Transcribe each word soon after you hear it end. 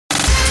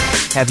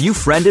Have you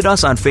friended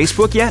us on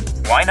Facebook yet?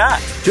 Why not?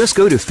 Just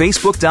go to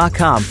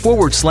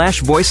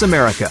facebook.com/Voice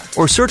America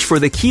or search for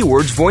the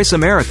keywords Voice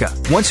America.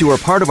 Once you are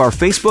part of our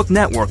Facebook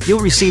network,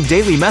 you'll receive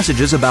daily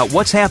messages about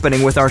what's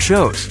happening with our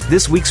shows,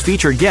 this week's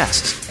featured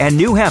guests, and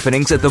new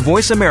happenings at the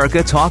Voice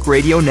America Talk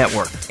Radio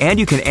Network. And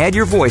you can add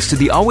your voice to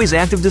the always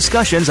active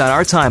discussions on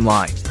our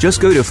timeline. Just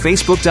go to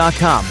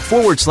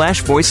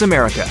facebook.com/Voice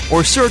America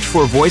or search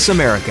for Voice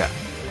America.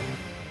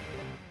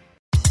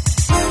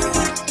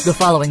 The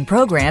following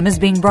program is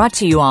being brought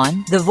to you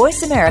on the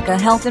Voice America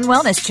Health and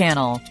Wellness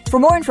Channel. For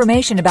more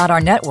information about our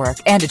network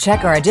and to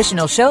check our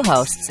additional show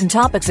hosts and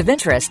topics of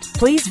interest,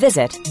 please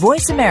visit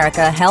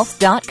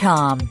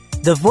voiceamericahealth.com.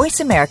 The Voice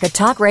America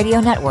Talk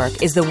Radio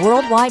Network is the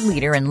worldwide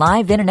leader in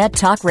live Internet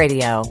talk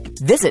radio.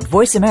 Visit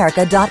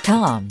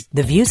voiceamerica.com.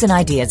 The views and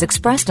ideas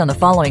expressed on the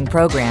following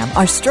program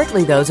are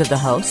strictly those of the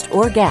host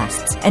or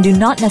guests and do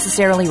not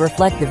necessarily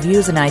reflect the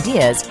views and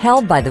ideas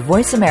held by the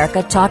Voice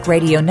America Talk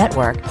Radio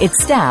Network,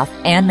 its staff,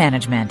 and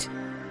management.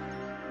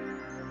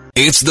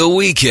 It's the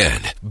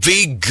weekend.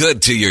 Be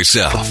good to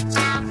yourself.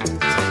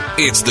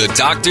 It's the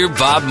Dr.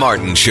 Bob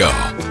Martin Show.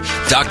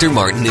 Dr.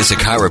 Martin is a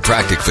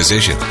chiropractic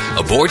physician,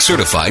 a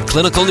board-certified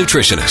clinical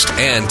nutritionist,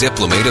 and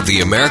diplomate of the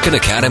American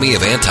Academy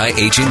of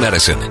Anti-Aging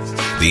Medicine.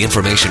 The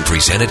information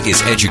presented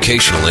is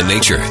educational in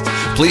nature.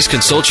 Please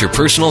consult your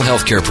personal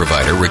health care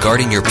provider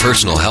regarding your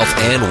personal health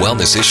and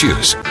wellness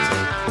issues.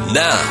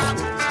 Now,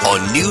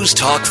 on News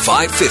Talk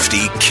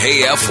 550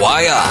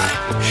 KFYI,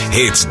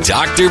 it's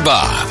Dr.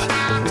 Bob.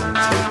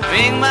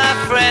 Ring my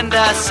friend,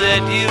 I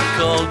said you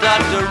call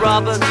Dr.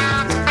 Robert.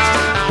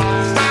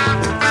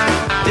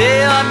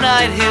 Day or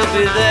night, he'll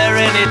be there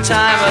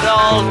anytime at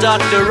all.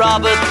 Dr.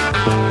 Robert,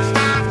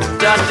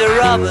 Dr.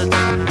 Robert.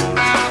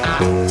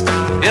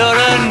 You're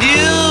a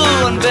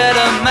new and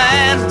better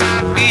man.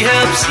 He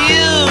helps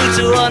you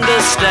to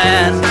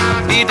understand.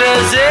 He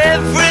does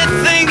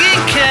everything he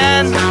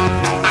can.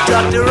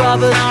 Dr.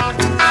 Robert.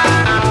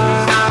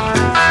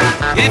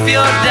 If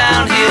you're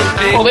down here,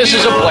 big. Well, this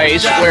is a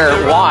place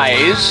where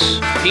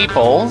wise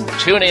people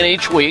tune in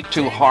each week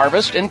to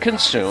harvest and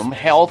consume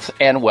health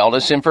and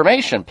wellness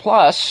information,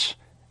 plus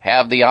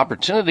have the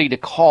opportunity to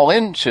call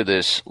into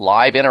this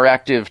live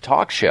interactive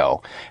talk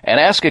show and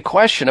ask a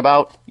question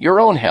about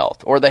your own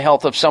health or the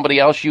health of somebody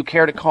else you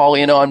care to call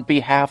in on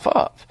behalf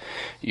of.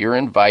 You're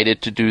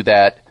invited to do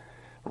that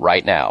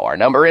right now. Our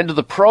number into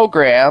the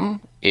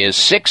program is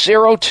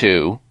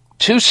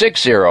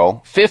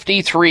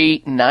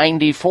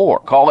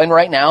 602-260-5394. Call in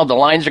right now. The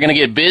lines are going to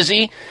get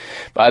busy.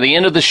 By the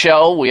end of the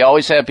show, we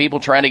always have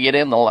people trying to get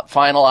in the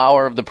final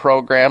hour of the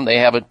program. They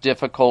have a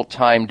difficult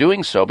time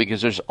doing so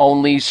because there's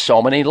only so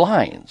many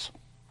lines.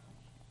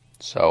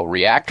 So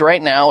react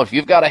right now. If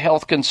you've got a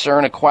health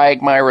concern, a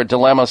quagmire, a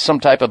dilemma, some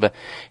type of a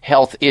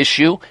health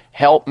issue,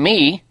 help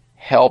me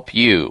help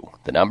you.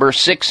 The number is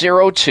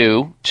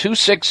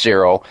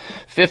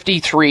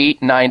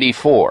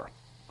 602-260-5394.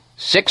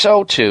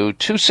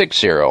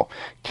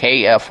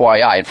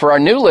 602-260-KFYI. And for our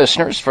new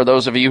listeners, for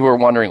those of you who are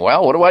wondering,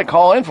 well, what do I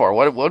call in for?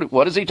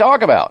 What does he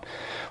talk about?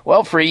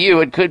 Well, for you,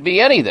 it could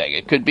be anything.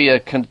 It could be a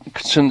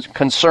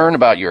concern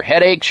about your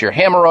headaches, your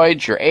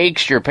hemorrhoids, your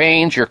aches, your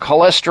pains, your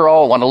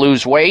cholesterol, want to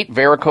lose weight,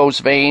 varicose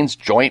veins,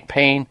 joint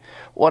pain,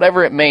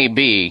 whatever it may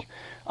be.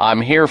 I'm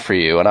here for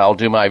you, and I'll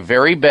do my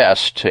very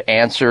best to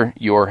answer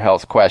your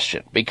health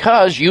question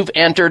because you've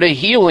entered a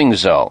healing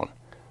zone.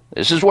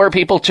 This is where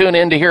people tune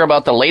in to hear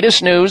about the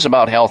latest news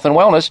about health and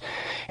wellness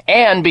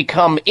and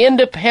become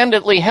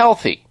independently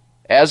healthy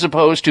as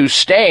opposed to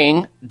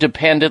staying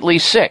dependently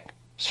sick.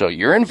 So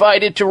you're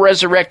invited to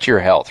resurrect your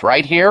health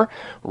right here,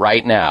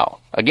 right now.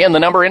 Again, the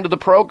number into the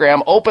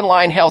program, open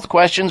line health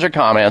questions or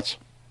comments,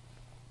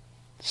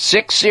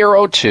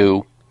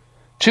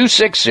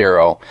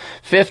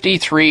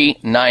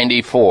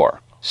 602-260-5394.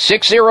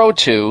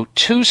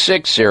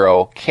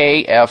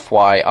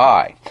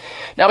 602-260-KFYI.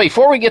 Now,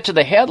 before we get to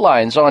the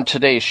headlines on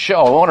today's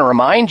show, I want to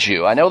remind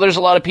you, I know there's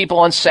a lot of people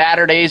on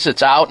Saturdays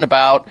that's out and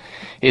about.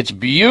 It's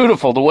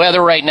beautiful. The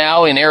weather right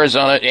now in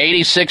Arizona,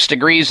 86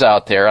 degrees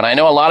out there. And I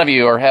know a lot of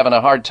you are having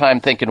a hard time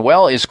thinking,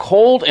 well, is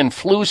cold and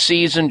flu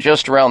season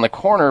just around the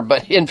corner?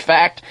 But in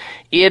fact,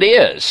 it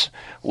is.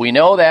 We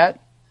know that.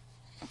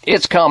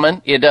 It's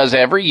coming. It does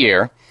every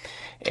year.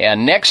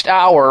 And next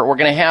hour, we're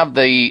going to have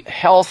the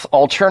health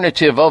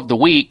alternative of the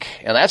week,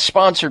 and that's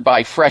sponsored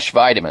by Fresh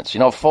Vitamins.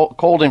 You know,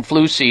 cold and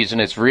flu season,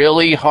 it's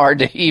really hard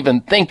to even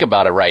think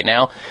about it right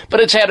now, but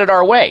it's headed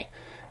our way.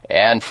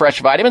 And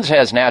Fresh Vitamins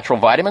has natural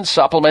vitamin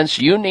supplements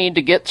you need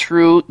to get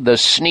through the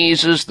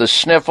sneezes, the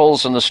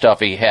sniffles, and the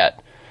stuffy head.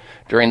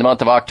 During the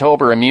month of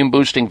October,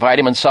 immune-boosting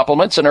vitamin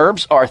supplements and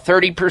herbs are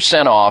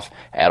 30% off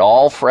at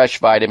all Fresh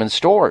Vitamin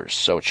stores.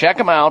 So check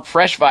them out,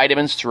 Fresh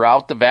Vitamins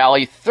throughout the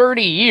valley,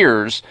 30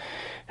 years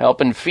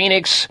helping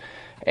Phoenix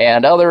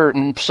and other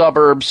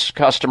suburbs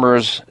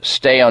customers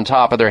stay on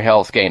top of their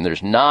health game.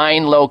 There's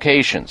 9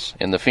 locations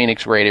in the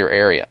Phoenix greater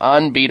area.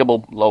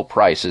 Unbeatable low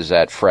prices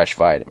at Fresh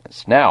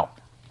Vitamins. Now,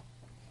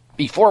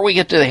 before we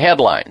get to the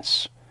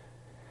headlines,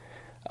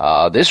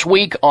 this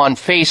week on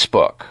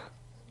Facebook,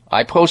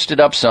 I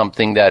posted up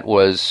something that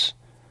was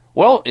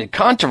Well,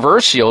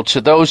 controversial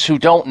to those who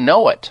don't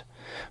know it,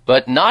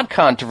 but not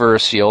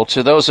controversial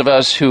to those of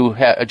us who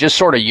just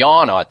sort of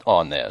yawn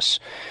on this.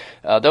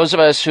 Those of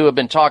us who have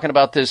been talking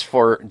about this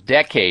for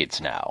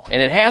decades now.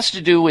 And it has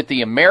to do with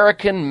the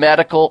American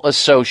Medical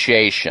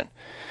Association,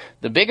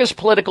 the biggest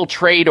political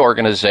trade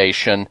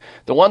organization,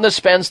 the one that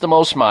spends the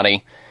most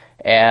money,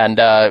 and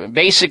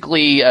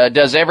basically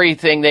does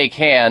everything they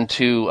can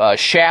to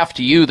shaft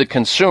you, the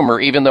consumer,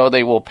 even though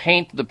they will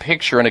paint the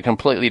picture in a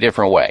completely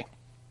different way.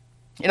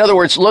 In other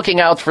words, looking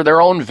out for their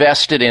own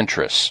vested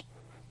interests.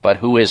 But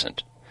who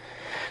isn't?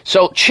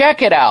 So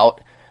check it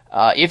out.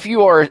 If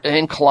you are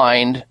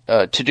inclined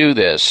to do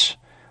this,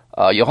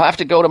 you'll have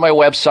to go to my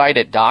website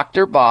at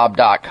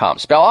drbob.com.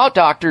 Spell out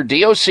doctor,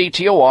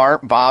 D-O-C-T-O-R,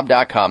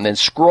 bob.com. Then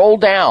scroll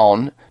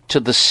down to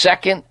the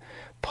second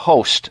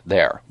post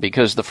there,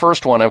 because the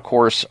first one, of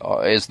course,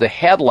 is the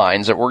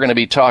headlines that we're going to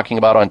be talking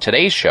about on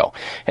today's show.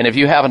 And if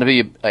you happen to be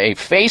a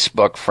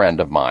Facebook friend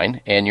of mine,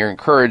 and you're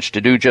encouraged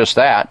to do just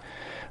that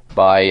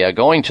by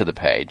going to the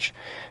page,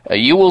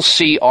 you will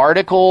see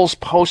articles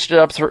posted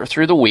up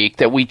through the week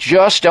that we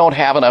just don't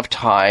have enough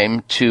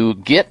time to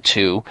get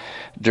to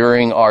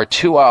during our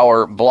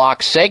 2-hour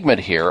block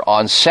segment here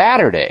on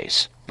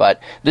Saturdays.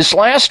 But this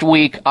last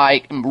week,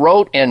 I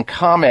wrote and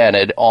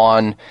commented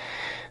on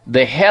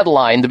the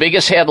headline, the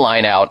biggest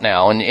headline out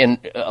now, and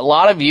a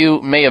lot of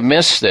you may have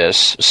missed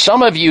this.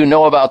 Some of you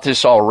know about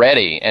this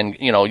already, and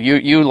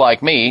you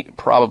like me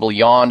probably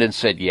yawned and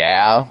said,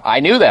 "Yeah,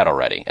 I knew that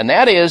already." And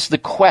that is the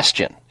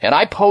question. And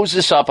I pose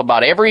this up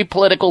about every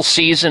political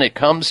season. It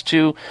comes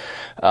to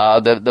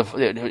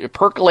it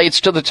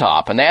percolates to the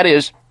top, and that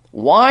is,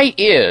 why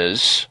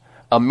is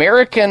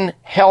American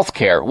health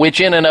care, which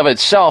in and of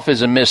itself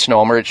is a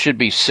misnomer, it should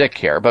be sick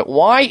care, but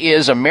why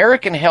is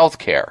American health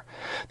care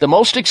the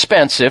most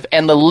expensive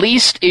and the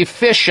least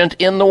efficient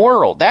in the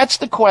world? That's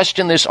the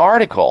question, this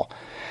article,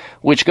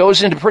 which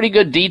goes into pretty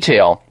good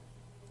detail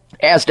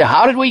as to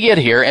how did we get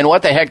here and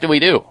what the heck do we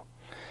do.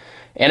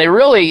 And it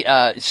really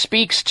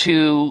speaks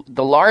to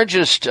the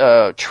largest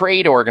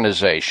trade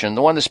organization,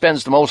 the one that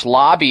spends the most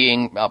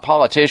lobbying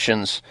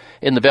politicians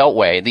in the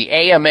Beltway, the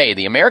AMA,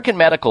 the American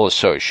Medical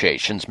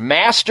Association's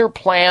master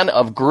plan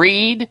of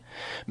greed,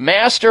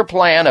 master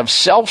plan of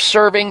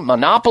self-serving,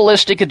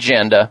 monopolistic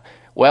agenda.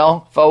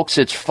 Well, folks,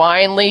 it's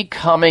finally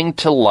coming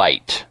to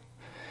light.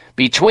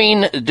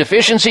 Between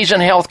deficiencies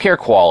in healthcare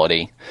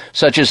quality,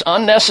 such as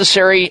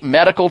unnecessary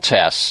medical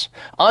tests,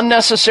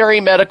 unnecessary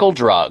medical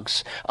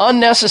drugs,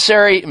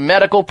 unnecessary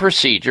medical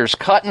procedures,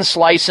 cut and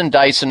slice and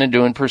dice and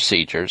doing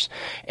procedures,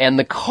 and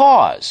the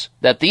cause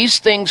that these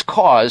things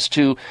cause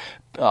to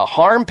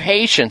harm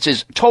patients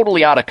is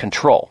totally out of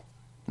control.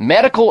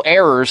 Medical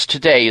errors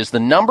today is the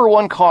number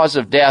one cause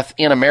of death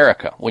in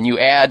America. When you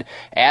add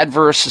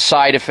adverse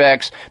side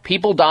effects,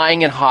 people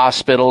dying in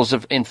hospitals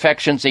of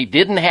infections they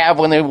didn't have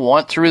when they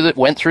went through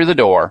the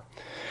door,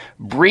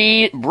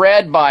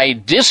 bred by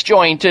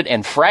disjointed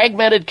and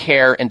fragmented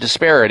care and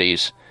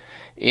disparities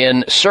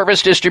in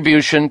service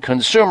distribution,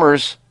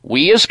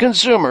 we as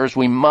consumers,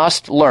 we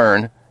must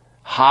learn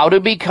how to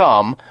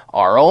become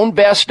our own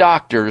best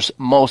doctors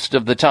most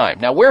of the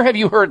time. Now, where have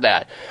you heard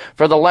that?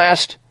 For the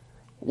last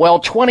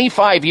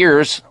 25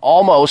 years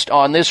almost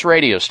on this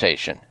radio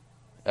station,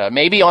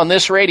 maybe on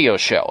this radio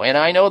show. And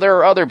I know there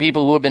are other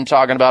people who have been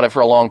talking about it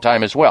for a long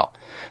time as well.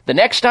 The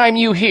next time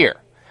you hear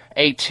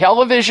a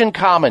television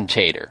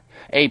commentator,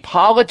 a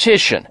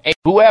politician,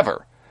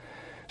 whoever,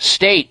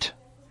 state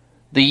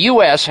the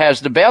U.S.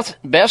 has the best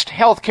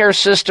healthcare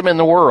system in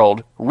the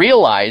world,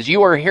 realize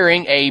you are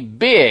hearing a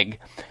big,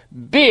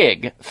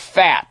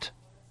 fat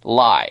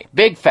lie.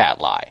 Big,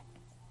 fat lie.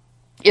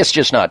 It's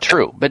just not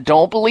true. But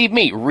don't believe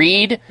me.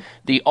 Read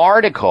the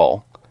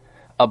article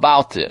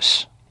about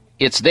this.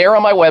 It's there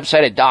on my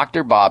website at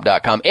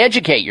drbob.com.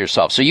 Educate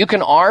yourself so you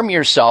can arm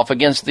yourself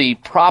against the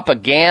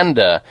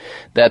propaganda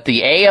that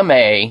the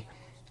AMA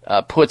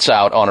puts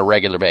out on a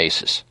regular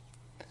basis.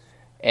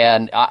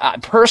 And I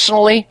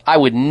personally, I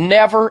would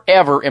never,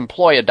 ever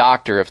employ a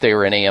doctor if they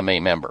were an AMA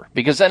member,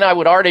 because then I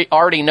would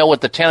already know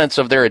what the tenets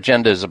of their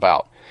agenda is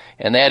about.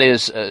 And that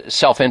is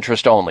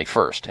self-interest only,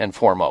 first and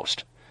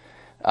foremost.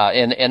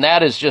 And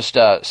that is just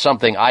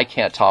something I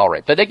can't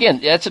tolerate. But again,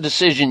 that's a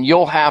decision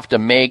you'll have to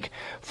make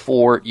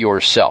for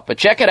yourself. But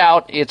check it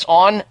out. It's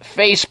on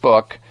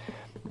Facebook.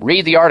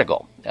 Read the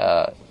article.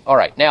 All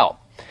right. Now,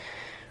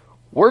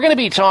 we're going to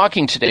be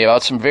talking today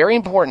about some very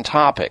important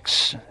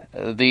topics.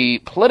 The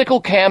political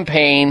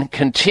campaign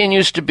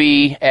continues to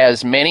be,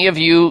 as many of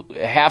you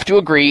have to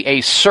agree,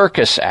 a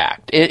circus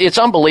act. It's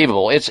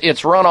unbelievable.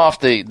 It's run off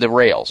the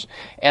rails.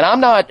 And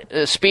I'm not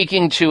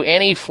speaking to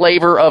any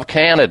flavor of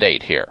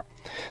candidate here.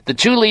 The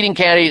two leading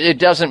candidates, it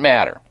doesn't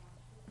matter.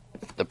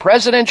 The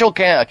presidential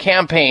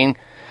campaign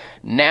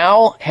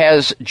now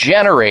has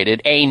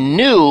generated a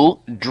new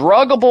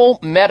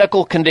druggable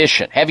medical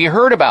condition. Have you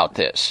heard about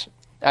this?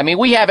 I mean,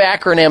 we have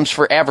acronyms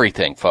for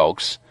everything,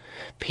 folks.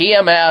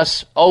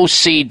 PMS,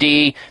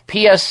 OCD,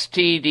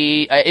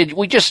 PSTD.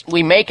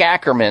 We make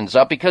acronyms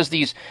up because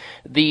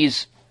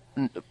these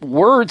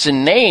words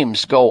and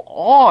names go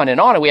on,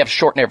 and we have to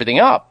shorten everything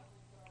up.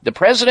 The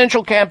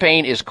presidential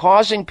campaign is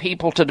causing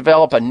people to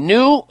develop a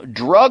new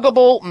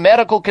druggable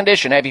medical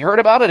condition. Have you heard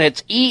about it?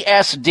 It's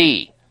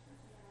ESD.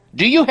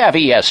 Do you have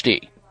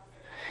ESD?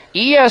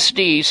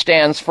 ESD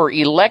stands for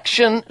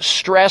Election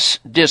Stress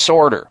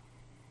Disorder.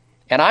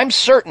 And I'm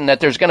certain that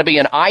there's going to be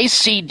an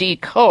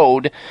ICD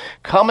code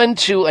coming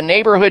to a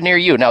neighborhood near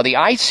you. Now, the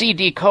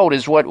ICD code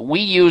is what we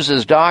use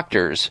as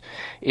doctors.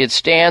 It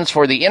stands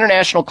for the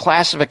International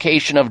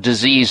Classification of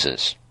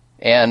Diseases.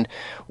 And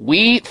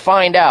we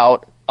find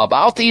out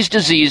about these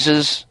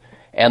diseases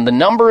and the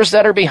numbers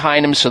that are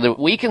behind them so that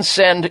we can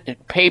send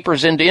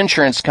papers into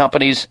insurance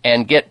companies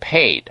and get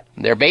paid.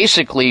 They're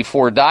basically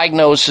for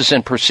diagnosis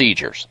and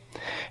procedures.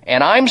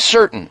 And I'm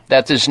certain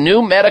that this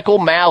new medical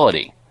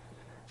malady,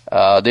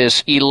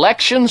 this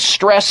election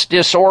stress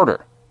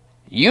disorder.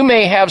 You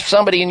may have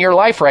somebody in your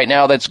life right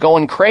now that's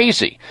going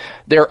crazy.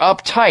 They're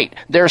uptight.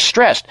 They're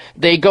stressed.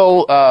 They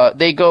go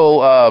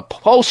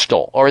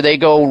postal, or they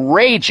go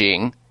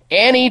raging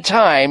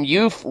anytime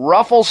you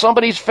ruffle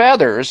somebody's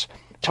feathers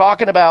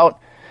talking about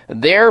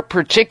their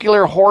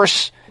particular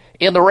horse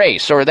in the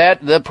race, or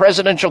that the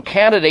presidential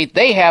candidate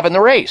they have in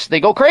the race. They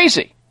go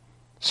crazy.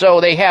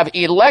 So they have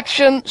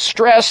election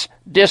stress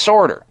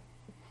disorder.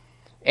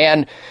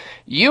 And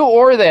you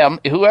or them,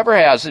 whoever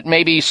has it,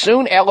 may be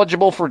soon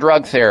eligible for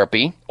drug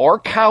therapy or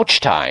couch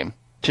time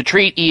to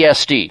treat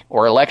ESD,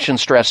 or election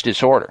stress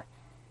disorder.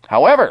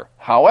 However,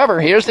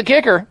 here's the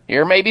kicker.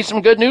 Here may be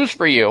some good news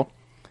for you.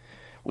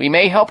 We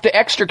may help to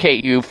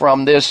extricate you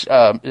from this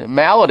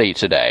malady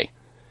today.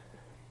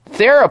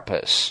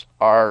 Therapists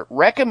are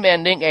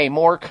recommending a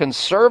more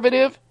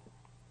conservative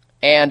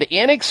and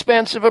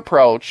inexpensive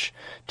approach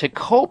to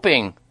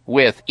coping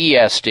with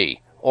ESD,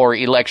 or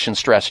election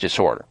stress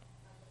disorder.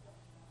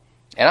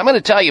 And I'm going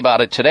to tell you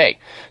about it today,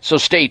 so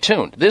stay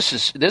tuned.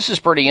 This is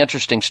pretty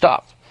interesting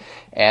stuff,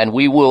 and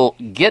we will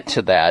get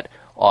to that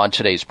on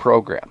today's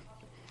program.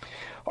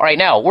 All right,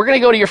 now, we're going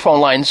to go to your phone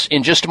lines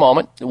in just a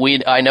moment.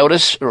 I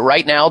notice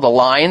right now the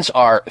lines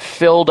are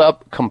filled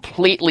up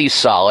completely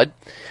solid.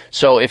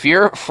 So if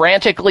you're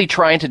frantically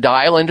trying to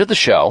dial into the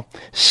show,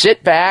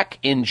 sit back,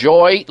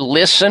 enjoy,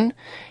 listen,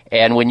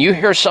 and when you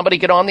hear somebody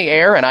get on the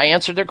air and I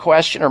answer their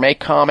question or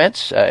make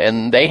comments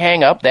and they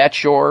hang up,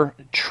 that's your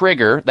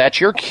trigger, that's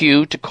your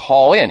cue to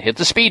call in. Hit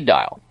the speed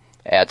dial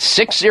at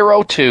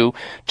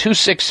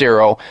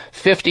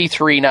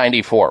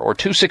 602-260-5394 or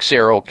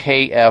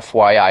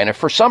 260-KFYI. And if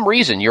for some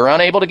reason you're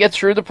unable to get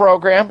through the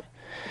program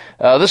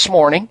this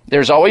morning,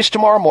 there's always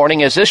tomorrow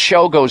morning, as this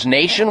show goes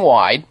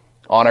nationwide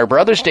on our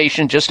brother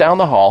station just down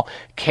the hall,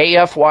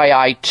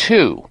 KFYI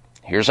 2.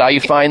 Here's how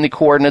you find the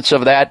coordinates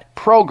of that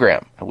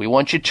program. We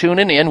want you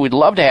tuning in. We'd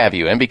love to have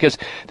you in, because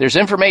there's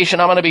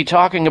information I'm going to be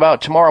talking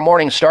about tomorrow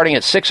morning starting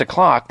at 6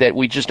 o'clock that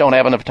we just don't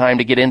have enough time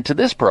to get into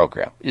this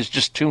program. It's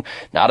just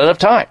not enough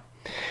time.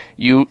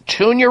 You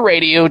tune your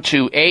radio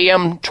to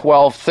AM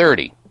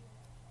 1230.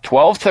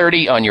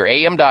 1230 on your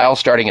AM dial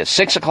starting at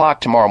 6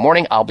 o'clock tomorrow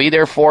morning. I'll be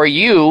there for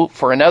you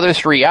for another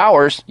 3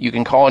 hours. You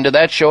can call into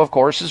that show, of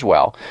course, as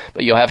well,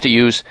 but you'll have to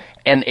use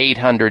an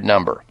 800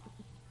 number.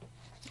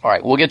 All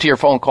right, we'll get to your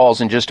phone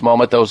calls in just a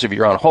moment. Those of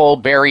you on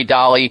hold, Barry,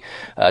 Dolly,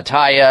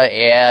 Taya,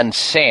 and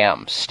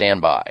Sam,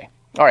 stand by.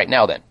 All right,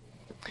 now then.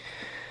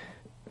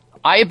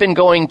 I have been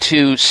going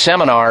to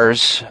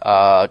seminars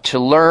to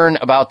learn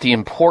about the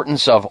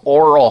importance of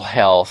oral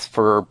health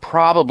for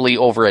probably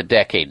over a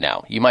decade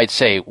now. You might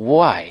say,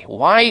 why?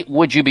 Why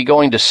would you be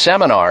going to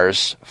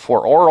seminars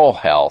for oral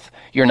health?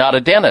 You're not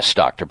a dentist,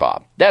 Dr.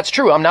 Bob. That's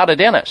true, I'm not a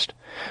dentist.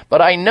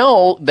 But I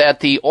know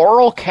that the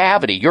oral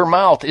cavity, your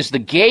mouth, is the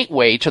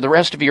gateway to the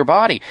rest of your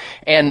body.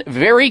 And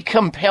very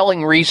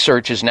compelling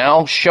research is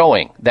now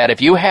showing that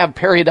if you have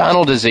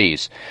periodontal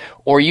disease,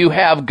 or you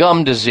have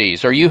gum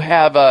disease, or you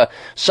have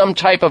some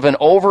type of an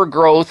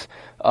overgrowth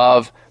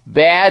of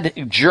bad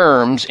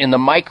germs in the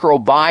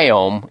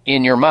microbiome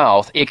in your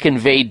mouth, it can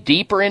invade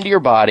deeper into your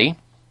body.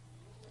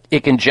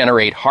 It can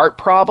generate heart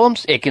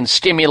problems. It can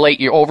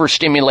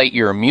overstimulate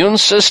your immune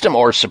system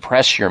or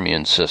suppress your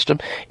immune system.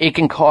 It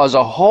can cause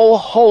a whole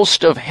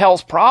host of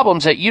health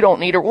problems that you don't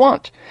need or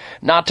want.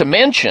 Not to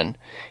mention,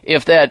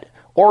 if that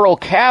oral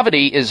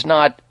cavity is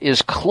not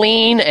as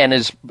clean and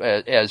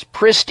as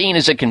pristine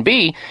as it can,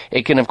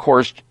 of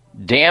course,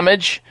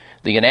 damage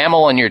the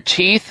enamel on your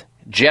teeth,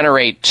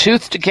 generate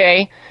tooth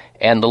decay,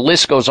 and the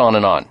list goes on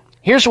and on.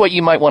 Here's what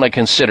you might want to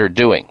consider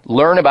doing.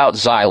 Learn about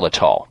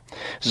xylitol.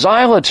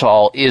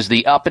 Xylitol is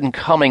the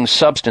up-and-coming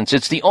substance.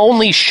 It's the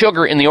only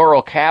sugar in the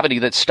oral cavity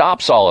that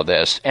stops all of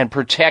this and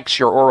protects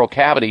your oral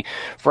cavity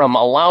from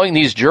allowing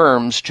these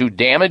germs to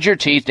damage your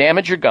teeth,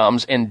 damage your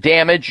gums, and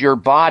damage your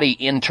body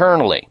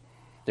internally.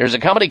 There's a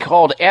company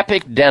called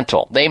Epic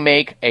Dental. They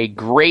make a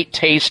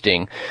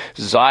great-tasting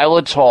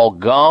xylitol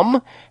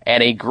gum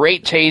and a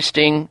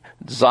great-tasting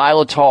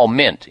xylitol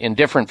mint in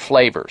different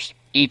flavors.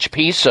 Each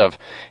piece of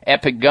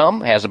Epic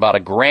gum has about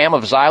 1 gram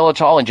of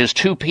xylitol in just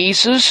 2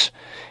 pieces.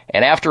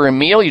 And after a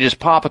meal, you just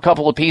pop a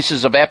couple of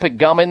pieces of Epic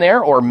gum in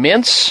there, or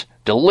mints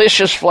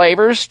Delicious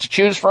flavors to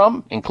choose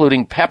from,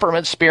 including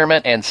peppermint,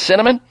 spearmint, and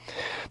cinnamon.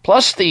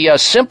 Plus the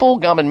simple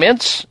gum and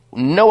mints,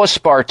 no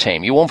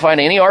aspartame. You won't find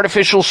any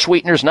artificial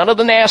sweeteners, none of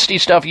the nasty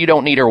stuff you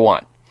don't need or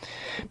want.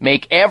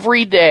 Make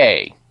every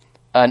day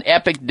an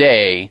epic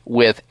day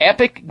with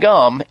Epic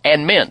Gum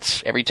and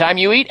Mints. Every time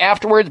you eat,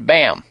 afterwards,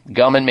 bam,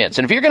 gum and mints.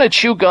 And if you're going to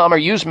chew gum or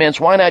use mints,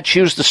 why not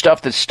choose the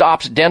stuff that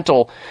stops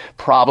dental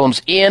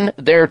problems in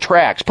their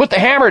tracks? Put the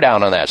hammer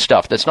down on that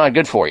stuff that's not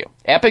good for you.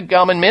 Epic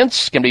Gum and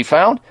Mints can be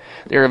found.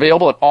 They're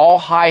available at all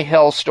High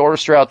Health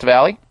stores throughout the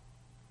valley.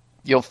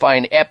 You'll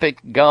find Epic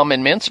Gum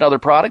and Mints and other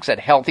products at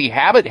Healthy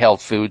Habit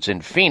Health Foods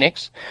in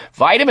Phoenix,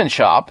 Vitamin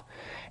Shop,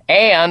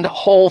 and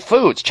Whole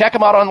Foods. Check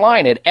them out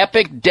online at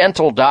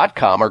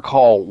epicdental.com or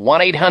call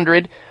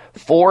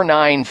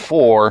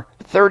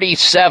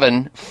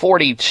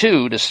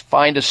 1-800-494-3742 to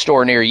find a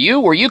store near you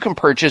where you can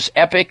purchase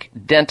Epic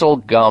Dental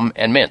Gum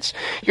and Mints.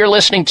 You're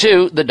listening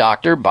to the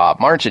Dr. Bob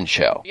Martin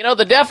Show. You know,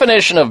 the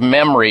definition of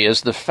memory is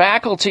the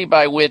faculty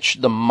by which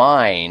the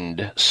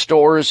mind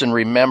stores and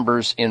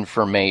remembers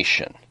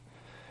information.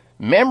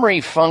 Memory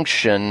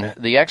function,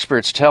 the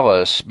experts tell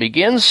us,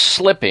 begins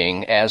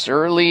slipping as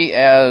early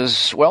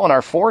as, well, in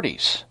our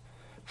 40s.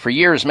 For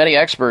years, many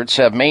experts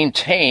have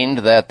maintained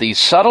that the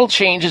subtle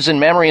changes in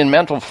memory and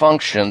mental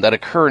function that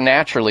occur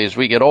naturally as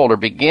we get older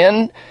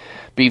begin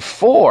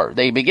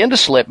to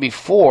slip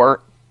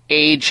before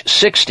age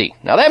 60.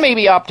 Now, that may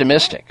be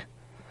optimistic.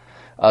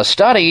 A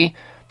study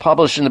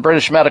published in the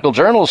British Medical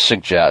Journal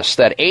suggests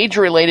that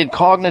age-related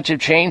cognitive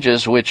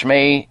changes, which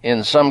may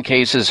in some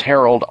cases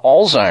herald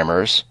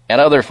Alzheimer's and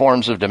other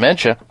forms of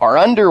dementia, are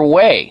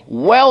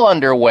well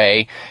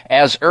underway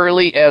as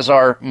early as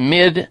our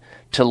mid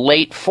to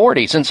late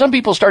 40s. And some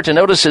people start to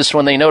notice this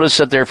when they notice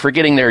that they're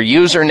forgetting their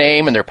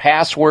username and their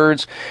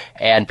passwords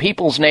and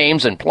people's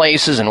names and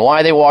places and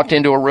why they walked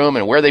into a room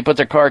and where they put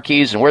their car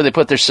keys and where they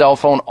put their cell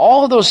phone,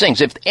 all of those things.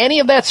 If any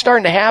of that's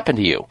starting to happen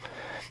to you,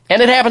 and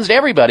it happens to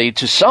everybody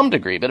to some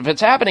degree, but if it's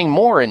happening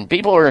more and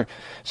people are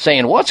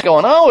saying, what's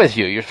going on with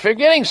you? You're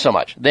forgetting so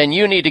much. Then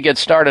you need to get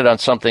started on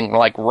something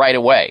like right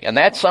away. And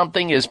that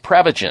something is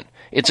Prevagen.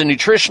 It's a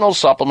nutritional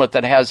supplement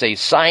that has a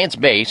science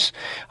base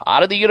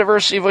out of the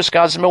University of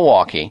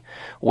Wisconsin-Milwaukee,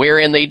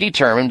 wherein they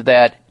determined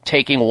that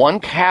taking one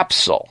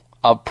capsule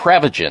of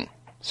Prevagen,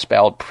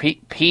 spelled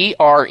Prevagen,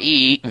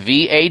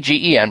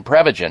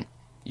 Prevagen,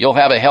 you'll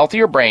have a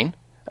healthier brain,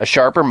 a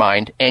sharper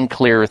mind, and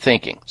clearer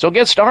thinking. So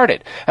get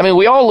started. I mean,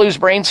 we all lose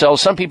brain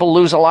cells. Some people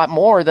lose a lot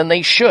more than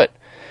they should.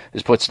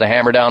 This puts the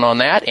hammer down on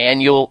that, and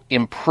you'll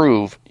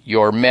improve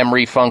your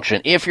memory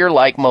function if you're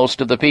like most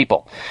of the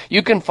people.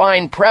 You can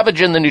find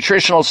Prevagen, the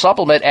nutritional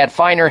supplement, at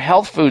finer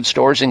health food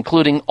stores,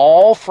 including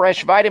all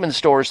fresh vitamin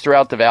stores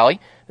throughout the valley.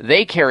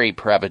 They carry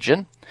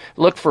Prevagen.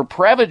 Look for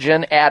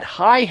Prevagen at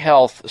High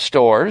Health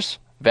stores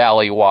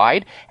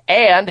valley-wide,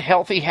 and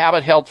Healthy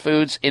Habit Health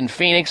Foods in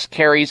Phoenix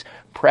carries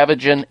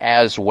Prevagen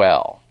as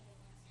well.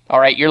 All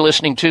right, you're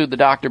listening to the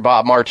Dr.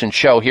 Bob Martin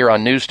Show here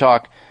on News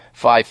Talk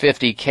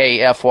 550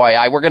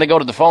 KFYI. We're going to go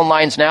to the phone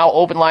lines now,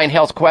 open line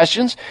health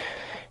questions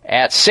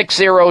at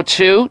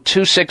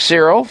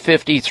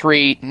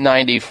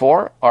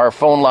 602-260-5394. Our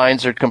phone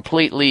lines are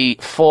completely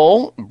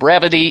full.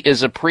 Brevity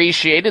is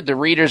appreciated, the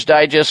Reader's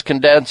Digest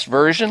condensed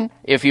version,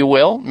 if you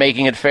will,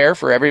 making it fair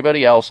for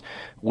everybody else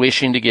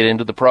wishing to get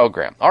into the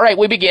program. All right,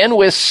 we begin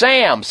with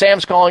Sam.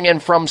 Sam's calling in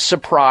from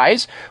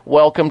Surprise.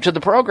 Welcome to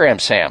the program,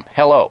 Sam.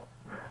 Hello.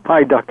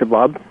 Hi, Dr.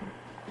 Bob.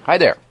 Hi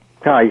there.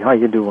 Hi, how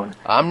you doing?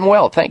 I'm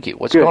well, thank you.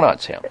 What's going on,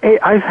 Sam? Hey,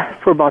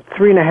 for about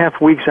 3.5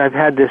 weeks, I've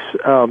had this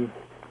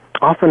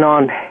off and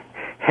on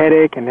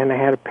headache, and then I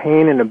had a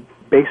pain in the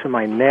base of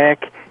my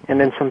neck, and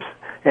then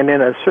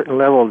a certain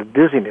level of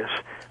dizziness.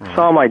 Mm-hmm.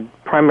 Saw my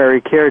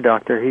primary care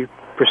doctor. He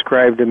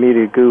prescribed me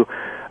to do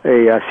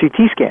a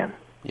CT scan.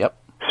 Yep.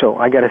 So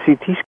I got a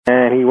CT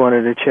scan, and he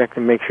wanted to check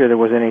to make sure there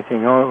was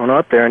anything on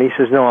up there, and he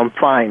says, no, I'm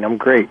fine, I'm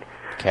great.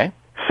 Okay.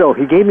 So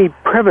he gave me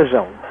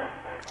Prevazone.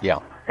 Yeah.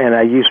 And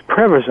I used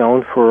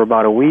Prevazone for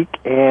about a week,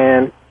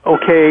 and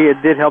okay,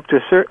 it did help to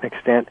a certain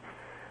extent.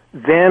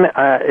 Then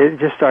it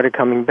just started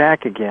coming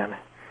back again.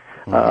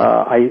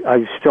 Mm-hmm.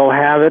 I still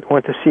have it,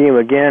 went to see him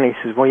again. He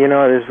says, well,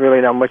 there's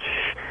really not much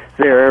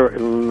there.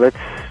 Let's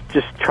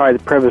just try the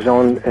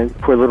Prevazone and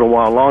for a little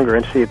while longer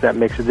and see if that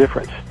makes a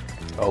difference.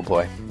 Oh,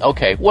 boy.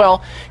 Okay.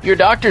 Well, your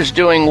doctor's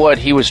doing what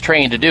he was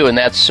trained to do, and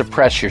that's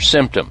suppress your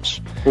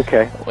symptoms.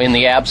 Okay. In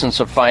the absence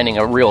of finding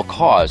a real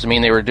cause. I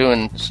mean, they were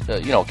doing,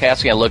 CAT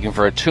scan looking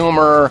for a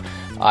tumor.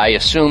 I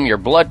assume your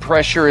blood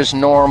pressure is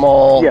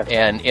normal. Yes.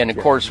 And of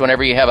course,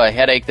 whenever you have a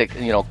headache that,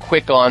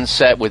 quick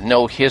onset with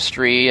no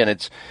history and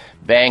it's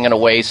banging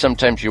away,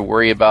 sometimes you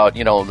worry about,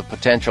 the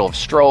potential of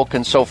stroke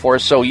and so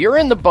forth. So you're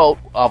in the boat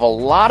of a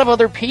lot of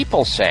other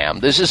people, Sam.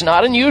 This is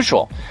not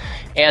unusual.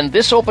 And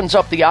this opens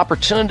up the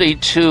opportunity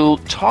to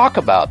talk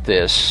about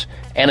this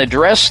and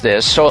address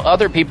this so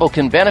other people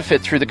can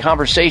benefit through the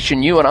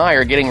conversation you and I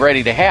are getting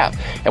ready to have.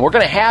 And we're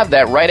going to have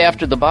that right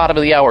after the bottom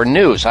of the hour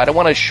news. I don't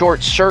want to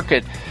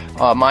short-circuit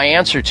my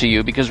answer to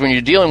you, because when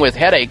you're dealing with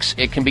headaches,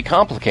 it can be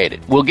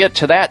complicated. We'll get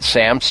to that,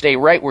 Sam. Stay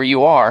right where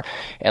you are,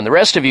 and the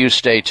rest of you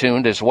stay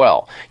tuned as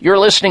well. You're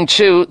listening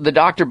to the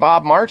Dr.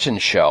 Bob Martin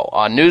Show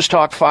on News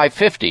Talk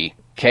 550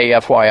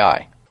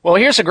 KFYI. Well,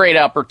 here's a great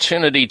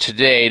opportunity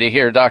today to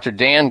hear Dr.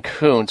 Dan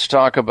Koontz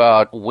talk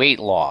about weight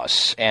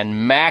loss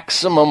and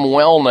maximum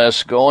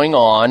wellness going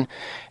on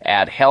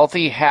at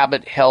Healthy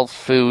Habit Health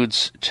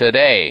Foods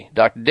today.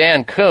 Dr.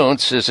 Dan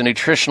Koontz is a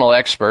nutritional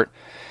expert,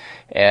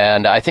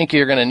 and I think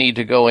you're going to need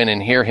to go in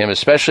and hear him,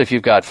 especially if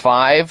you've got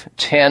 5,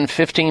 10,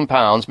 15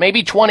 pounds,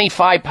 maybe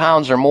 25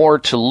 pounds or more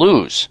to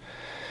lose.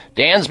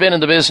 Dan's been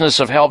in the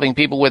business of helping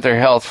people with their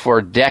health for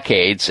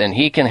decades, and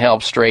he can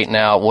help straighten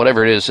out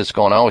whatever it is that's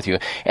going on with you.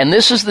 And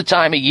this is the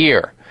time of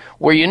year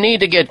where you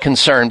need to get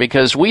concerned,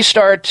 because we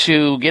start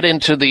to get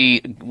into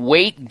the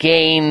weight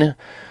gain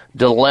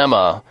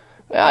dilemma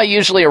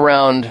usually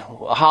around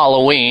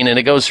Halloween, and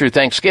it goes through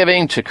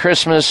Thanksgiving to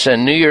Christmas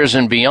and New Year's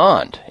and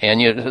beyond.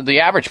 And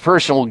the average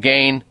person will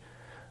gain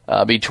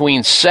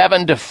between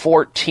 7 to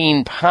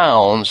 14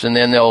 pounds, and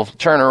then they'll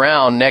turn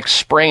around next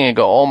spring and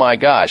go, oh my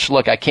gosh,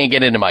 look, I can't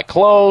get into my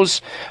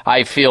clothes.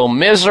 I feel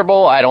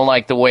miserable. I don't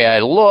like the way I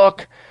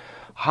look.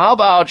 How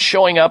about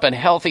showing up at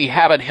Healthy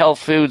Habit Health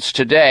Foods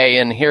today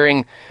and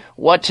hearing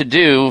what to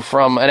do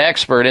from an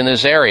expert in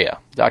this area,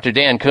 Dr.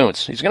 Dan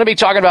Koontz. He's going to be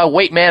talking about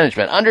weight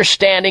management,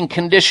 understanding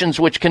conditions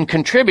which can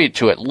contribute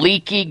to it,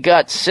 leaky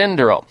gut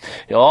syndrome.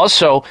 He'll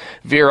also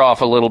veer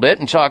off a little bit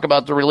and talk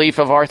about the relief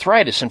of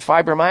arthritis and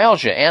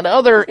fibromyalgia and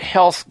other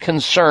health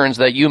concerns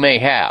that you may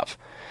have.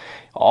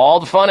 All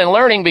the fun and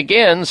learning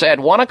begins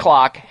at 1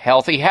 o'clock,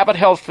 Healthy Habit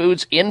Health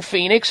Foods in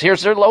Phoenix.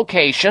 Here's their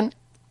location,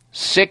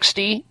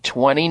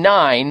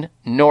 6029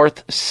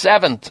 North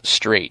 7th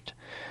Street.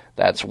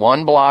 That's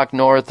 1 block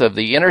north of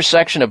the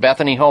intersection of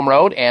Bethany Home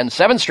Road and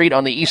 7th Street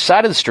on the east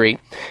side of the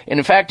street. And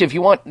in fact, if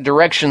you want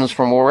directions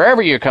from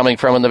wherever you're coming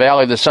from in the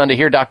Valley of the Sun to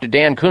hear Dr.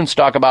 Dan Koontz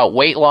talk about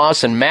weight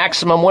loss and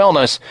maximum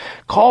wellness,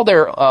 call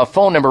their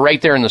phone number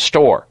right there in the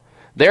store.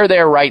 They're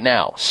there right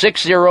now,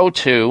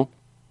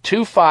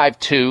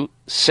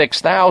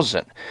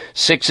 602-252-6000.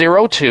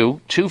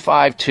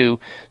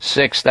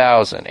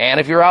 602-252-6000. And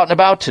if you're out and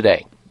about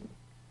today,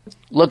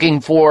 looking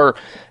for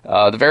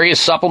the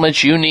various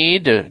supplements you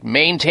need to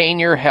maintain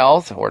your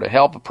health or to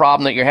help a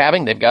problem that you're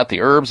having, they've got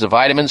the herbs, the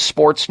vitamins,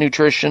 sports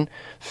nutrition,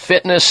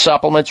 fitness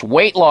supplements,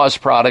 weight loss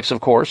products, of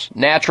course,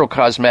 natural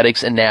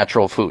cosmetics, and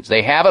natural foods.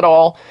 They have it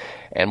all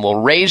and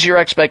will raise your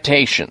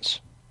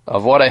expectations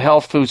of what a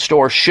health food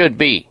store should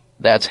be.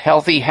 That's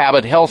Healthy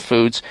Habit Health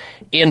Foods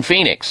in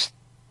Phoenix.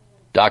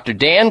 Dr.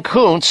 Dan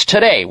Koontz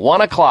today,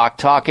 1 o'clock,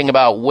 talking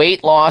about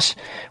weight loss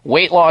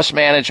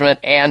management,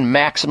 and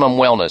maximum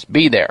wellness.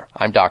 Be there.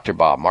 I'm Dr.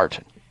 Bob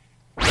Martin.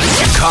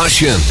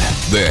 Caution.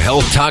 The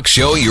health talk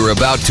show you're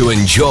about to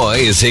enjoy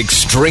is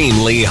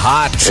extremely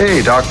hot.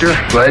 Hey, doctor.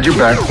 Glad you're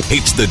back.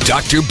 It's the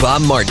Dr.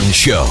 Bob Martin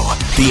Show.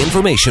 The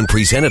information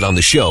presented on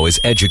the show is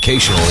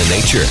educational in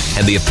nature,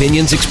 and the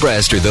opinions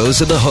expressed are those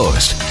of the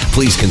host.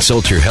 Please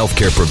consult your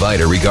healthcare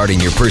provider regarding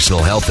your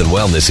personal health and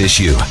wellness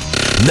issue.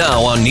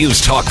 Now on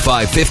News Talk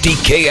 550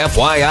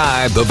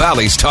 KFYI, the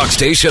Valley's talk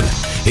station,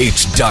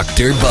 it's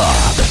Dr.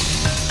 Bob.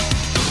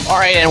 All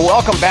right, and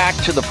welcome back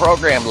to the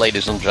program,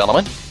 ladies and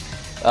gentlemen.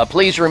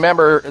 Please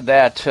remember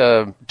that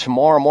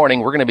tomorrow morning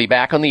we're going to be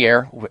back on the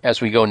air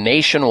as we go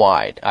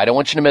nationwide. I don't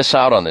want you to miss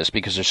out on this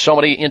because there's so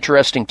many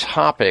interesting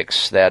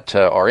topics that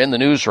are in the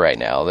news right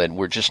now that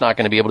we're just not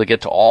going to be able to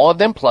get to all of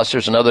them. Plus,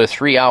 there's another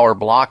 3-hour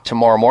block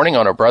tomorrow morning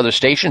on our brother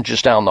station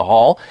just down the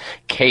hall,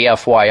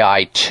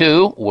 KFYI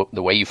 2.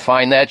 The way you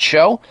find that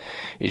show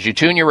is you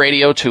tune your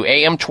radio to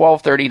AM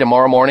 1230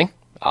 tomorrow morning.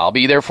 I'll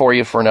be there for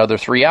you for another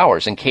 3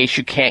 hours in case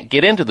you can't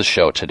get into the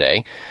show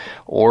today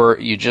or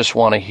you just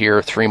want to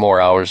hear 3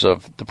 more hours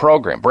of the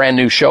program. Brand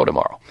new show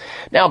tomorrow.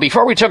 Now,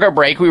 before we took our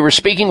break, we were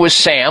speaking with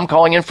Sam,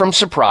 calling in from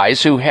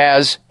Surprise, who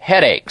has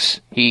headaches.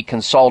 He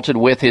consulted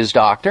with his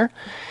doctor,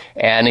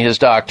 and his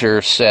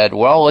doctor said,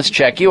 well, let's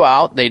check you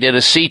out. They did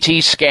a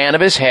CT scan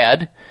of his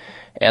head,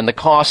 and the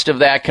cost of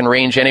that can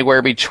range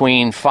anywhere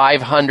between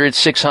 $500,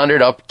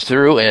 $600 up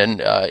through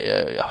and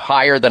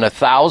higher than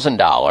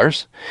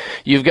 $1,000.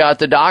 You've got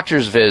the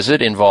doctor's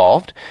visit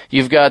involved.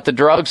 You've got the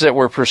drugs that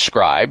were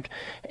prescribed.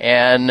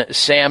 And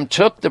Sam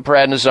took the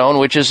prednisone,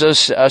 which is a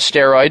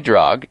steroid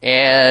drug,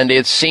 and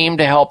it seemed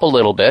to help a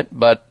little bit,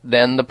 but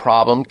then the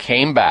problem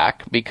came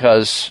back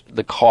because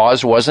the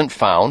cause wasn't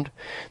found.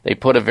 They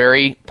put a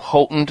very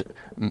potent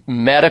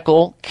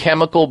medical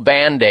chemical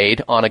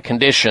Band-Aid on a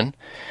condition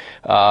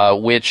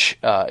which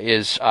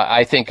is,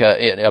 I think,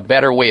 a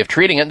better way of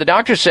treating it. And the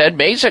doctor said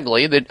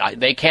basically that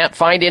they can't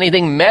find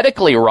anything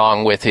medically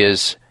wrong with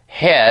his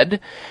head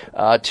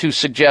to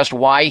suggest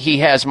why he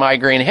has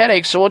migraine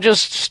headaches, so we'll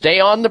just stay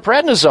on the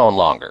prednisone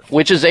longer,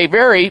 which is a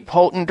very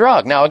potent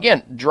drug. Now,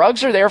 again,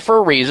 drugs are there for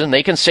a reason.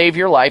 They can save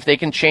your life. They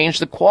can change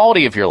the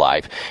quality of your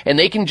life. And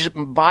they can just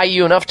buy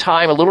you enough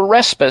time, a little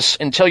respite,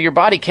 until your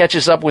body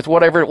catches up with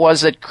whatever it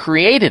was that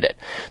created it.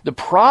 The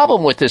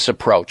problem with this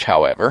approach,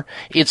 however,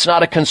 it's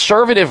not a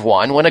conservative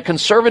one, when a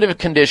conservative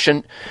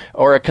condition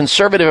or a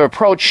conservative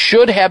approach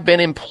should have been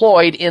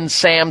employed in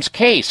Sam's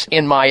case,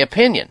 in my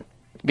opinion.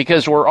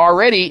 Because we're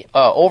already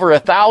over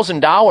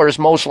 $1,000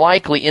 most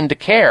likely into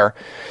care.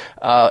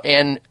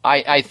 And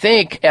I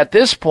think at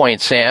this point,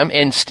 Sam,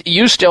 and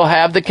you still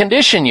have the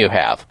condition you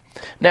have.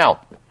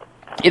 Now,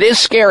 it is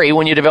scary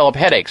when you develop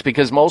headaches,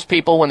 because most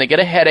people, when they get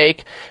a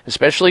headache,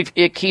 especially if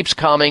it keeps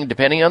coming,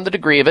 depending on the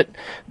degree of it,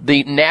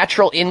 the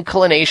natural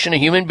inclination of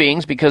human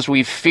beings, because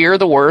we fear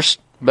the worst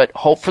but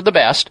hope for the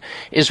best,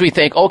 is we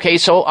think, okay,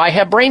 so I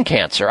have brain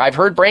cancer. I've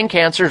heard brain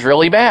cancer is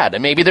really bad,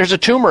 and maybe there's a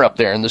tumor up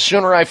there, and the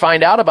sooner I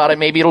find out about it,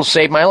 maybe it'll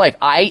save my life.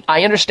 I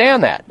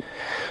understand that.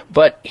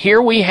 But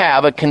here we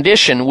have a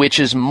condition which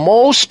is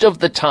most of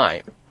the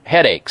time,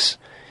 headaches,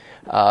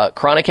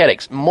 chronic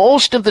headaches,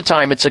 most of the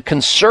time it's a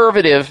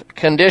conservative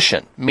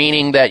condition,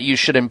 meaning that you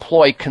should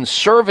employ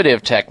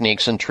conservative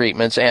techniques and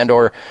treatments and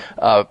or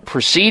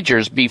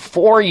procedures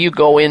before you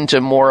go into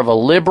more of a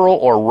liberal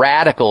or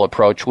radical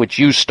approach, which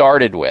you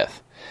started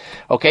with.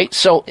 Okay,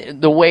 so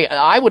the way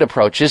I would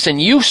approach this, and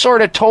you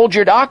sort of told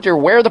your doctor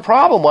where the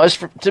problem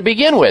was to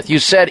begin with. You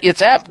said,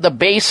 it's at the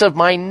base of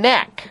my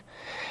neck.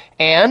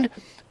 And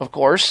of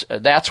course,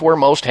 that's where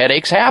most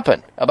headaches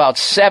happen. About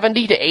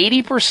 70 to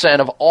 80%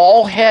 of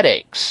all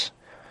headaches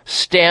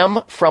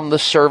stem from the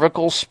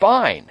cervical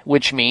spine,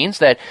 which means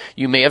that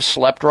you may have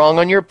slept wrong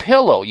on your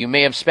pillow. You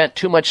may have spent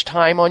too much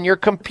time on your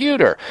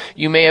computer.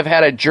 You may have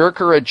had a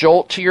jerk or a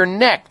jolt to your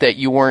neck that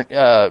you weren't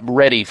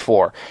ready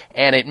for,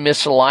 and it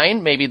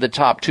misaligned maybe the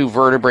top two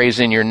vertebrae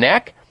in your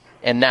neck,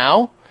 and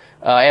now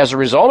as a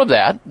result of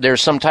that,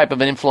 there's some type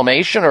of an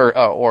inflammation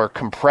or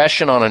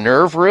compression on a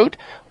nerve root,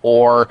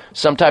 or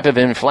some type of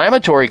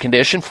inflammatory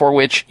condition for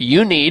which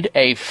you need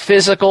a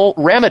physical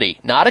remedy,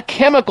 not a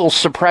chemical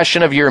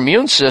suppression of your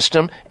immune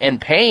system and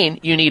pain.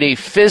 You need a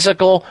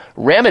physical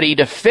remedy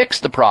to fix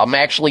the problem,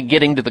 actually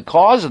getting to the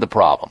cause of the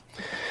problem.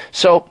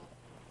 So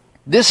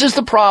this is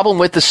the problem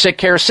with the sick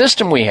care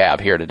system we have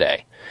here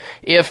today.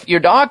 If your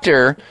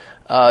doctor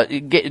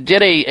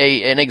did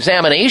an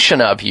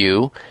examination of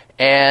you,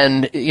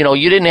 and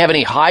you didn't have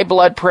any high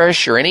blood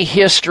pressure, any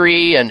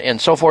history, and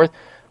so forth,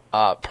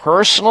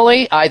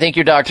 personally, I think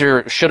your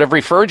doctor should have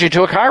referred you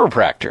to a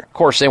chiropractor. Of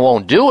course, they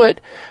won't do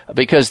it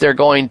because they're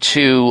going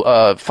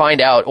to find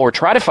out or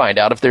try to find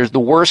out if there's the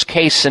worst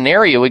case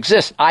scenario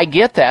exists. I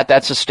get that.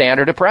 That's a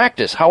standard of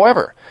practice.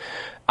 However,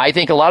 I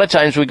think a lot of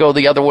times we go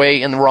the other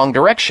way in the wrong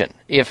direction.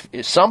 If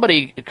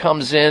somebody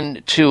comes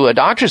in to a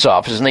doctor's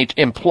office and they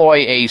employ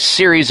a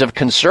series of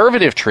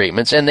conservative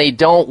treatments and they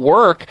don't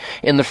work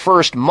in the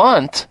first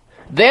month,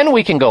 then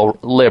we can go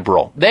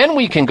liberal. Then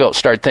we can go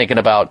start thinking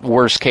about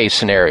worst case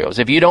scenarios.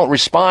 If you don't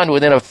respond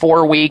within a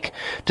 4-week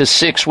to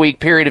 6-week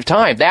period of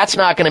time, that's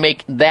not going to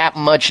make that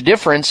much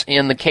difference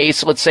in the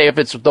case, let's say, if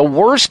it's the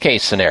worst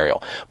case scenario.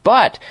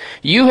 But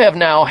you have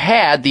now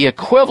had the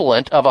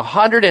equivalent of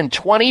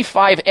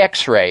 125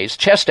 x-rays,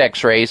 chest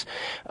x-rays,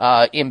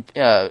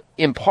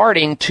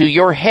 imparting to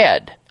your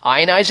head,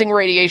 ionizing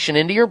radiation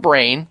into your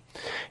brain.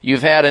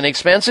 You've had an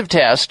expensive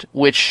test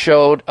which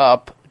showed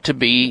up to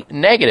be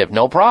negative,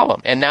 no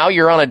problem. And now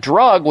you're on a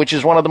drug, which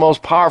is one of the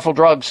most powerful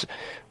drugs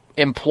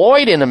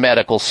employed in a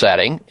medical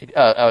setting,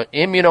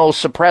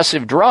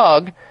 immunosuppressive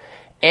drug,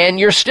 and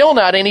you're still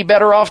not any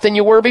better off than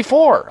you were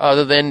before,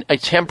 other than a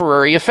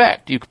temporary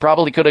effect. You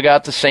probably could have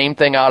got the same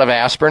thing out of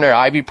aspirin or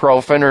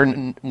ibuprofen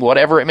or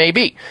whatever it may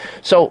be.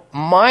 So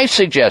my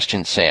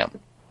suggestion, Sam,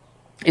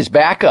 is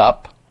back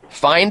up,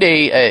 find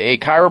a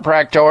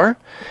chiropractor,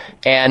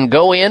 and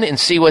go in and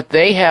see what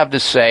they have to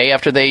say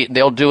after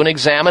they'll do an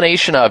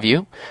examination of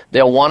you.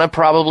 They'll want to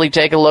probably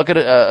take a look at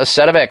a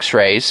set of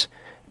x-rays,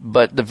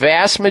 but the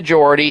vast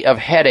majority of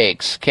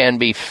headaches can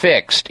be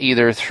fixed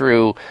either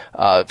through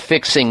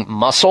fixing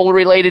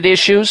muscle-related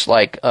issues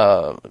like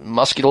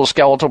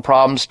musculoskeletal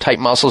problems, tight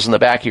muscles in the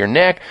back of your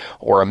neck,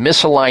 or a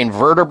misaligned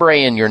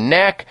vertebrae in your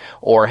neck,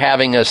 or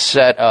having a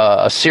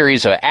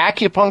series of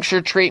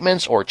acupuncture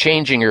treatments, or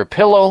changing your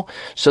pillow,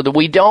 so that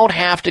we don't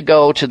have to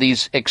go to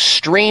these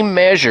extreme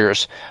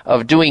measures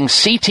of doing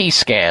CT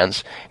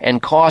scans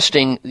and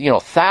costing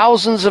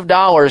thousands of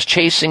dollars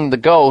chasing the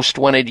ghost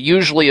when it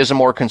usually is a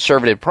more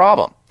conservative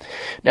problem.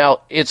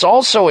 Now, it's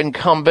also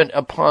incumbent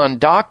upon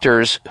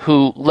doctors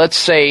who, let's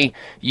say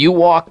you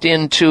walked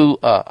into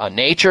a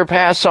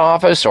naturopath's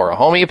office or a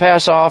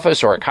homeopath's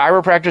office or a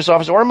chiropractor's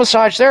office or a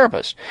massage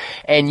therapist,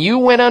 and you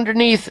went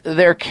underneath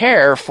their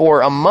care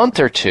for a month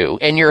or two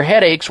and your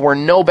headaches were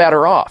no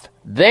better off.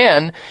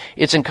 Then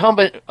it's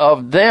incumbent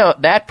of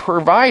that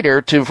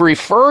provider to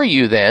refer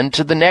you then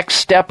to the next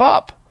step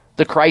up,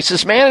 the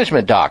crisis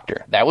management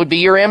doctor. That would be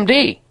your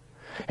MD.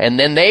 And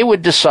then they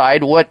would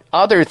decide what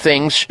other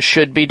things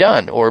should be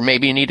done. Or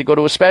maybe you need to go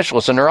to a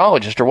specialist, a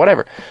neurologist, or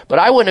whatever. But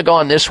I wouldn't have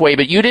gone this way,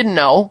 but you didn't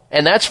know,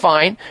 and that's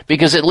fine,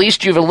 because at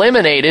least you've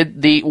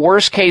eliminated the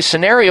worst case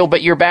scenario,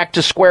 but you're back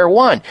to square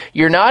one.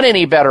 You're not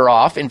any better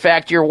off. In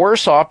fact, you're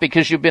worse off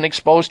because you've been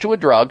exposed to a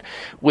drug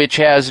which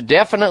has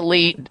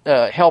definitely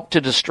helped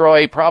to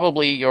destroy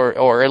probably,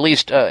 or at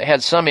least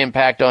had some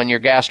impact on your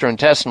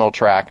gastrointestinal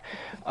tract.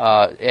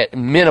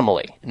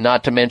 Minimally,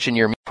 not to mention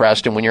you're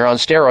depressed, and when you're on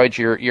steroids,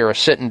 you're a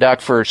sitting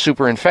duck for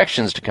super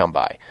infections to come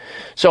by.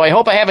 So I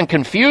hope I haven't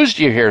confused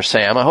you here,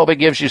 Sam. I hope it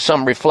gives you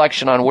some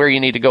reflection on where you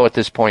need to go at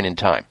this point in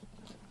time.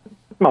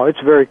 No, it's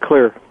very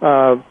clear.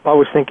 I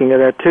was thinking of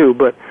that too,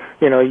 but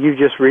you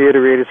just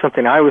reiterated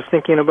something I was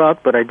thinking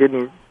about, but I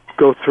didn't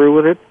go through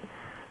with it.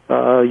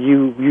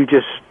 You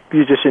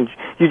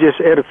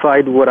just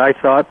edified what I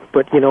thought,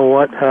 but you know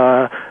what?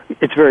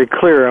 It's very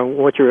clear on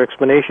what your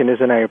explanation is,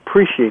 and I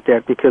appreciate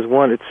that because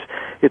one, it's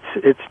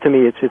to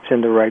me, it's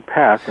in the right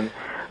path, and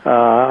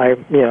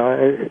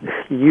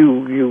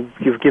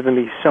you've given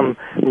me some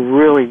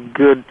really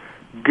good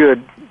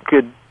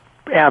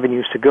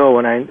avenues to go,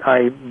 and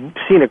I've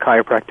seen a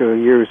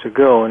chiropractor years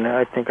ago, and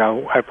I think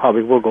I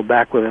probably will go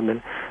back with him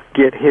and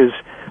get his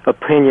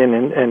opinion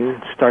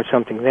and start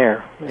something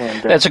there.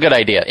 And, that's a good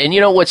idea. And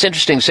what's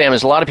interesting, Sam,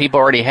 is a lot of people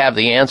already have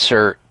the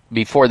answer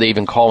before they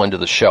even call into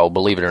the show,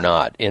 believe it or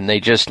not. And they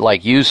just,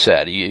 like you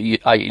said,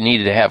 I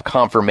needed to have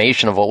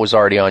confirmation of what was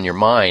already on your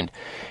mind,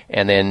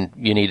 and then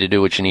you need to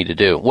do what you need to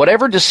do.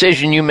 Whatever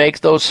decision you make,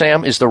 though,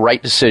 Sam, is the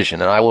right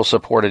decision, and I will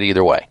support it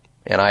either way.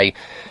 And I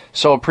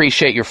so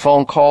appreciate your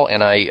phone call,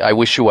 and I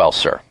wish you well,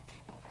 sir.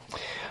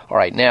 All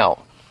right, now,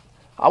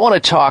 I want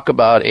to talk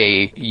about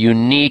a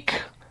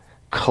unique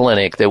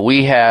clinic that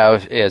we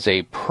have as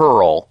a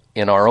pearl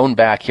in our own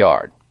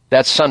backyard.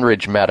 That's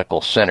Sunridge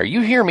Medical Center.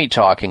 You hear me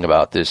talking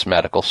about this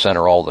medical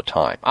center all the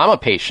time. I'm a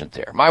patient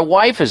there. My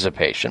wife is a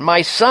patient.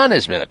 My son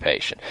has been a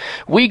patient.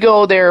 We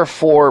go there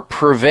for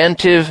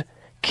preventive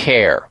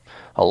care.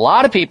 A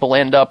lot of people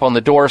end up on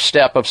the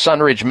doorstep of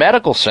Sunridge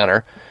Medical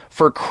Center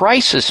for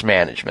crisis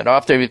management.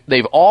 After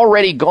they've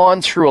already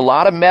gone through a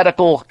lot of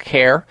medical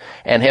care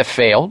and have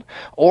failed,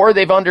 or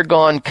they've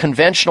undergone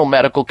conventional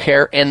medical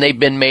care and they've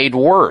been made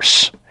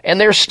worse. And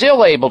they're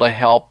still able to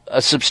help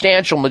a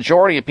substantial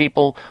majority of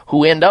people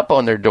who end up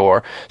on their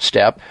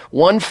doorstep,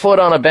 1 foot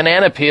on a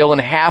banana peel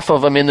and half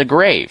of them in the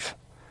grave.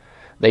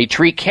 They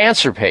treat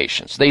cancer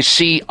patients. They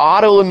see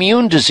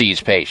autoimmune disease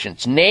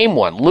patients. Name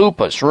one: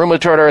 lupus,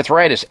 rheumatoid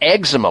arthritis,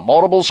 eczema,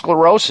 multiple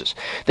sclerosis.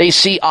 They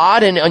see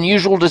odd and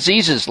unusual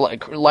diseases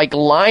like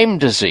Lyme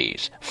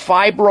disease,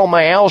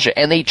 fibromyalgia,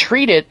 and they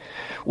treat it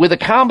with a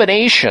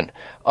combination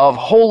of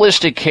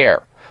holistic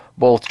care,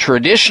 both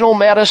traditional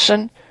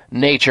medicine,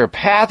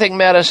 naturopathic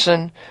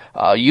medicine,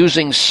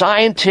 using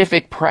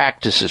scientific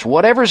practices,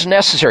 whatever's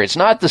necessary. It's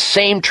not the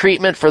same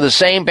treatment for the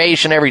same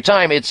patient every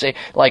time. It's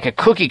like a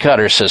cookie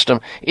cutter system.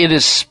 It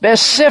is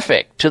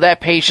specific to that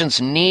patient's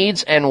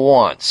needs and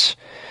wants.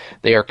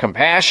 They are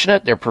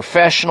compassionate, they're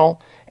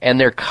professional, and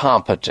they're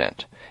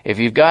competent. If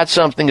you've got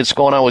something that's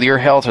going on with your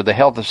health or the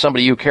health of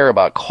somebody you care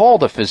about, call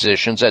the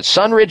physicians at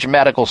Sunridge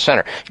Medical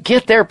Center.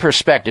 Get their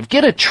perspective.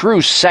 Get a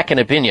true second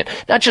opinion,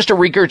 not just a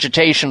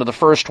regurgitation of the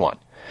first one.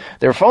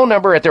 Their phone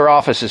number at their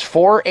office is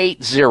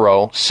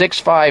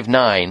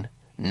 480-659-9135.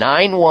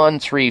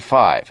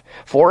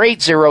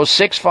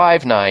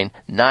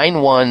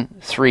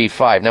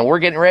 480-659-9135. Now, we're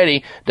getting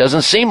ready.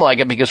 Doesn't seem like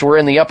it because we're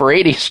in the upper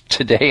 80s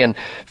today in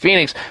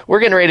Phoenix.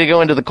 We're getting ready to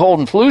go into the cold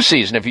and flu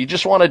season. If you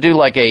just want to do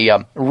like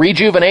a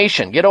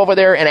rejuvenation, get over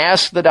there and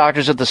ask the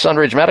doctors at the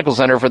Sunridge Medical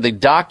Center for the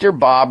Dr.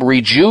 Bob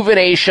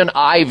Rejuvenation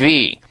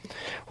IV,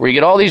 where you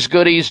get all these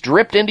goodies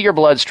dripped into your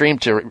bloodstream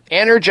to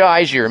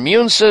energize your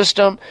immune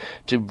system,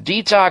 to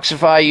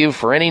detoxify you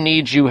for any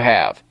needs you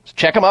have.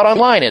 Check them out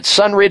online at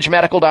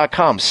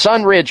sunridgemedical.com,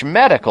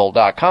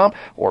 sunridgemedical.com,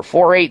 or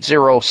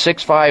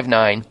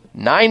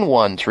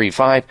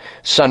 480-659-9135,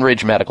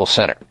 Sunridge Medical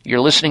Center. You're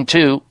listening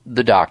to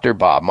The Dr.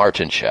 Bob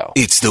Martin Show.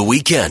 It's the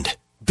weekend.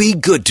 Be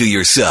good to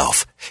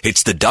yourself.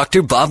 It's the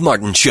Dr. Bob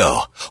Martin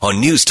Show on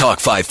News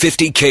Talk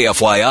 550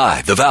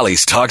 KFYI, the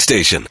Valley's talk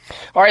station.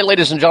 All right,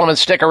 ladies and gentlemen,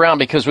 stick around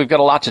because we've got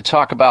a lot to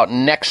talk about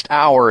next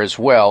hour as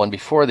well. And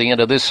before the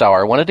end of this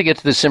hour, I wanted to get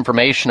to this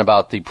information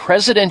about the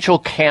presidential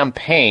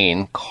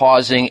campaign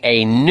causing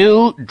a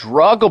new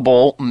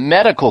druggable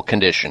medical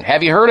condition.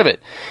 Have you heard of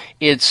it?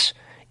 It's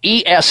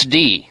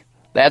ESD.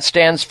 That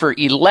stands for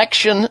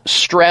Election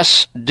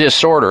Stress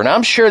Disorder. And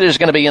I'm sure there's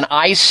going to be an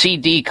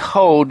ICD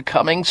code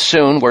coming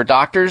soon where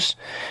doctors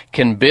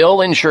can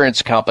bill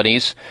insurance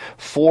companies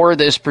for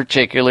this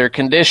particular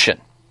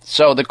condition.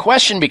 So the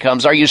question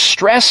becomes, are you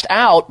stressed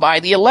out by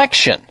the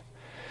election?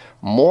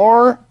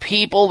 More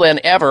people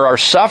than ever are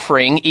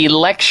suffering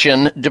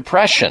election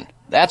depression.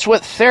 That's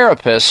what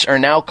therapists are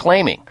now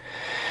claiming.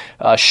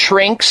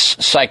 Shrinks,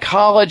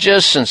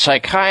 psychologists, and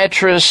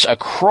psychiatrists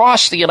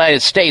across the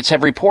United States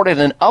have reported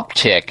an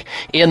uptick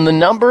in the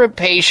number of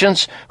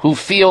patients who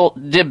feel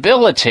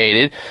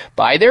debilitated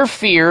by their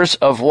fears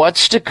of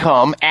what's to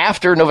come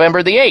after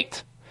November the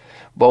 8th.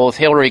 Both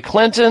Hillary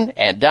Clinton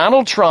and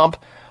Donald Trump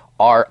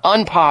are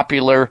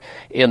unpopular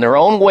in their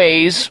own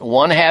ways,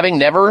 one having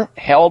never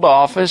held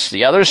office,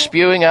 the other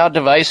spewing out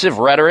divisive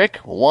rhetoric,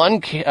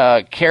 one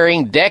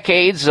carrying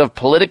decades of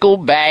political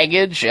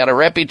baggage and a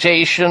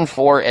reputation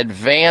for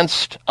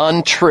advanced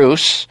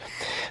untruths.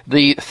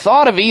 The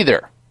thought of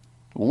either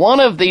one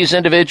of these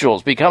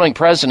individuals becoming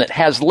president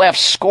has left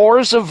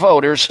scores of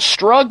voters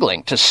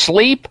struggling to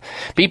sleep.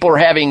 People are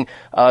having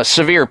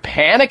severe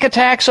panic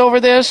attacks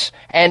over this,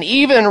 and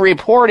even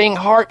reporting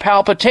heart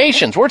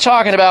palpitations. We're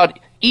talking about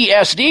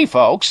ESD,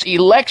 folks,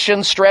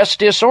 election stress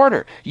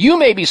disorder. You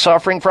may be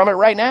suffering from it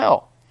right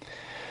now.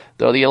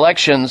 Though the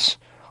elections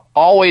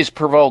always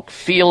provoke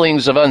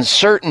feelings of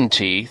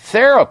uncertainty,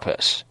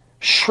 therapists,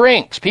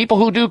 shrinks, people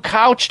who do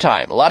couch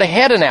time, a lot of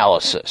head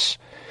analysis,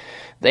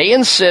 they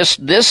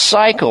insist this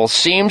cycle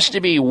seems to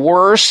be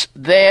worse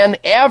than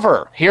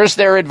ever. Here's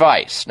their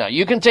advice. Now,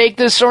 you can take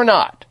this or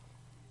not.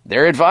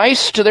 Their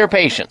advice to their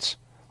patients: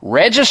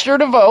 register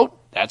to vote,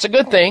 that's a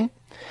good thing,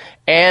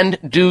 and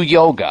do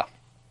yoga.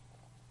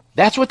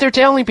 That's what they're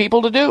telling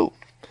people to do.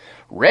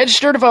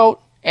 Register to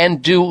vote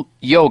and do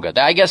yoga.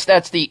 I guess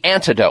that's the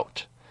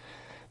antidote.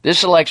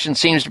 This election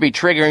seems to be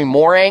triggering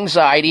more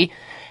anxiety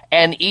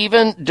and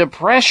even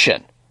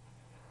depression.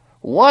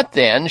 What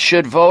then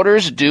should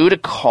voters do to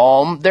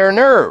calm their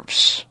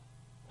nerves?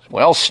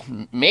 Well,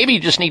 maybe you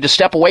just need to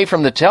step away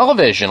from the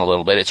television a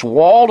little bit. It's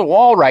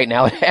wall-to-wall right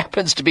now. It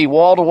happens to be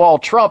wall-to-wall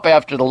Trump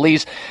after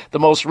the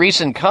most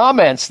recent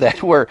comments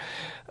that were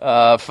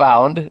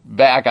found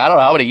back, I don't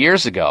know how many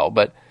years ago,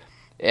 but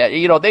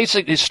they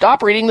say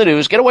stop reading the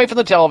news, get away from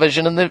the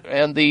television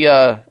and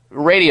the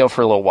radio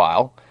for a little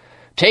while,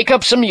 take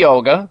up some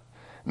yoga,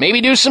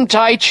 maybe do some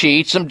Tai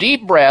Chi, some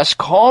deep breaths,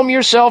 calm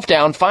yourself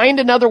down, find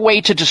another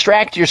way to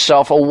distract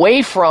yourself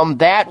away from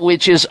that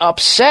which is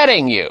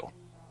upsetting you.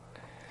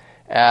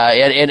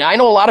 And I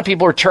know a lot of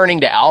people are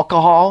turning to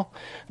alcohol,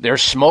 they're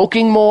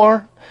smoking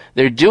more,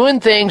 they're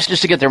doing things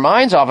just to get their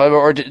minds off of it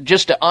or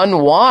just to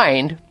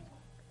unwind.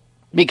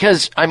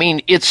 Because,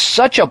 it's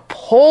such a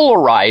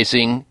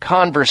polarizing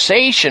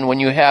conversation when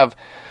you have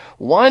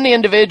one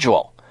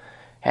individual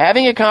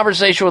having a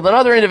conversation with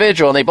another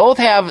individual, and they both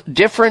have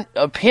different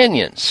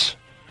opinions,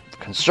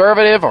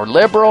 conservative or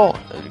liberal.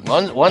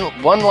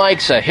 One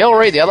likes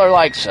Hillary, the other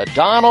likes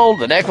Donald,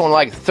 the next one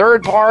likes the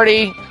third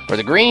party or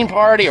the Green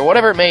Party or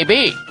whatever it may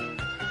be.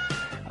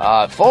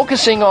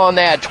 Focusing on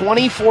that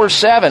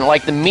 24/7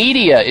 like the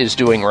media is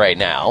doing right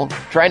now,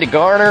 trying to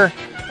garner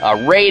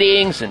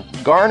ratings and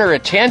garner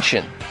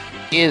attention,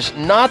 is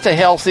not the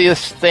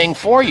healthiest thing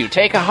for you.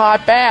 Take a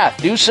hot bath,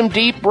 do some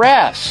deep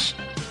breaths,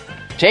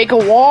 take a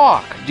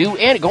walk,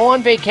 go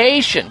on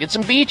vacation, get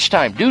some beach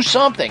time, do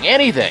something,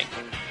 anything,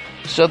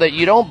 so that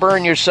you don't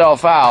burn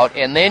yourself out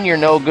and then you're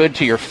no good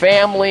to your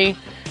family,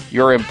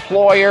 your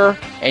employer,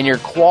 and your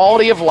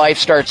quality of life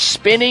starts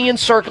spinning and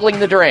circling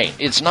the drain.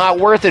 It's not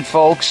worth it,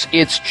 folks.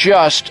 It's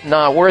just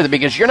not worth it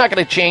because you're not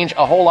going to change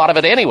a whole lot of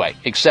it anyway,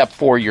 except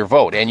for your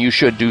vote, and you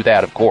should do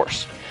that, of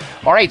course.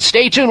 All right,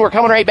 stay tuned. We're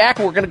coming right back.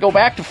 We're going to go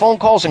back to phone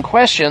calls and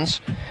questions.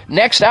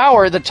 Next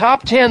hour, the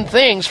top 10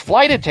 things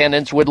flight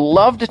attendants would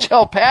love to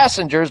tell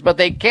passengers, but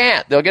they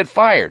can't. They'll get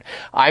fired.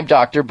 I'm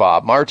Dr.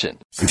 Bob Martin.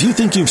 If you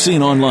think you've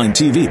seen online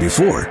TV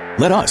before,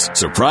 let us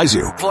surprise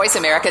you.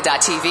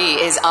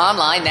 VoiceAmerica.tv is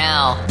online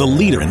now. The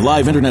leader in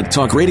live internet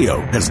talk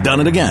radio has done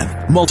it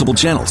again. Multiple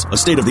channels, a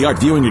state-of-the-art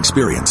viewing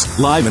experience,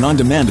 live and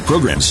on-demand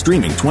programs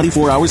streaming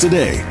 24 hours a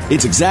day.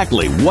 It's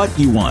exactly what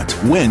you want,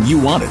 when you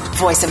want it.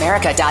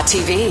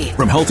 VoiceAmerica.tv.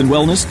 From health and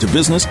wellness to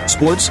business,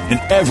 sports, and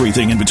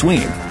everything in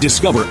between.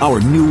 Discover our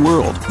new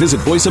world.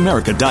 Visit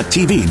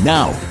VoiceAmerica.tv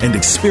now and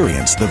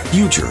experience the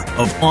future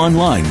of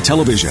online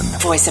television.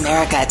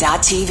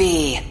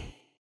 VoiceAmerica.tv.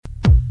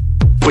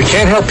 We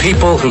can't help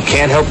people who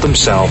can't help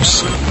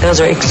themselves. Those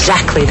are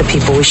exactly the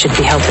people we should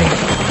be helping.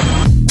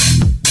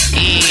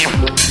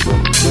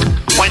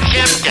 What's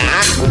up,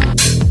 Doc?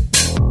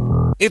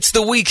 It's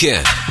the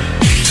weekend.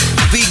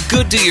 Be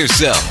good to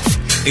yourself.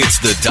 It's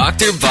the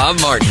Dr. Bob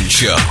Martin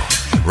Show.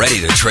 Ready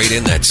to trade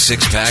in that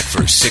six-pack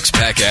for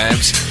six-pack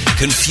abs?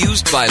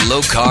 Confused by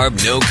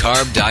low-carb,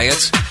 no-carb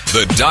diets?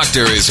 The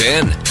doctor is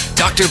in.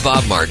 Dr.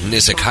 Bob Martin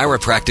is a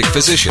chiropractic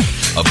physician,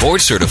 a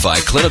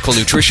board-certified clinical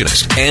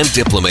nutritionist, and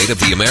diplomate of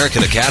the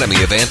American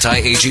Academy of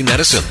Anti-Aging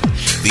Medicine.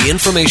 The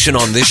information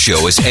on this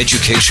show is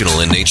educational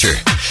in nature.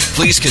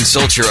 Please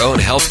consult your own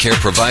healthcare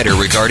provider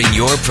regarding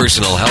your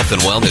personal health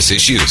and wellness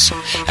issues.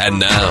 And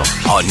now,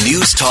 on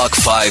News Talk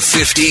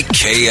 550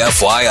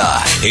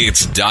 KFYI,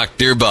 it's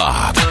Dr.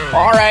 Bob.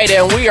 All right,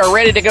 and we are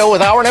ready to go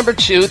with hour number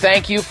 2.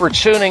 Thank you for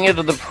tuning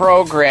into the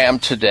program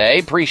today.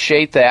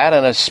 Appreciate that.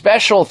 And a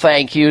special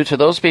thank you to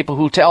those people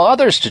who tell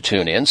others to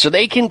tune in so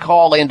they can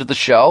call into the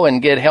show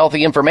and get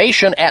healthy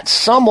information at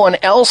someone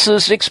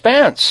else's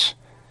expense.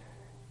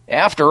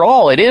 After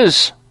all, it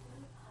is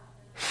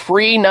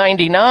free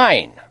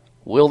 99.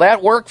 Will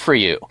that work for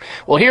you?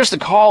 Well, here's the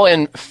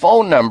call-in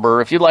phone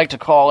number. If you'd like to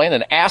call in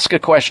and ask a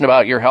question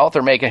about your health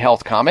or make a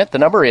health comment, the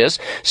number is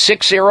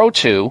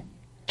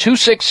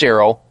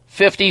 602-260-5800.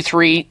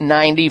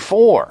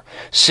 5394.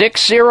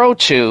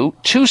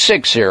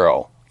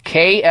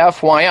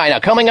 602-260-KFYI. Now,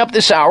 coming up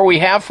this hour, we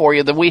have for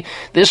you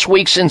this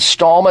week's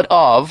installment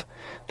of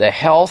the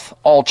Health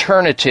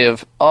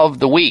Alternative of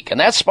the Week, and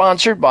that's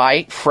sponsored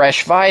by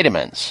Fresh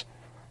Vitamins.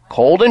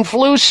 Cold and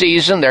flu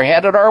season, they're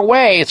headed our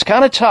way. It's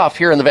kind of tough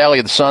here in the Valley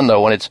of the Sun,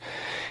 though, when it's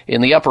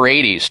in the upper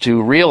 80s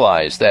to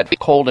realize that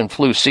cold and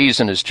flu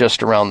season is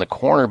just around the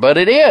corner, but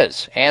it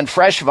is. And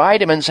Fresh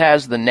Vitamins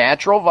has the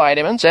natural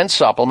vitamins and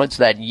supplements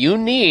that you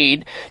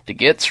need to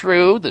get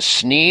through the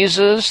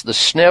sneezes, the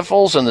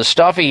sniffles, and the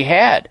stuffy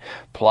head.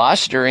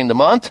 Plus, during the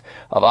month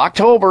of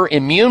October,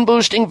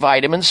 immune-boosting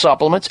vitamin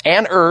supplements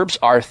and herbs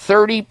are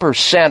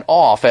 30%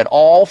 off at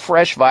all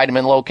Fresh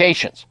Vitamin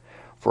locations.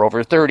 For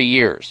over 30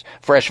 years,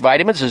 Fresh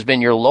Vitamins has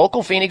been your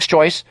local Phoenix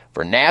choice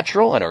for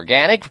natural and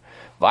organic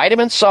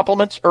vitamins,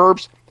 supplements,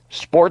 herbs,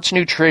 sports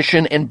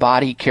nutrition, and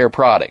body care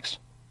products.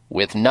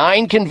 With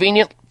 9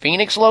 convenient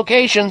Phoenix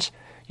locations,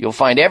 you'll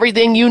find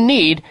everything you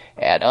need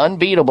at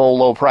unbeatable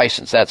low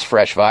prices. That's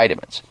Fresh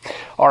Vitamins.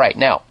 All right,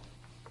 now,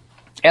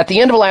 at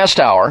the end of last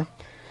hour,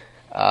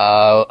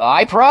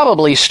 I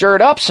probably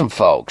stirred up some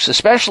folks,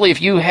 especially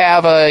if you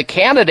have a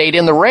candidate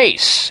in the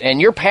race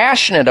and you're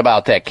passionate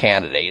about that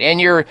candidate and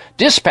you're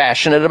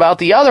dispassionate about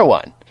the other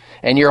one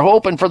and you're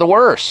hoping for the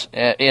worst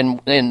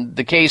in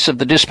the case of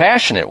the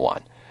dispassionate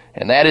one,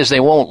 and that is they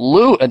won't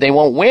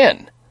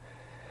win.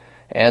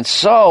 And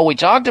so we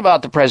talked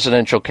about the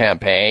presidential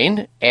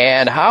campaign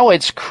and how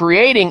it's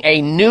creating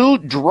a new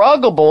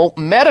druggable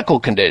medical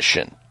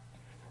condition,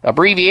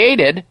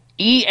 abbreviated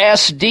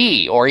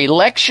ESD, or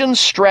election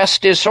stress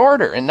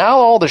disorder. And now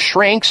all the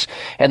shrinks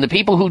and the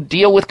people who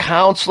deal with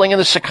counseling and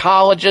the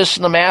psychologists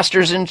and the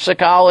masters in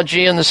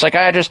psychology and the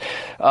psychiatrists,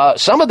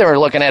 some of them are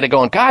looking at it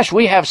going, gosh,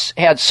 we have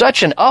had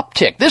such an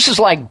uptick. This is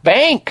like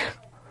bank.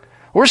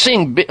 We're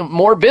seeing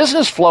more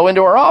business flow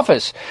into our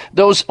office.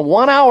 Those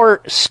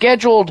 1-hour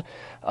scheduled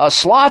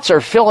slots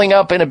are filling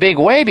up in a big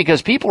way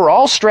because people are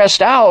all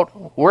stressed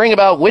out, worrying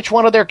about which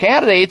one of their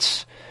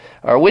candidates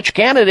or which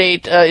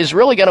candidate is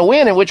really going to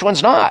win and which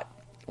one's not.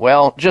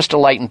 Well, just to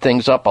lighten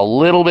things up a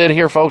little bit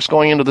here, folks,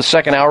 going into the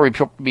second hour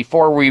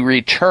before we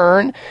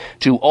return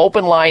to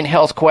open line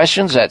health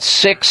questions at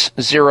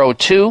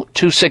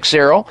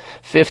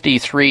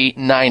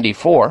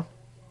 602-260-5394,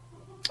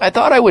 I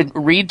thought I would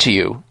read to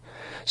you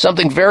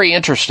something very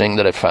interesting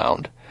that I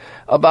found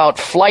about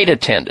flight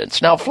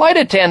attendants. Now, flight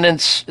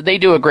attendants, they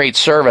do a great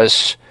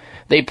service.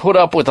 They put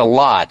up with a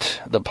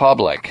lot, the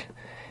public.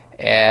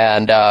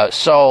 And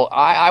so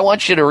I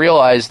want you to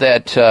realize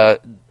that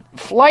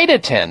flight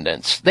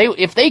attendants,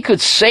 if they could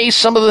say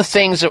some of the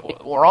things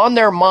that were on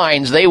their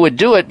minds, they would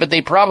do it, but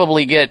they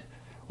probably get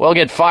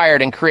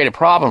fired and create a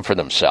problem for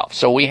themselves.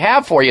 So we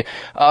have for you,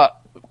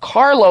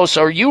 Carlos,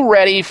 are you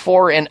ready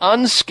for an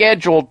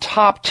unscheduled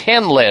top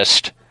 10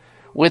 list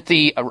with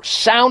the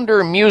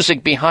sounder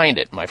music behind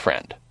it, my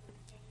friend?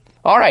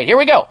 All right, here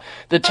we go.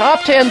 The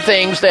top 10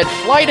 things that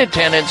flight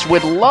attendants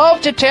would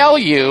love to tell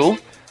you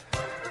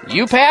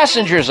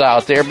passengers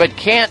out there, but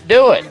can't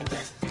do it.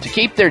 To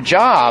keep their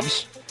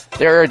jobs,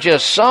 there are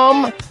just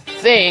some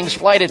things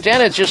flight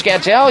attendants just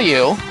can't tell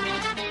you,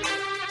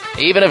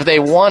 even if they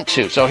want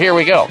to. So here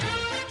we go.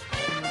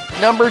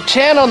 Number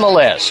 10 on the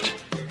list.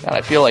 God,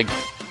 I feel like...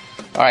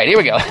 All right, here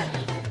we go.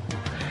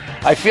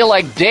 I feel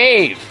like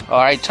Dave. All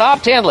right,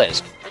 top 10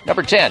 list.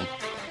 Number 10.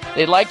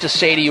 They'd like to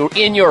say to you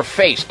in your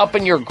face, up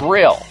in your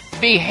grill,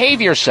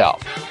 behave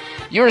yourself.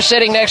 You're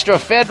sitting next to a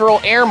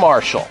federal air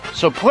marshal,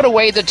 so put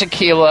away the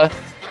tequila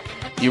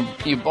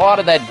you bought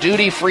at that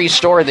duty-free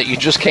store that you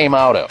just came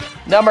out of.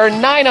 Number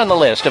 9 on the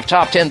list of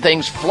top 10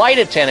 things flight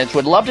attendants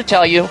would love to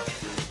tell you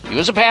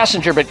as a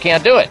passenger but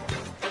can't do it.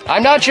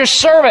 I'm not your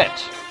servant.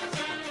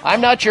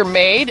 I'm not your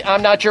maid.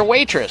 I'm not your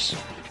waitress.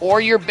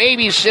 Or your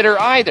babysitter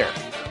either.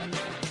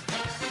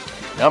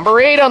 Number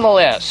 8 on the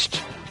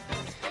list.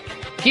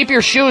 Keep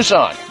your shoes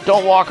on.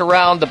 Don't walk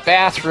around the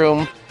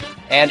bathroom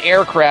and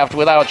aircraft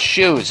without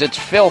shoes. It's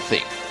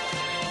filthy.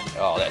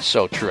 Oh, that's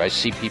so true. I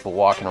see people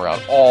walking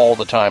around all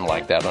the time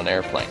like that on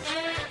airplanes.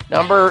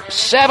 Number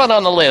 7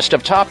 on the list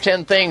of top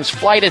 10 things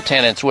flight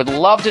attendants would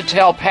love to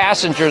tell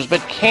passengers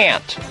but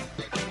can't.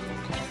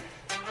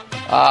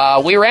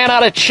 We ran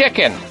out of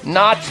chicken,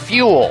 not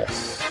fuel.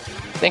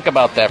 Think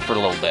about that for a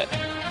little bit.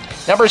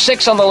 Number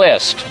 6 on the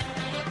list.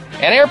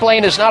 An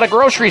airplane is not a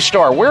grocery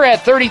store. We're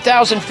at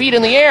 30,000 feet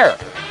in the air.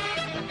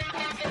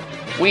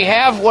 We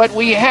have what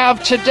we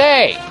have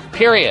today,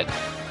 period.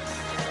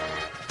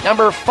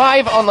 Number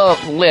 5 on the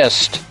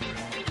list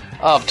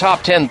of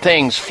top 10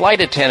 things flight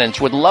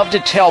attendants would love to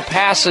tell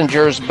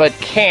passengers but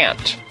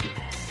can't.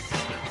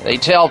 They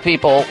tell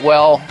people,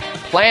 well,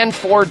 plan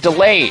for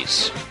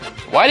delays.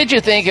 Why did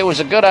you think it was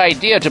a good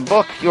idea to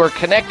book your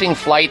connecting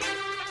flight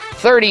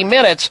 30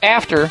 minutes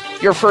after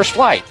your first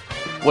flight?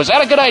 Was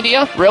that a good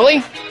idea?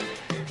 Really?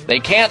 They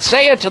can't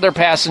say it to their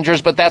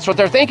passengers, but that's what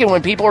they're thinking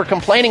when people are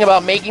complaining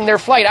about making their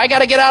flight. I got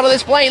to get out of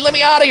this plane. Let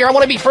me out of here. I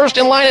want to be first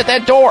in line at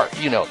that door.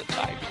 You know the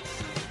type.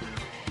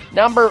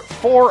 Number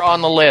 4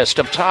 on the list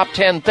of top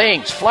 10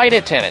 things flight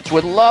attendants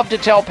would love to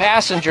tell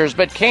passengers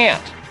but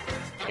can't.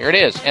 Here it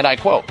is, and I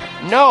quote,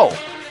 "No,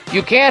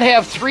 you can't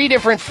have 3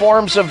 different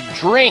forms of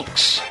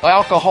drinks,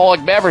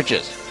 alcoholic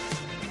beverages.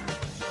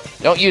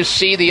 Don't you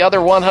see the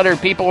other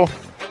 100 people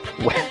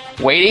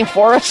waiting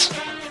for us?"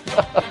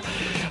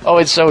 Oh,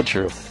 it's so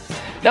true.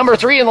 Number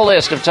 3 on the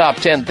list of top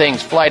 10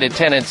 things flight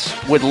attendants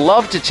would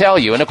love to tell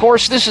you. And, of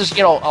course, this is,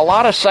 a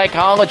lot of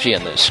psychology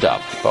in this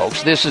stuff,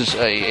 folks. This is,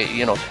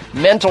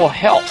 mental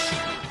health.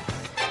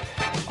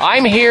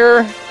 I'm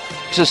here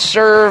to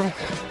serve.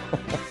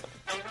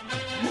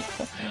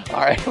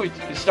 All right, we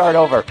start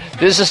over.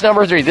 This is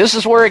number 3. This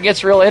is where it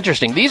gets real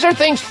interesting. These are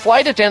things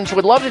flight attendants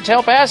would love to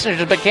tell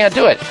passengers but can't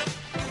do it.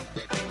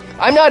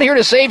 I'm not here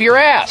to save your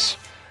ass.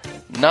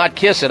 Not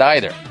kiss it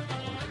either.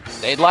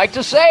 They'd like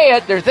to say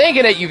it. They're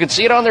thinking it. You can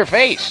see it on their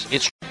face.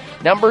 It's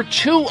number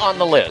 2 on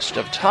the list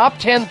of top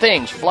 10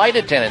 things flight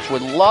attendants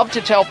would love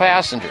to tell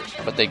passengers,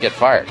 but they get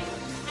fired.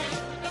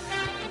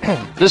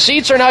 The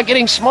seats are not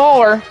getting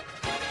smaller.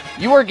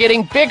 You are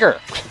getting bigger.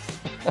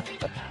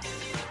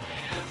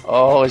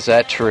 Oh, is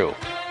that true?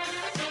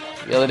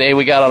 The other day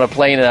we got on a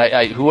plane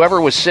and whoever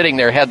was sitting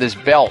there had this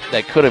belt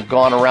that could have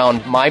gone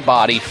around my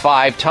body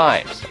 5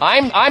 times.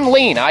 I'm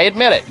lean, I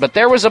admit it, but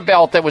there was a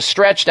belt that was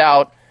stretched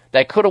out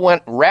that could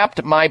have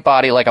wrapped my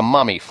body like a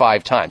mummy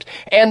 5 times.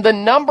 And the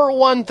number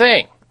 1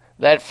 thing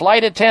that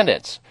flight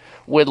attendants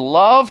would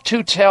love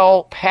to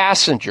tell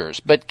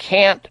passengers but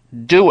can't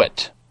do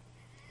it.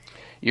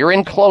 You're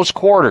in close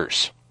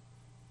quarters.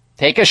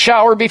 Take a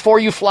shower before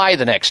you fly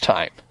the next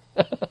time.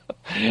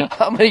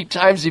 How many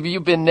times have you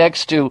been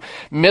next to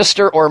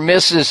Mr. or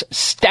Mrs.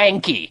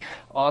 Stanky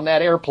on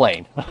that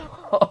airplane?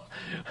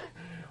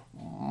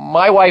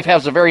 My wife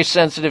has a very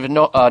sensitive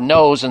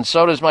nose, and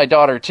so does my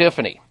daughter,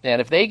 Tiffany.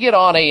 And if they get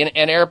on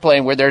an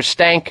airplane where there's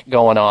stank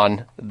going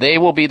on, they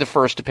will be the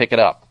first to pick it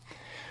up.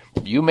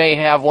 You may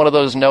have one of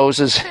those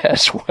noses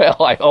as well.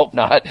 I hope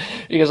not,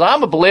 because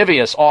I'm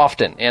oblivious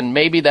often, and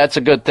maybe that's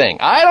a good thing.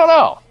 I don't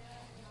know.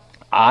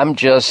 I'm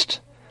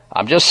just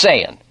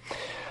saying.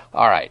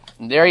 All right,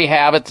 there you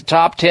have it, the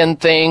top 10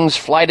 things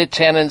flight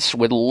attendants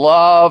would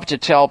love to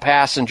tell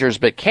passengers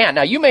but can't.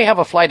 Now, you may have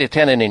a flight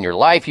attendant in your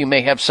life. You may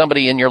have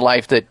somebody in your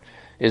life that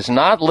is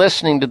not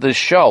listening to this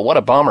show. What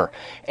a bummer.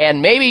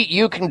 And maybe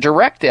you can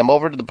direct them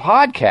over to the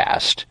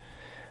podcast.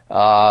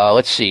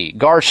 Let's see,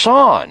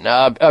 Garcon,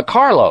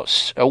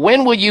 Carlos,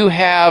 when will you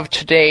have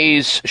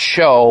today's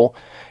show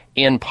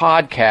in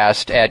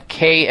podcast at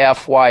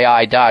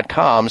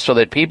kfyi.com so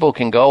that people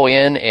can go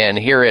in and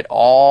hear it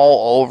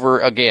all over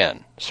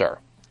again, sir?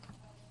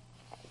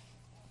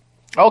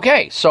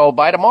 Okay, so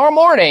by tomorrow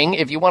morning,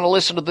 if you want to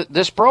listen to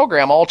this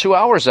program, all 2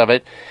 hours of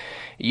it,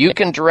 you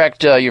can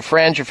direct your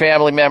friends, your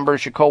family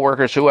members, your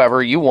coworkers,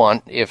 whoever you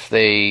want, if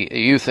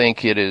you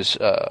think it is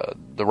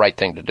the right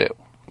thing to do,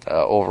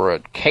 over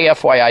at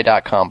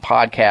kfyi.com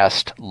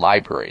podcast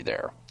library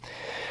there.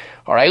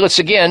 All right, let's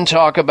again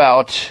talk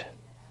about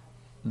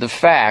the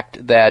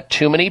fact that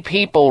too many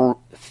people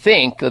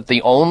think that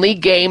the only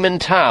game in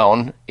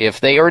town, if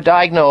they are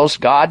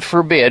diagnosed, God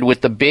forbid, with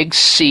the big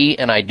C,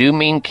 and I do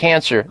mean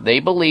cancer, they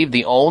believe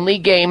the only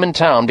game in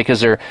town,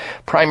 because their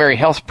primary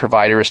health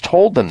provider has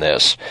told them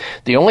this,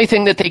 the only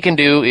thing that they can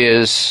do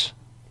is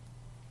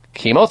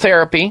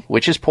chemotherapy,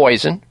 which is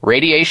poison,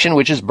 radiation,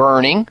 which is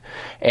burning,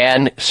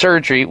 and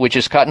surgery, which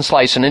is cut and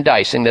slicing and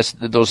dicing.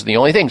 Those are the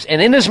only things.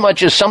 And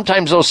inasmuch as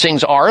sometimes those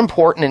things are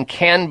important and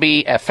can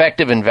be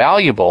effective and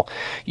valuable,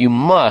 you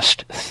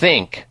must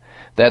think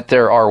that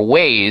there are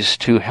ways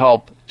to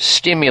help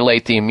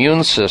stimulate the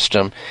immune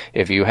system.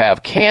 If you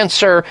have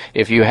cancer,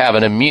 if you have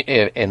an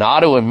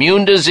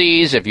autoimmune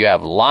disease, if you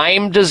have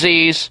Lyme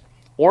disease,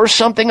 or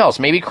something else,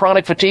 maybe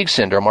chronic fatigue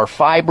syndrome or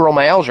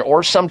fibromyalgia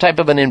or some type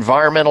of an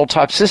environmental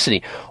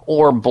toxicity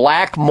or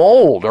black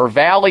mold or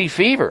valley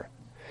fever.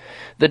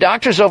 The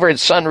doctors over at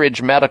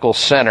Sunridge Medical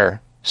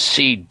Center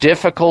see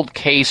difficult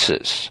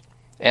cases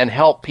and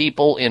help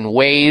people in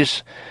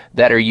ways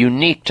that are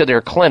unique to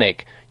their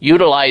clinic,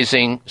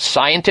 utilizing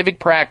scientific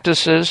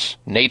practices,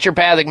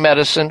 naturopathic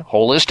medicine,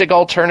 holistic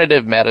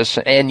alternative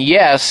medicine, and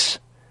yes,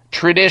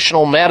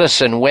 traditional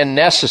medicine when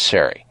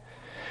necessary.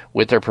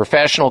 With their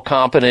professional,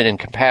 competent, and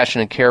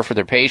compassionate care for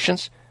their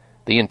patients,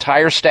 the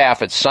entire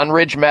staff at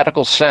Sunridge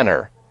Medical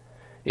Center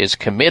is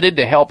committed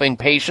to helping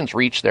patients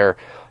reach their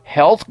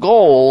health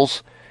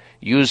goals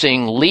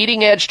using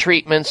leading-edge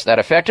treatments that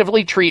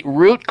effectively treat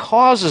root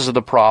causes of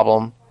the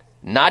problem,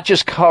 not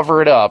just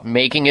cover it up,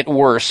 making it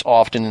worse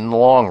often in the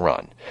long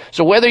run.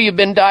 So whether you've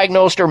been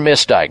diagnosed or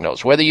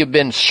misdiagnosed, whether you've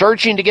been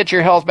searching to get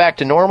your health back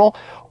to normal,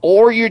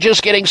 or you're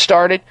just getting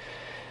started,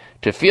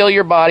 to feel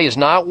your body is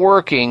not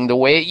working the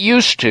way it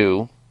used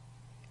to,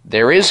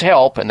 there is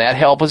help, and that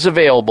help is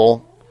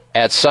available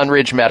at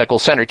Sunridge Medical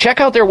Center.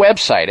 Check out their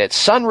website at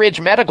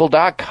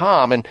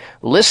sunridgemedical.com and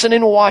listen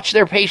and watch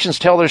their patients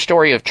tell their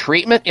story of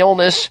treatment,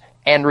 illness,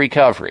 and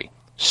recovery.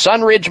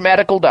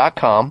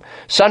 sunridgemedical.com,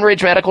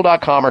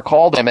 sunridgemedical.com, or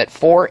call them at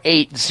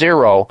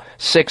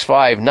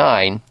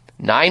 480-659-9223.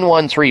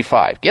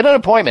 9135. Get an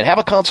appointment. Have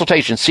a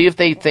consultation. See if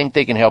they think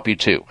they can help you,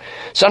 too.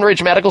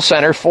 Sunridge Medical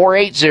Center,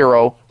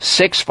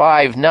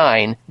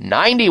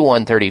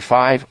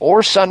 480-659-9135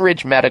 or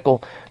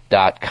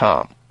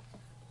sunridgemedical.com.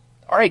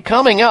 All right,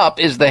 coming up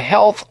is the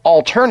health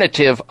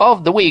alternative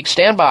of the week.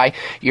 Stand by.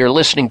 You're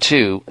listening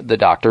to the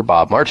Dr.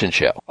 Bob Martin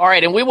Show. All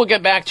right, and we will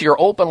get back to your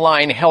open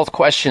line health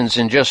questions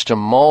in just a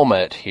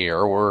moment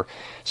here. We're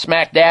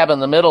smack dab in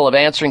the middle of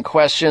answering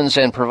questions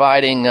and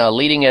providing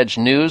leading-edge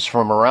news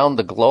from around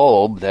the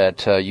globe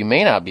that you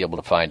may not be able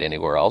to find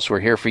anywhere else. We're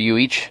here for you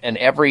each and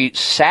every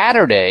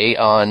Saturday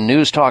on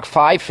News Talk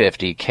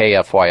 550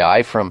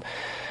 KFYI from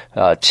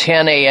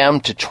 10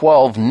 a.m. to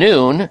 12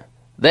 noon.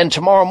 Then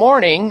tomorrow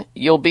morning,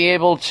 you'll be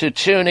able to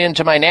tune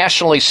into my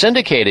nationally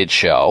syndicated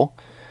show,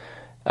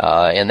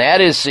 and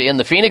that is in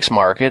the Phoenix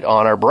market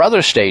on our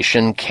brother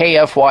station,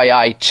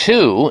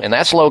 KFYI2, and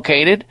that's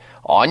located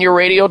on your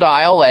radio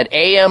dial at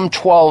AM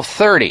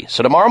 1230.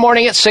 So tomorrow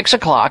morning at 6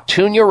 o'clock,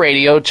 tune your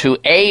radio to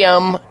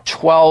AM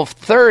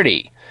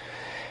 1230.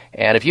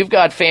 And if you've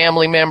got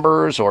family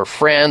members or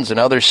friends in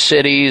other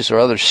cities or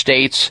other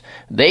states,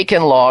 they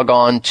can log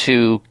on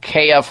to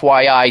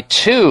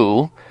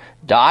KFYI2.com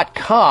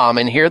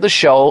and hear the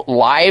show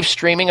live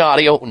streaming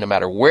audio no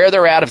matter where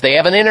they're at. If they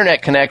have an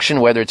internet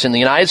connection, whether it's in the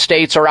United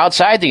States or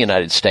outside the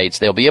United States,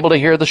 they'll be able to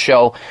hear the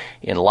show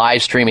in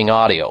live streaming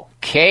audio.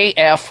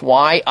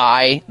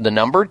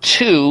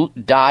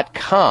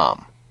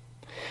 KFYI2.com.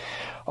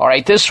 All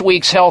right, this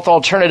week's health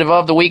alternative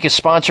of the week is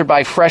sponsored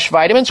by Fresh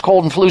Vitamins.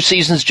 Cold and flu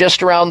season's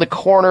just around the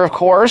corner, of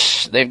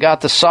course. They've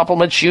got the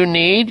supplements you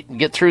need.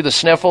 Get through the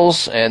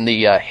sniffles and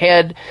the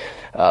head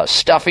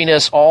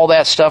stuffiness, all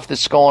that stuff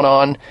that's going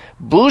on.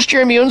 Boost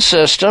your immune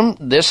system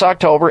this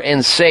October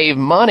and save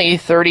money,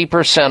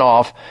 30%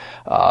 off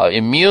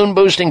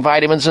immune-boosting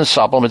vitamins and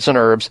supplements and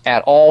herbs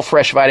at all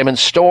Fresh Vitamin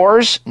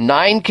stores.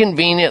 9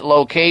 convenient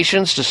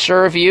locations to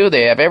serve you.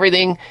 They have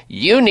everything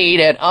you need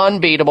at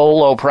unbeatable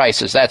low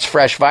prices. That's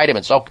Fresh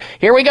Vitamins. So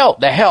here we go,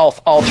 the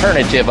health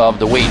alternative of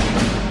the week.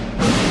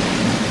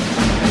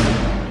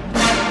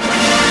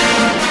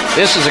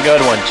 This is a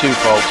good one, too,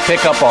 folks.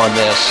 Pick up on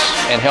this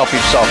and help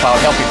yourself out,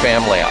 help your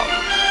family out.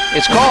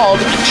 It's called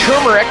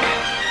Turmeric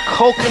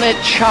Coconut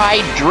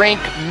Chai Drink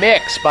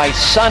Mix by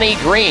Sunny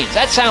Greens.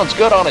 That sounds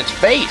good on its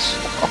face.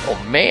 Oh,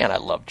 man, I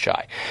love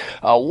chai.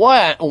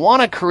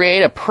 Want to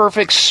create a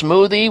perfect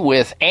smoothie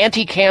with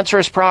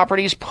anti-cancerous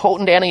properties,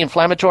 potent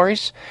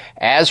anti-inflammatories,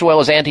 as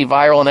well as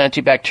antiviral and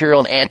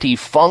antibacterial and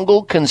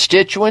antifungal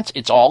constituents?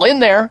 It's all in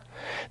there.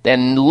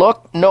 Then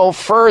look no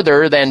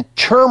further than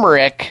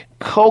Turmeric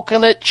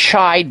Coconut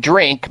Chai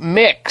Drink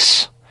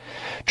Mix.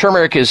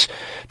 Turmeric is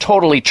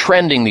totally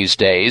trending these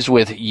days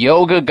with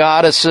yoga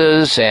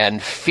goddesses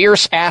and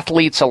fierce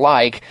athletes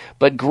alike,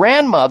 but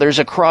grandmothers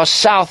across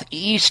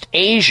Southeast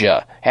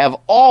Asia have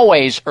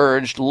always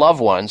urged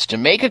loved ones to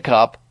make a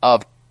cup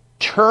of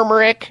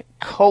turmeric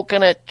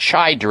coconut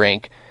chai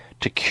drink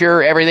to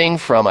cure everything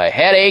from a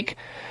headache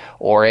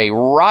or a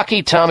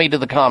rocky tummy to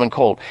the common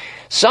cold.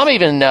 Some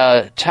even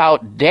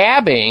tout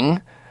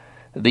dabbing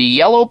the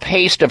yellow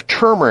paste of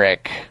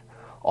turmeric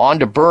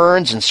onto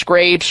burns and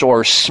scrapes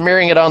or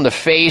smearing it on the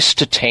face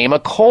to tame a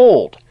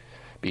cold.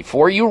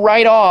 Before you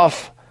write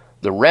off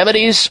the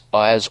remedies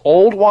as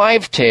old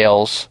wives'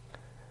 tales,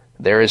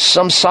 there is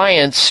some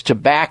science to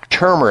back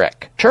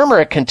turmeric.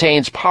 Turmeric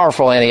contains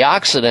powerful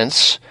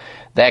antioxidants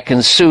that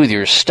can soothe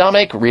your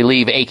stomach,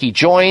 relieve achy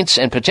joints,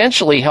 and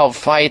potentially help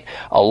fight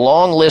a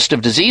long list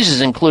of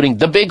diseases, including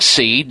the big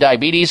C,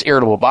 diabetes,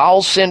 irritable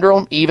bowel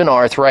syndrome, even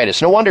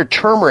arthritis. No wonder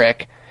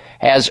turmeric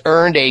has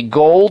earned a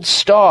gold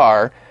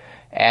star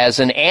as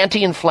an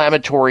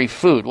anti-inflammatory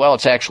food. Well,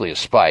 it's actually a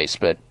spice,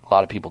 but a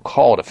lot of people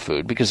call it a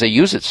food because they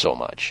use it so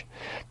much.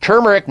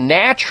 Turmeric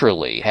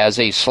naturally has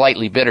a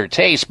slightly bitter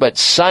taste, but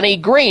Sunny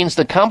Greens,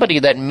 the company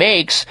that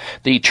makes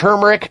the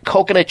turmeric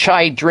coconut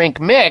chai drink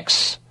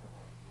mix,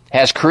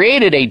 has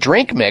created a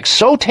drink mix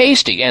so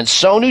tasty and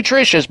so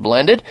nutritious,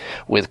 blended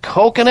with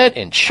coconut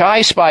and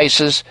chai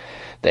spices,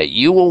 that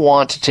you will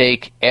want to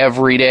take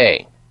every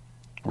day.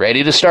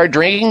 Ready to start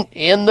drinking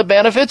in the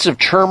benefits of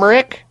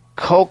turmeric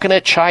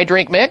coconut chai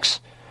drink mix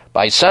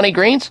by Sunny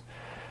Greens?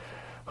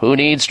 Who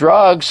needs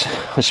drugs,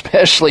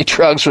 especially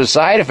drugs with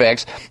side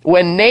effects,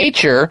 when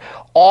nature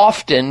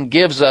often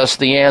gives us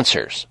the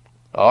answers?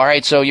 All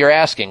right, so you're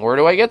asking, where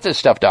do I get this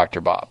stuff,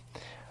 Dr. Bob?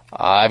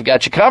 I've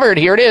got you covered.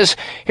 Here it is.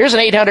 Here's an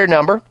 800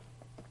 number.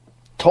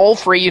 Toll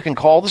free, you can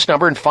call this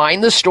number and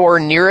find the store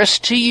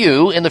nearest to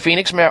you in the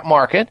Phoenix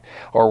market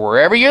or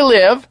wherever you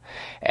live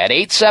at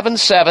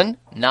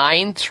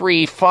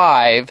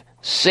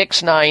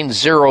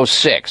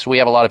 877-935-6906. We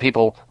have a lot of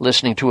people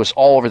listening to us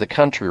all over the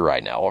country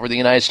right now, over the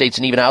United States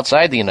and even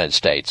outside the United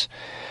States.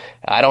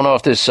 I don't know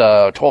if this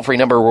toll-free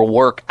number will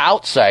work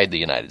outside the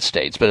United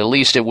States, but at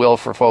least it will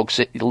for folks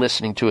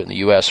listening to it in the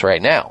U.S.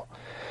 right now.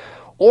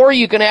 Or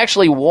you can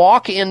actually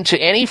walk into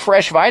any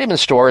Fresh Vitamin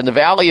store in the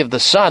Valley of the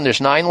Sun.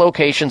 There's 9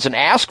 locations, and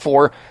ask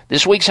for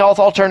this week's health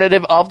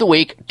alternative of the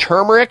week,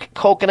 Turmeric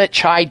Coconut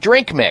Chai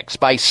Drink Mix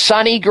by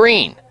Sunny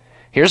Green.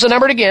 Here's the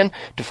number again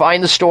to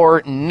find the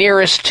store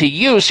nearest to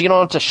you so you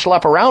don't have to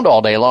schlep around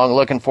all day long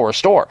looking for a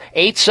store.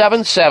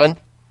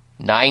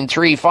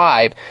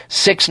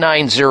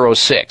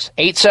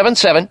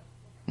 877-935-6906.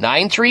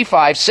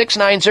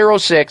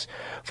 877-935-6906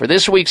 for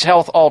this week's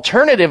health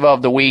alternative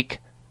of the week,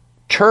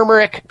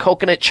 turmeric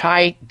coconut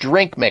chai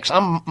drink mix.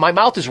 My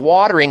mouth is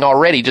watering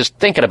already just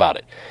thinking about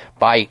it,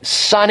 by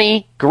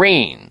Sunny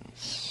Greens.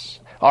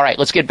 All right,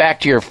 let's get back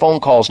to your phone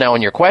calls now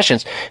and your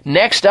questions.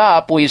 Next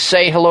up, we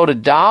say hello to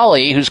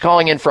Dolly, who's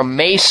calling in from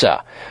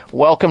Mesa.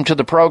 Welcome to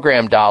the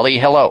program, Dolly.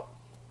 Hello.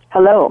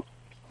 Hello.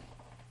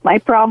 My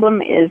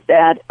problem is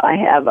that I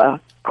have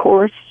a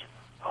coarse,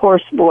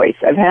 hoarse voice.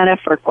 I've had it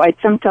for quite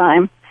some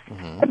time.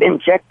 I've been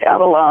checked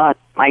out a lot.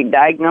 My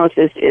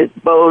diagnosis is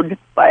bowed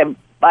by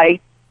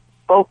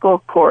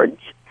bifocal cords.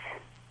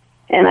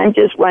 And I'm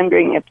just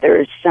wondering if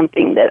there's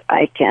something that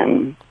I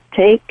can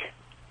take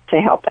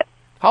to help it.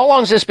 How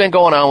long has this been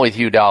going on with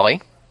you, Dolly?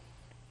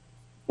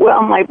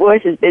 Well, my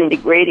voice has been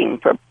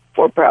degrading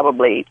for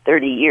probably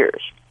 30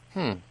 years.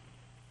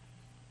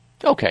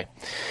 Okay.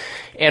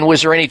 And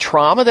was there any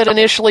trauma that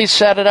initially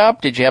set it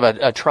up? Did you have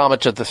a trauma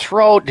to the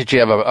throat? Did you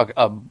have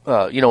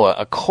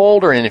a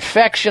cold or an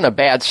infection, a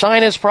bad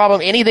sinus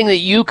problem? Anything that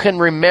you can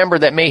remember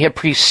that may have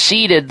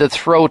preceded the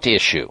throat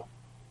issue?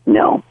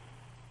 No,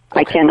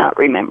 okay. I cannot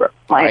remember.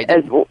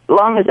 As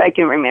long as I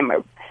can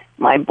remember,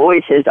 my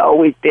voice has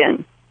always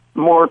been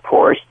more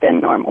coarse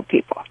than normal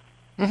people.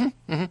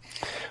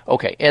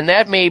 Okay, and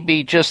that may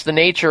be just the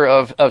nature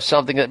of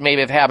something that may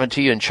have happened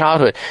to you in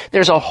childhood.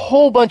 There's a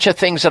whole bunch of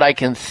things that I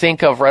can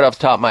think of right off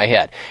the top of my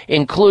head,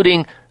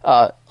 including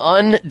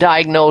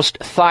undiagnosed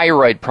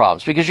thyroid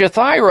problems, because your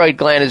thyroid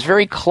gland is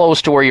very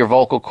close to where your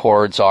vocal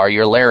cords are,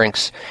 your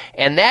larynx,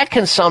 and that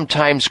can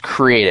sometimes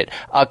create it.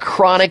 A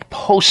chronic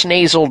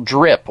postnasal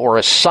drip or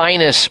a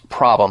sinus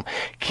problem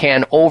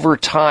can over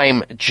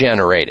time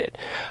generate it.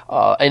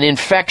 An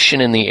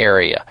infection in the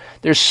area.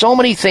 There's so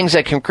many things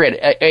that can create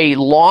a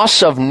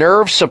loss of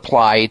nerve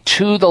supply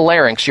to the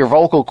larynx, your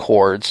vocal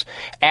cords,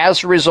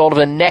 as a result of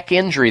a neck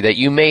injury that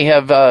you may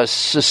have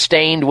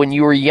sustained when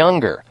you were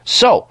younger.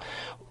 So,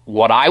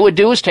 what I would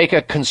do is take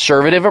a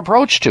conservative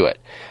approach to it,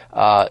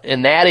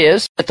 and that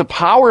is get the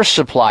power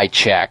supply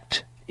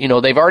checked. You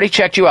know, they've already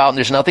checked you out, and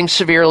there's nothing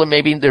severe.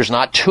 Maybe there's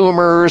not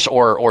tumors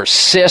or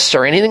cysts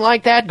or anything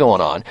like that going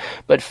on.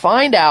 But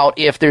find out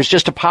if there's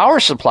just a power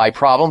supply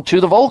problem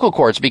to the vocal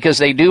cords, because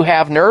they do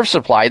have nerve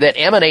supply that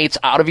emanates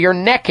out of your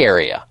neck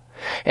area.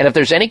 And if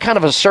there's any kind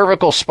of a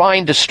cervical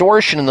spine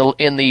distortion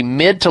in the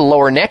mid to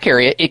lower neck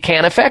area, it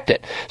can affect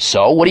it.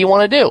 So what do you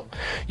want to do?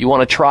 You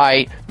want to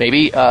try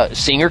maybe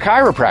seeing your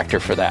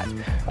chiropractor for that.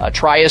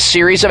 Try a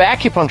series of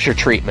acupuncture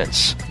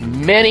treatments.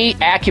 Many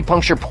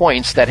acupuncture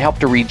points that help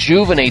to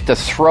rejuvenate the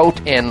throat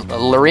and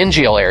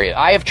laryngeal area.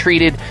 I have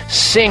treated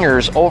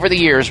singers over the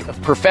years,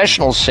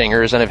 professional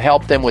singers, and have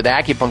helped them with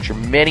acupuncture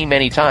many,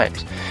 many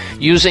times.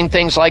 Using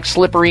things like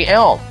slippery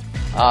elm,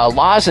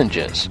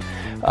 lozenges,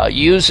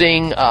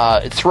 using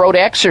throat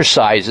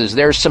exercises.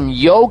 There's some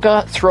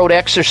yoga throat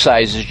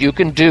exercises you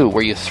can do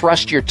where you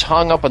thrust your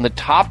tongue up on the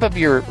top of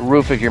your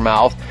roof of your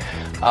mouth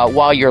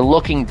while you're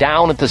looking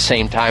down at the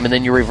same time, and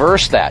then you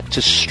reverse that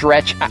to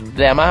stretch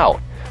them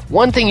out.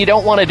 One thing you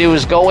don't want to do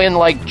is go in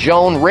like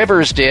Joan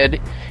Rivers did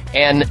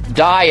and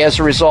die as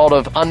a result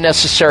of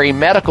unnecessary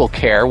medical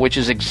care, which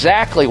is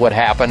exactly what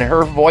happened.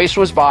 Her voice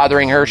was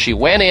bothering her. She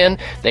went in,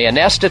 they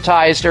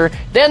anesthetized her,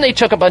 then they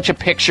took a bunch of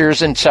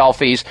pictures and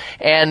selfies,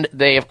 and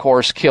they, of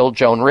course, killed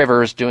Joan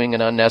Rivers doing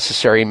an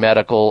unnecessary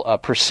medical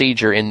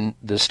procedure in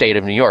the state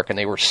of New York. And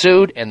they were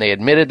sued, and they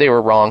admitted they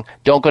were wrong.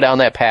 Don't go down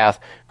that path.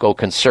 Go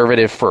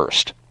conservative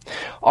first.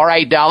 All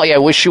right, Dolly, I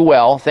wish you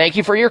well. Thank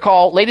you for your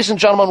call. Ladies and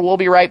gentlemen, we'll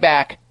be right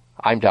back.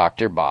 I'm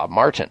Dr. Bob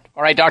Martin.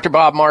 All right, Dr.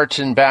 Bob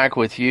Martin back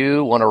with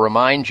you. Want to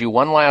remind you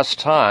one last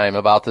time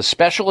about the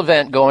special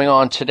event going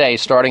on today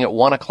starting at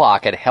 1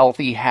 o'clock at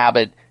Healthy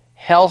Habit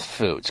Health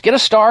Foods. Get a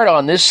start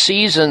on this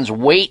season's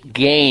weight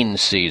gain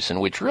season,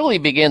 which really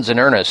begins in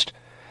earnest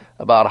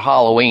about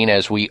Halloween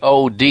as we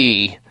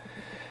OD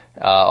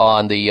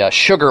on the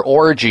sugar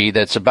orgy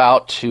that's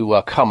about to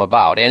come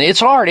about. And it's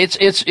hard.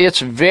 It's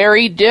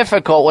very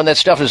difficult when that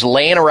stuff is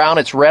laying around.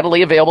 It's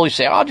readily available. You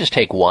say, I'll just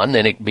take one.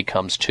 Then it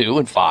becomes 2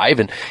 and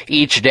 5. And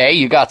each day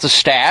you got the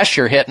stash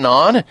you're hitting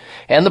on.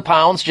 And the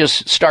pounds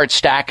just start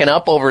stacking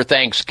up over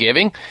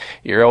Thanksgiving.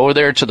 You're over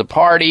there to the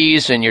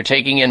parties and you're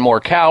taking in more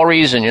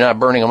calories and you're not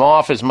burning them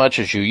off as much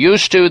as you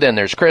used to. Then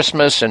there's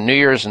Christmas and New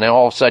Year's, and then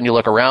all of a sudden you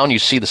look around, you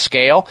see the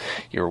scale.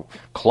 Your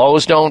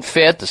clothes don't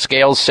fit. The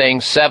scale's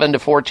saying 7 to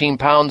 14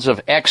 pounds of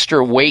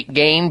extra weight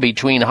gain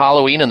between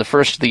Halloween and the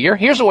first of the year.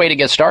 Here's a way to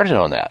get started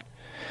on that.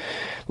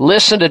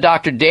 Listen to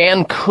Dr.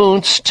 Dan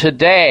Kuntz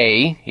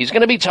today. He's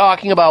going to be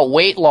talking about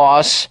weight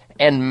loss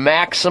and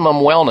maximum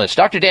wellness.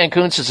 Dr. Dan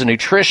Kuntz is a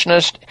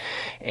nutritionist,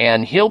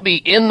 and he'll be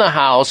in the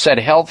house at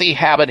Healthy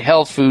Habit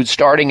Health Food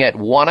starting at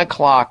 1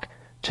 o'clock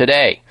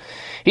today.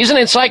 He's an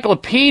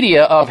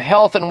encyclopedia of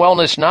health and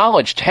wellness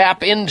knowledge.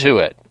 Tap into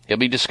it. He'll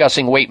be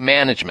discussing weight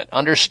management,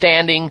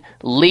 understanding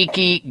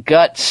leaky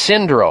gut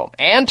syndrome,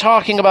 and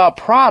talking about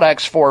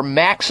products for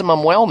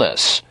maximum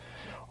wellness.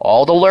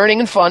 All the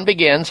learning and fun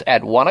begins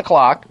at 1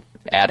 o'clock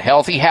at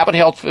Healthy Habit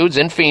Health Foods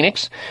in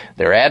Phoenix.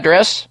 Their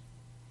address,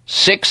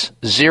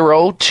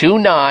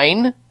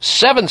 6029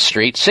 7th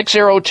Street,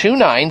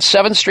 6029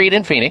 7th Street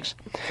in Phoenix.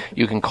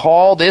 You can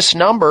call this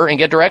number and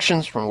get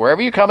directions from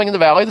wherever you're coming in the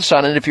Valley of the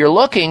Sun. And if you're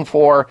looking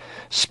for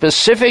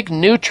specific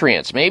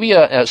nutrients, maybe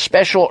a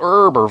special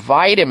herb or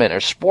vitamin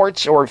or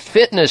sports or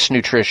fitness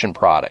nutrition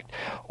product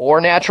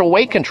or natural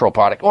weight control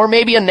product or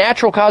maybe a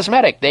natural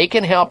cosmetic, they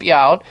can help you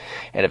out.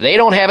 And if they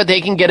don't have it,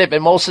 they can get it,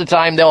 but most of the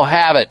time they'll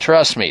have it.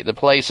 Trust me, the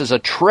place is a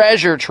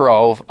treasure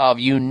trove of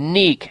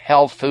unique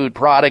health food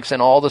products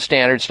and all the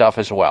standard stuff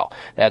as well.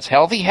 That's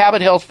Healthy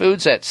Habit Health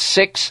Foods at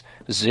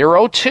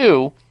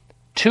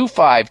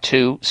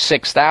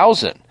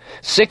 602-252-6000.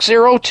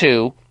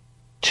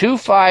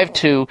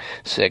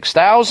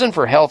 602-252-6000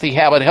 for Healthy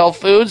Habit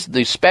Health Foods,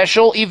 the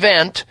special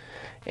event,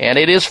 and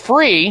it is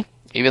free,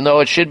 even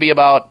though it should be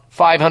about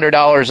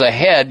 $500 a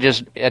head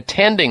just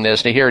attending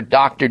this to hear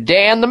Dr.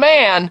 Dan the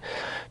Man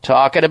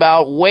talking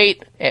about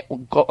weight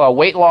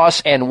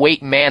loss and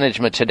weight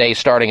management today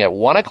starting at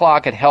 1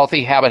 o'clock at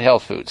Healthy Habit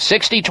Health Foods.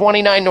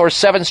 6029 North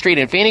 7th Street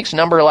in Phoenix.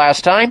 Number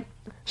last time,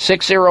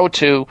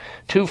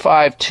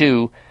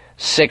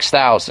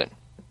 602-252-6000.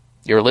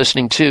 You're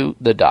listening to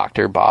The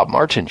Dr. Bob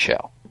Martin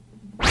Show.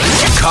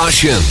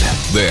 Caution.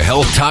 The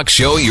health talk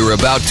show you're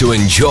about to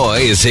enjoy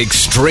is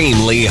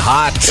extremely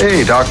hot.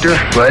 Hey, Doctor.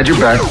 Glad you're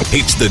back.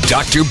 It's the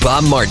Dr.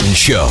 Bob Martin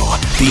Show.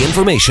 The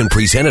information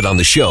presented on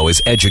the show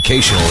is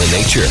educational in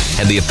nature,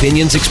 and the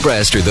opinions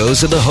expressed are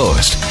those of the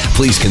host.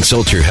 Please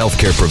consult your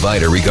healthcare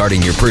provider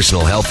regarding your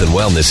personal health and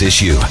wellness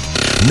issue.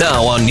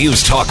 Now on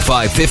News Talk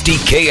 550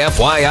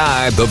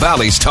 KFYI, the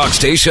Valley's talk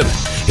station,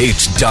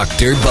 it's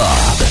Dr.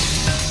 Bob.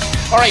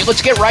 All right,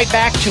 let's get right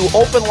back to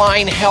open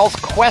line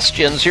health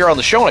questions here on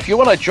the show. And if you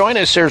want to join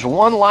us, there's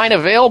one line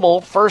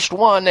available. First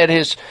one that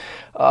is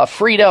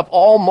freed up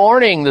all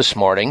morning this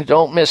morning.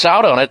 Don't miss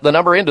out on it. The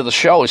number into the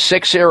show is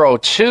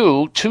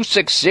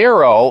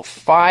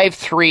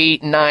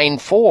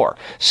 602-260-5394.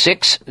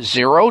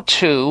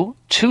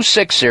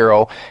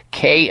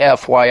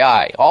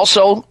 602-260-KFYI.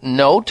 Also,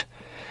 note,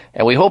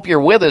 and we hope you're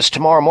with us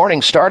tomorrow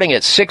morning starting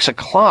at 6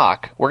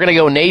 o'clock. We're going to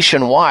go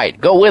nationwide.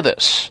 Go with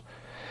us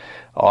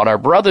on our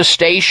brother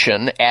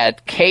station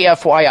at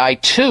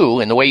KFYI2,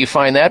 and the way you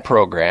find that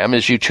program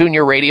is you tune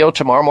your radio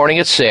tomorrow morning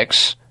at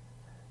 6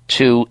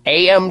 to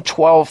AM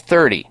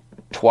 1230.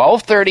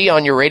 1230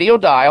 on your radio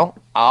dial.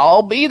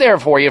 I'll be there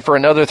for you for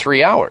another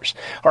 3 hours.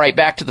 All right,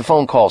 back to the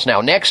phone calls.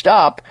 Now, next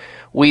up,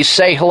 we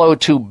say hello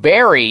to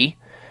Barry,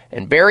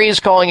 and Barry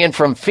is calling in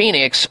from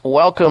Phoenix.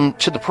 Welcome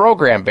to the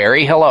program,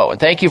 Barry. Hello, and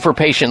thank you for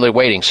patiently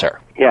waiting, sir.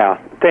 Yeah,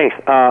 thanks.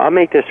 I'll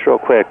make this real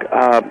quick.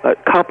 A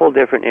couple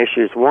different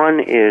issues. One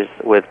is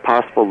with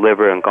possible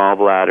liver and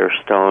gallbladder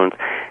stones,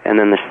 and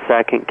then the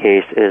second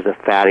case is a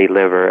fatty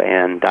liver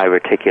and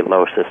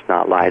diverticulosis,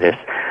 not litis.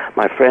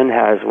 My friend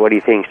has what he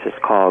thinks is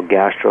called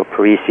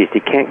gastroparesis.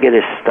 He can't get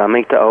his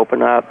stomach to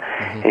open up,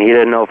 and he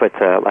doesn't know if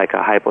it's like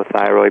a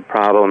hypothyroid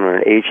problem or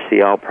an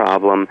HCl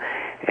problem,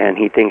 and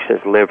he thinks his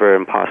liver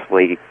and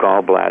possibly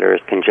gallbladder is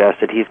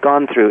congested. He's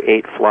gone through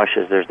 8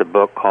 flushes. There's a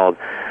book called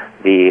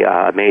The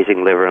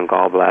Amazing Liver and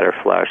Gallbladder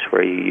Flush,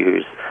 where you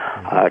use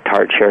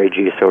tart cherry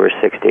juice over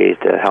 6 days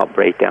to help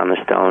break down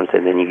the stones,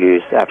 and then you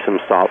use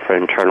Epsom salt for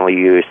internal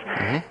use,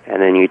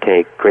 and then you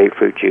take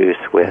grapefruit juice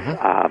with...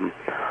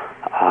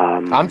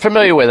 I'm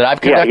familiar with it.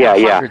 I've conducted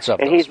hundreds of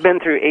those. And he's been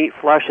through 8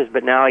 flushes,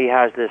 but now he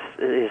has this,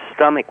 his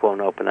stomach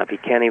won't open up. He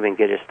can't even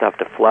get his stuff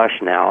to flush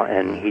now,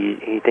 and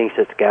he thinks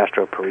it's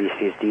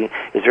gastroparesis.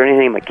 Is there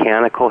anything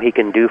mechanical he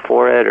can do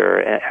for it, or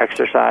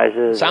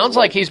exercises? Sounds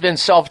like he's been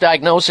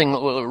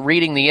self-diagnosing,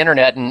 reading the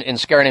internet and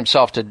scaring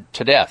himself to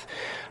death.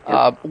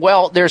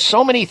 Well, there's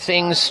so many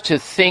things to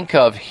think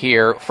of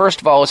here. First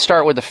of all, let's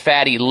start with the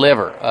fatty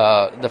liver.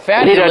 The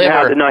fatty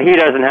liver... he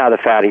doesn't have the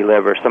fatty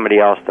liver. Somebody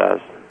else does.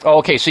 Oh,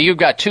 okay, so you've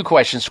got 2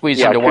 questions squeezed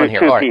into one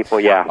here. Two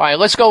people, yeah. All right,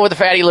 let's go with the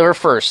fatty liver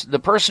first. The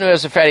person who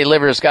has a fatty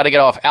liver has got to get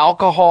off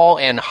alcohol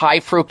and high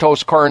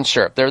fructose corn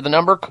syrup. They're the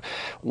number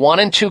 1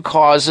 and 2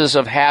 causes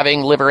of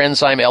having liver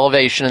enzyme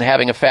elevation and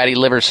having a fatty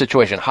liver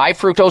situation. High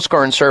fructose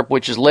corn syrup,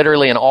 which is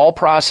literally in all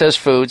processed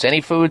foods, any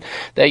food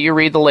that you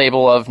read the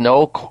label of,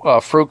 no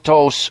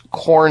fructose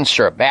corn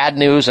syrup. Bad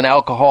news. And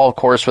alcohol, of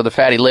course, for the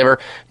fatty liver,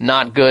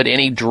 not good.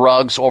 Any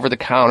drugs over the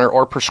counter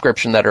or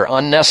prescription that are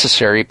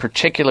unnecessary,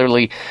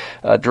 particularly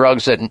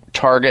drugs that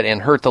target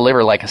and hurt the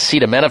liver like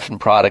acetaminophen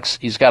products,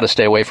 he's got to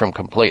stay away from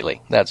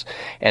completely.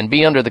 And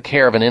be under the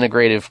care of an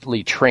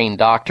integratively trained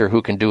doctor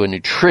who can do a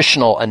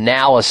nutritional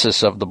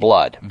analysis of the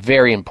blood.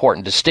 Very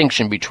important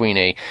distinction between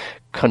a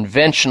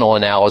conventional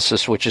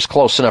analysis, which is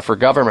close enough for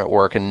government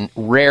work and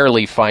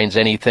rarely finds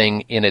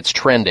anything in its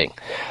trending.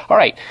 All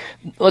right,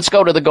 let's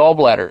go to the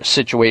gallbladder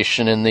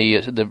situation and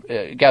the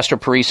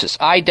gastroparesis.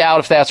 I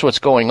doubt if that's what's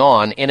going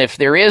on, and if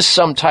there is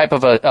some type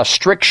of a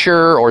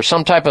stricture or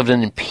some type of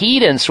an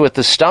impedance with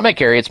the stomach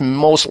area, it's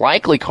most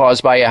likely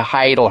caused by a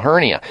hiatal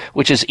hernia,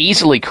 which is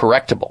easily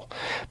correctable,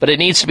 but it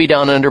needs to be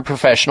done under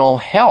professional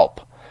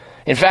help.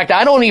 In fact,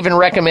 I don't even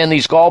recommend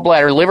these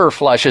gallbladder liver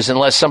flushes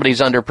unless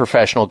somebody's under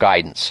professional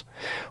guidance.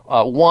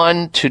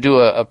 1, to do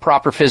a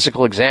proper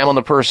physical exam on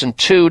the person.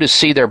 2, to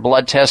see their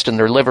blood test and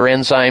their liver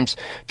enzymes.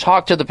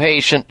 Talk to the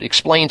patient,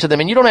 explain to them,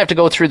 and you don't have to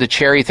go through the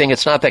cherry thing.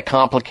 It's not that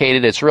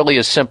complicated. It's really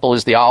as simple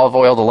as the olive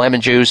oil, the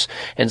lemon juice,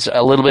 and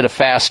a little bit of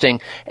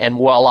fasting, and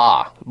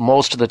voila.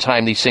 Most of the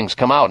time these things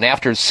come out. And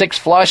after 6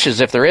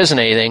 flushes, if there isn't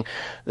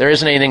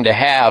anything to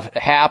have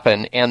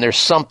happen, and there's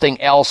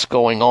something else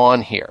going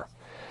on here.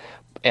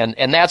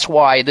 And that's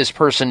why this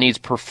person needs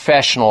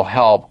professional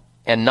help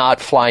and not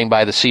flying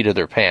by the seat of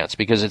their pants,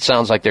 because it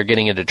sounds like they're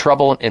getting into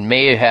trouble and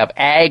may have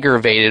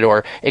aggravated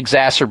or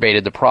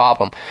exacerbated the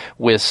problem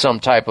with some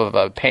type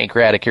of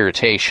pancreatic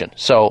irritation.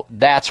 So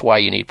that's why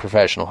you need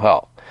professional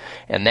help.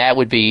 And that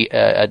would be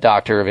a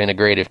doctor of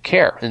integrative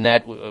care. And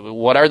that,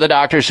 what are the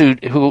doctors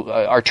who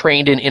are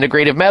trained in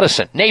integrative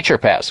medicine?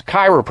 Naturopaths,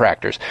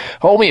 chiropractors,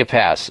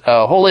 homeopaths,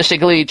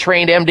 holistically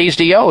trained MDs,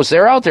 DOs.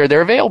 They're out there.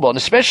 They're available. And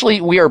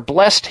especially we are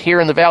blessed here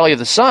in the Valley of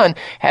the Sun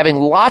having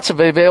lots of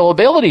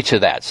availability to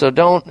that. So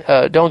don't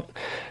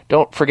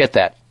forget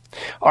that.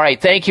 All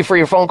right. Thank you for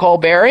your phone call,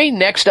 Barry.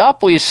 Next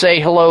up, we say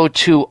hello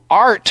to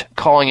Art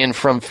calling in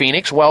from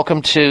Phoenix.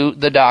 Welcome to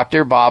the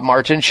Dr. Bob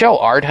Martin Show.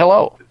 Art,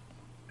 hello.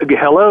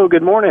 Hello,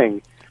 good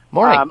morning.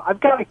 Morning. I've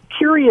got a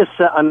curious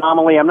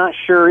anomaly. I'm not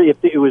sure if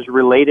it was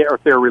related or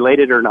if they're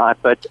related or not,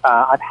 but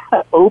I've had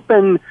an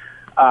open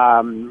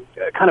kind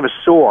of a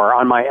sore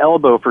on my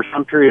elbow for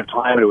some period of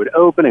time, and it would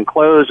open and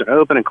close and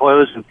open and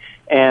close,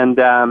 and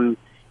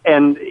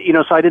you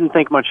know, so I didn't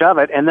think much of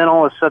it, and then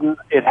all of a sudden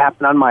it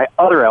happened on my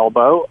other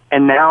elbow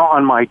and now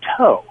on my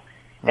toe.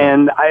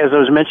 And as I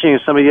was mentioning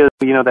to somebody,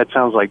 you know, that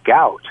sounds like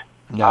gout.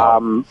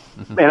 No.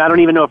 And I don't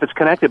even know if it's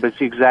connected, but it's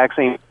the exact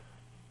same.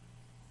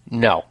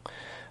 No.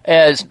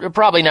 It's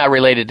probably not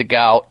related to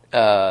gout,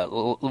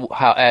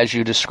 as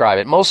you describe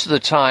it. Most of the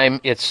time,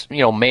 it's, you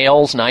know,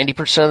 males,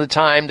 90% of the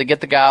time, they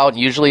get the gout.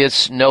 Usually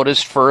it's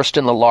noticed first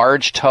in the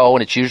large toe,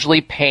 and it's usually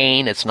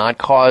pain. It's not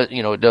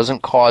it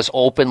doesn't cause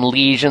open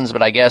lesions,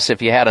 but I guess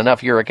if you had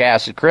enough uric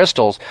acid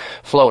crystals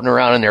floating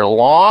around in there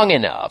long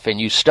enough and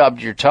you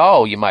stubbed your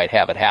toe, you might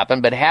have it happen.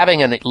 But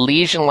having a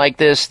lesion like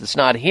this that's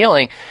not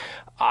healing,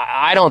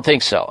 I don't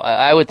think so.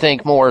 I would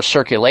think more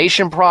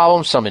circulation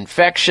problems, some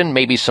infection,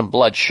 maybe some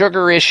blood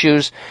sugar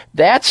issues.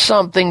 That's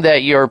something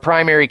that your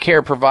primary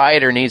care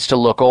provider needs to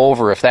look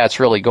over if that's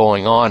really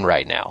going on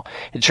right now,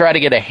 and try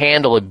to get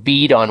a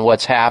bead on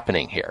what's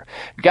happening here.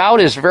 Gout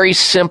is very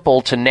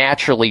simple to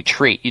naturally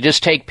treat. You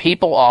just take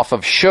people off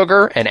of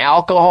sugar and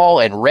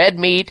alcohol and red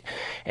meat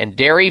and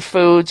dairy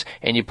foods,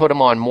 and you put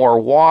them on more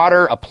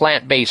water, a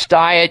plant-based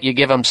diet. You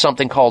give them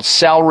something called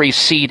celery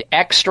seed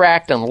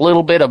extract and a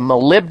little bit of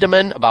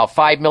molybdenum, about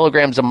 5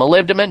 milligrams of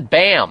molybdenum.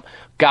 Bam!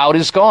 Gout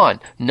is gone.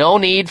 No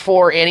need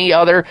for any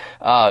other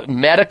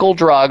medical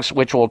drugs,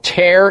 which will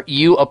tear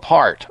you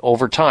apart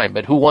over time.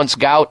 But who wants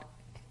gout?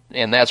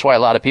 And that's why a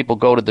lot of people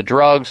go to the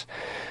drugs,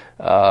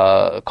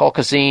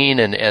 colchicine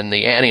and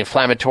the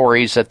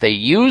anti-inflammatories that they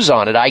use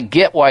on it. I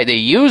get why they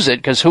use it,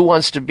 because who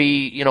wants to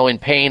be, you know, in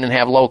pain and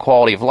have low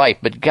quality of life?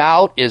 But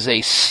gout is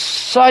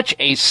such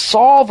a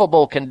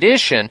solvable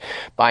condition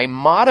by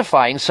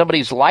modifying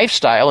somebody's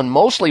lifestyle and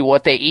mostly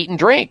what they eat and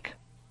drink.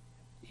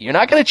 You're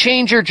not going to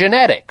change your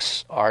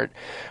genetics, Art.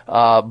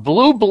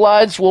 Blue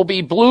bloods will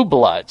be blue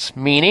bloods,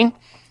 meaning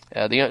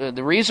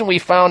the reason we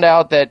found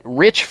out that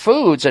rich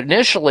foods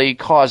initially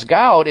cause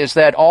gout is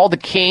that all the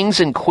kings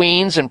and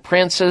queens and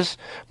princes,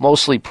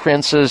 mostly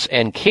princes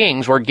and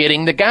kings, were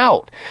getting the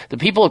gout. The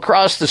people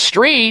across the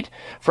street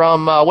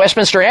from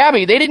Westminster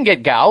Abbey, they didn't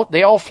get gout.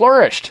 They all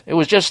flourished. It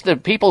was just the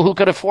people who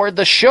could afford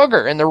the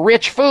sugar and the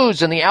rich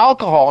foods and the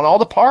alcohol and all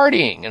the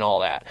partying and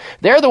all that.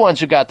 They're the ones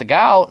who got the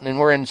gout and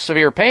were in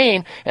severe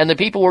pain, and the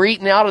people who were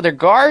eating out of their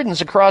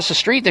gardens across the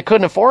street that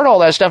couldn't afford all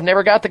that stuff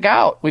never got the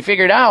gout. We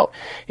figured out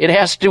it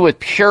has to do with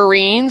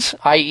purines,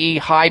 i.e.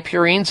 high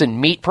purines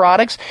in meat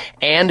products,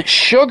 and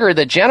sugar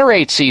that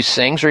generates these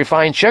things,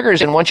 refined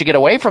sugars. And once you get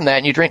away from that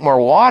and you drink more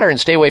water and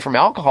stay away from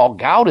alcohol,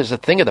 gout is a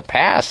thing of the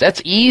past.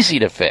 That's easy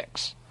to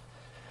fix.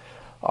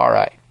 All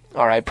right.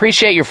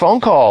 Appreciate your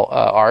phone call,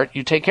 Art.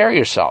 You take care of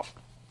yourself.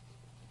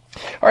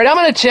 All right, I'm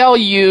going to tell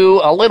you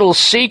a little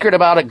secret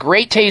about a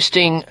great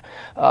tasting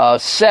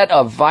set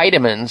of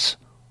vitamins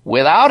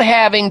without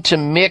having to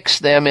mix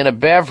them in a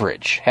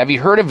beverage. Have you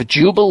heard of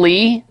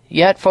Jubilee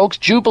yet, folks?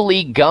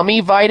 Jubilee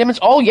gummy vitamins?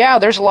 Oh, yeah,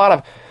 there's a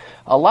lot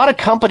a lot of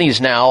companies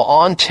now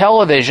on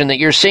television that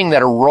you're seeing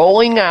that are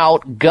rolling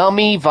out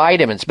gummy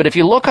vitamins. But if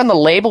you look on the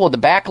label, the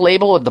back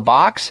label of the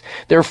box,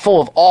 they're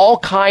full of all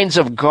kinds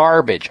of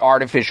garbage,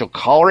 artificial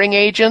coloring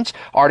agents,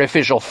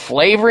 artificial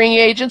flavoring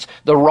agents,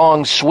 the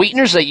wrong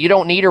sweeteners that you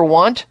don't need or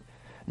want.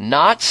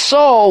 Not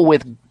so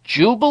with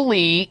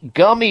Jubilee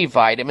gummy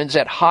vitamins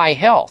at High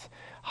Health.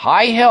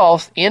 High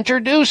Health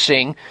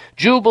introducing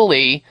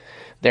Jubilee,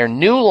 their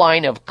new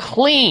line of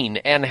clean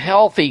and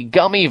healthy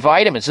gummy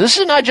vitamins. This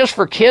is not just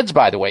for kids,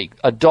 by the way.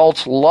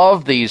 Adults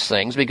love these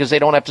things because they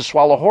don't have to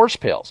swallow horse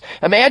pills.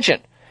 Imagine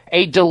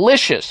a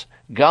delicious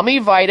gummy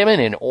vitamin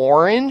in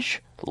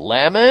orange,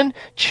 lemon,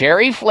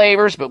 cherry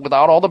flavors, but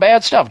without all the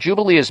bad stuff.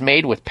 Jubilee is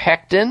made with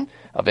pectin,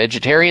 a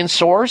vegetarian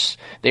source.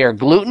 They are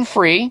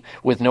gluten-free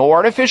with no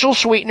artificial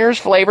sweeteners,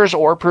 flavors,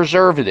 or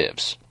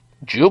preservatives.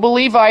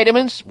 Jubilee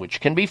vitamins,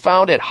 which can be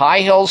found at High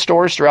Health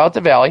stores throughout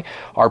the valley,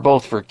 are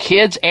both for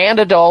kids and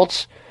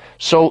adults.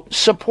 So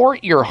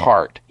support your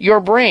heart, your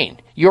brain,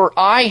 your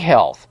eye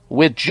health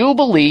with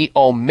Jubilee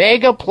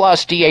Omega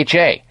Plus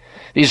DHA.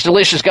 These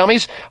delicious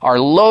gummies are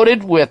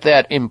loaded with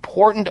that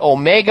important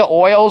omega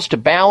oils to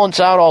balance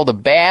out all the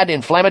bad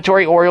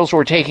inflammatory oils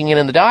we're taking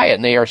in the diet,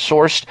 and they are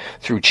sourced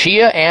through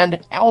chia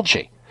and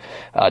algae.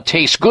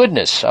 Taste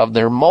goodness of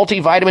their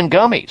multivitamin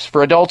gummies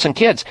for adults and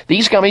kids.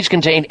 These gummies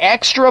contain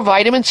extra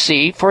vitamin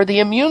C for the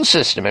immune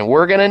system, and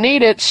we're going to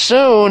need it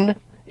soon,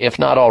 if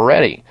not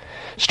already.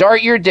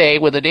 Start your day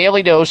with a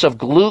daily dose of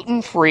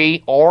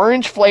gluten-free,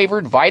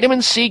 orange-flavored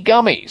vitamin C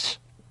gummies.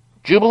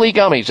 Jubilee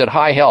gummies at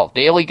High Health.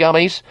 Daily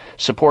gummies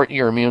support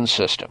your immune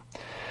system.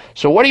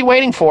 So what are you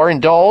waiting for?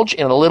 Indulge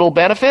in a little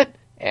benefit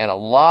and a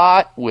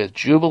lot with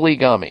Jubilee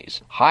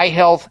gummies. High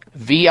Health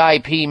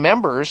VIP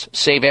members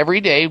save every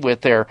day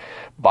with their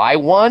buy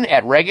one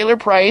at regular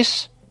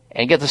price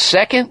and get the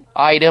second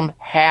item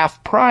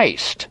half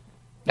priced.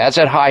 That's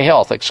at High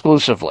Health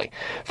exclusively.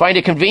 Find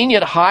a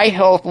convenient High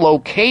Health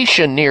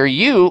location near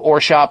you or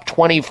shop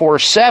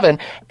 24/7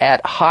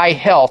 at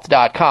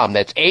highhealth.com.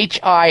 That's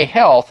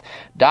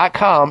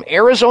hihealth.com.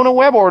 Arizona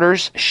web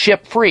orders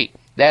ship free.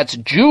 That's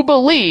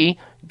Jubilee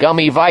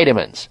gummy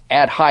vitamins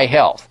at High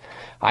Health.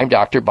 I'm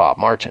Dr. Bob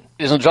Martin.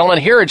 Ladies and gentlemen,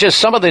 here are just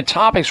some of the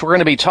topics we're going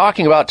to be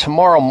talking about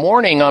tomorrow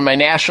morning on my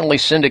nationally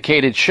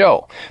syndicated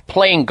show.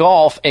 Playing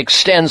golf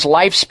extends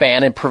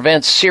lifespan and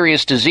prevents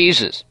serious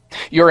diseases.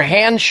 Your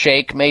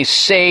handshake may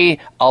say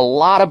a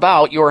lot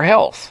about your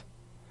health.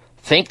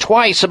 Think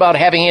twice about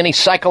having any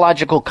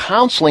psychological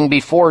counseling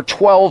before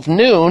 12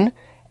 noon.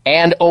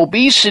 And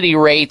obesity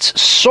rates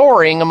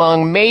soaring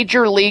among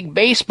Major League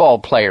Baseball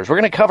players. We're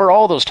going to cover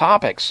all those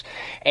topics.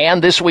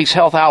 And this week's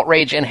Health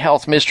Outrage and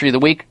Health Mystery of the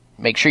Week.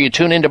 Make sure you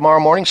tune in tomorrow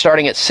morning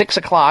starting at 6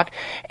 o'clock,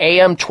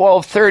 AM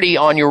 1230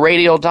 on your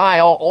radio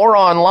dial or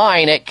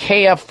online at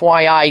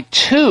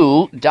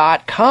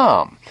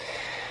KFYI2.com.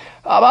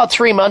 About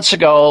 3 months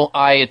ago,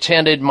 I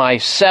attended my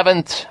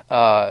 7th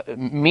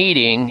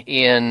meeting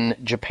in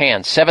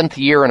Japan. 7th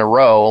year in a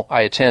row,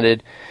 I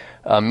attended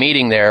a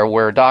meeting there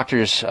where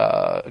doctors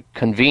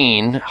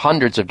convene,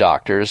 hundreds of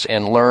doctors,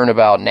 and learn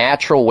about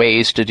natural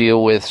ways to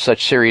deal with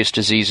such serious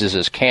diseases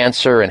as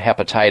cancer and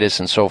hepatitis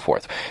and so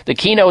forth. The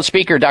keynote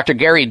speaker, Dr.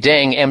 Gary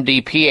Deng,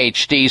 MD,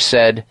 PhD,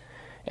 said,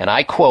 and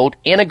I quote,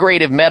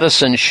 "Integrative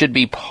medicine should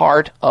be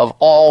part of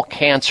all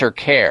cancer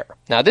care."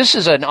 Now, this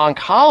is an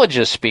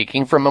oncologist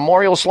speaking from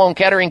Memorial Sloan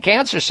Kettering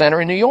Cancer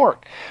Center in New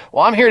York.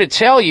 Well, I'm here to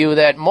tell you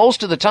that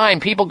most of the time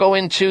people go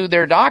into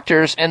their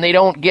doctors and they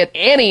don't get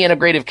any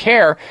integrative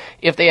care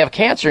if they have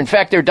cancer. In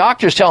fact, their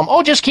doctors tell them,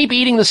 oh, just keep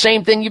eating the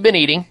same thing you've been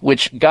eating,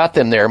 which got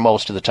them there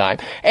most of the time.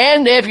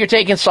 And if you're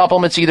taking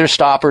supplements, either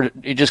stop or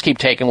you just keep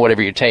taking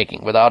whatever you're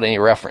taking without any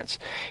reference.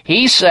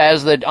 He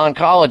says that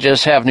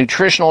oncologists have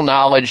nutritional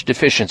knowledge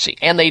deficiency,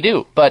 and they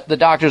do. But the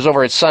doctors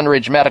over at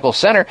Sunridge Medical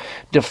Center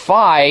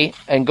defy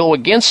and go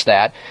against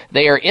that.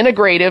 They are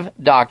integrative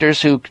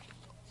doctors who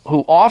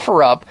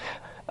offer up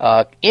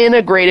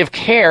integrative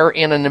care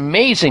in an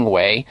amazing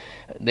way.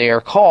 They are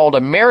called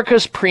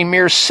America's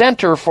Premier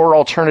Center for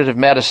Alternative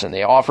Medicine.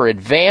 They offer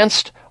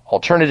advanced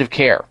alternative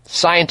care,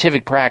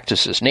 scientific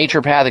practices,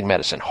 naturopathic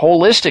medicine,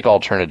 holistic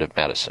alternative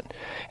medicine,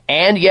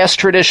 and yes,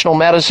 traditional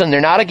medicine. They're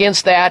not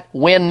against that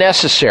when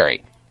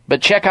necessary.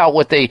 But check out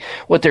what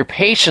their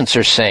patients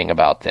are saying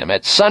about them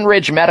at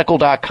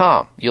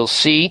sunridgemedical.com. You'll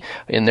see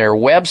in their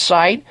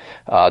website,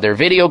 their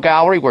video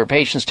gallery where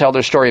patients tell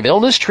their story of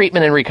illness,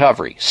 treatment, and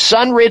recovery.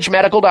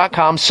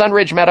 Sunridgemedical.com,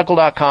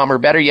 sunridgemedical.com, or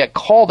better yet,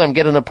 call them,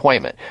 get an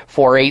appointment.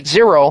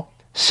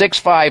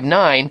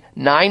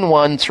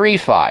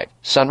 480-659-9135,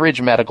 Sunridge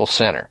Medical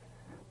Center.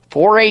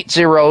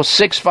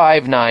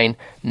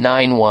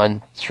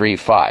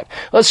 480-659-9135.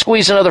 Let's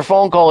squeeze another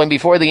phone call in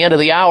before the end of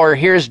the hour.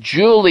 Here's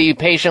Julie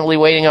patiently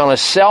waiting on a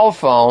cell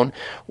phone.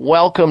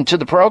 Welcome to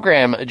the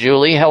program,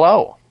 Julie.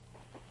 Hello.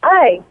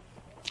 Hi.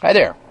 Hi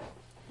there.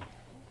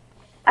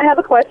 I have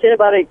a question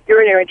about a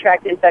urinary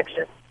tract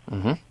infection.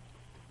 Mm-hmm.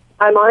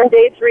 I'm on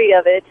day 3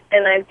 of it,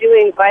 and I'm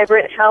doing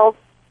Vibrant Health,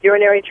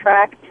 urinary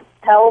tract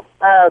health.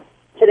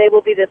 Today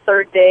will be the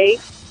 3rd day,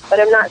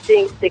 but I'm not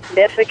seeing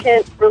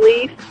significant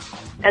relief.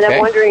 And Okay.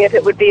 I'm wondering if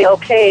it would be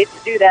okay to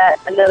do that,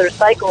 another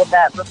cycle of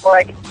that, before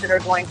I consider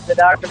going to the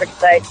doctor,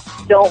 because I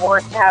don't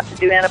want to have to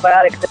do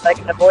antibiotics if I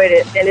can avoid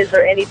it. And is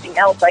there anything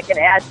else I can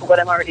add to what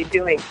I'm already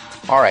doing?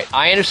 All right,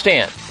 I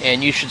understand,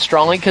 and you should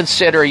strongly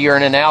consider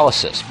urine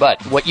analysis.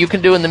 But what you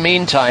can do in the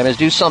meantime is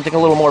do something a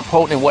little more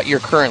potent in what you're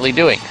currently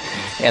doing,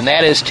 and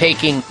that is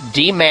taking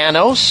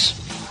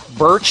D-mannose,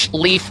 birch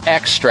leaf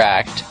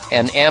extract,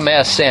 and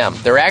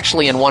MSM. They're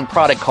actually in one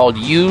product called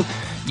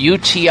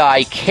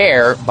UTI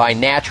Care by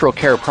Natural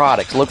Care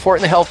Products. Look for it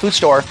in the health food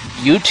store.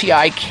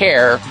 UTI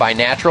Care by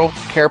Natural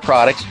Care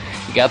Products.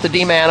 You got the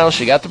D-mannose,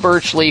 you got the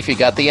birch leaf, you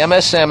got the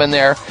MSM in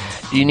there.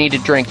 You need to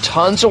drink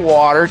tons of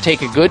water,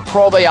 take a good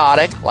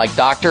probiotic like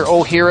Dr.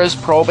 Ohhira's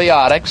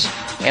probiotics,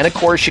 and of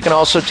course you can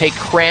also take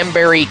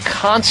cranberry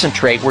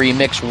concentrate, where you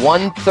mix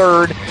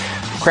 1/3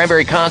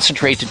 cranberry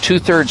concentrate to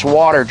 2/3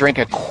 water. Drink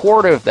a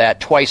quart of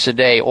that twice a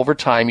day. Over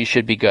time, you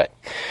should be good.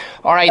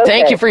 All right, Okay.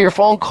 Thank you for your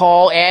phone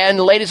call. And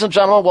ladies and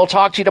gentlemen, we'll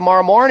talk to you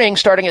tomorrow morning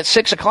starting at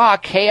 6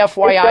 o'clock,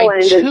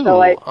 KFYI 2.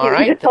 All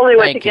right? You told me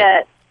what to Thank you.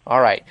 get. All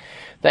right.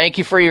 Thank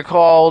you for your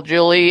call,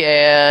 Julie,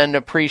 and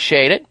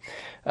appreciate it.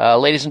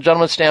 Ladies and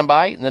gentlemen, stand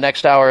by. The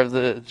next hour of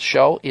the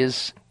show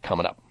is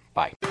coming up.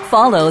 Bye.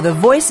 Follow the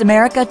Voice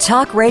America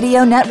Talk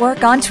Radio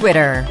Network on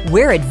Twitter.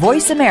 We're at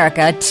Voice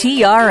America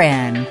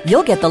TRN.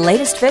 You'll get the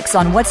latest fix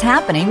on what's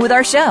happening with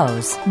our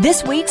shows,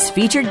 this week's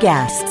featured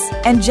guests,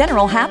 and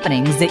general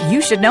happenings that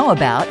you should know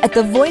about at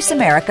the Voice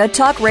America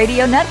Talk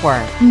Radio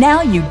Network.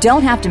 Now you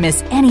don't have to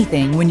miss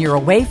anything when you're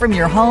away from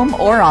your home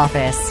or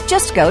office.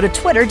 Just go to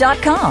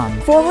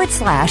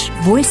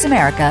twitter.com/Voice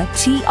America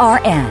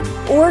TRN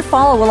or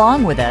follow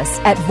along with us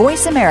at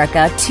Voice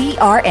America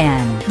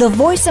TRN. The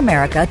Voice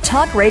America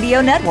Talk Radio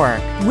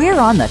Network. We're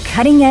on the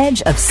cutting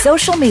edge of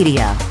social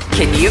media.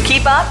 Can you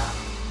keep up?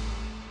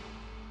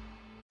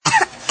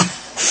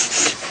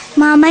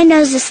 Mom, my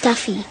nose is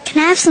stuffy.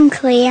 Can I have some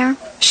Clear?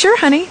 Sure,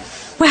 honey.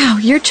 Wow,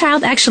 your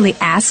child actually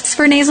asks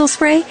for nasal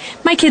spray?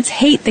 My kids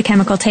hate the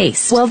chemical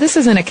taste. Well, this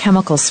isn't a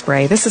chemical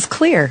spray. This is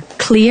Clear.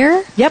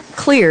 Clear? Yep,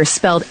 Clear,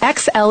 spelled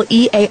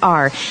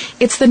Xlear.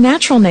 It's the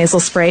natural nasal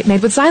spray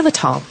made with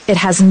xylitol. It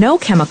has no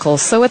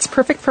chemicals, so it's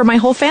perfect for my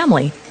whole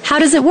family. How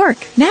does it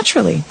work?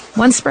 Naturally.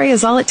 One spray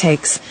is all it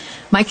takes.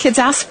 My kids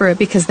ask for it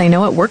because they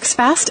know it works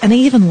fast, and they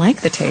even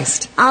like the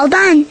taste. All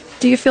done.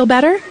 Do you feel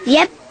better?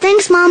 Yep,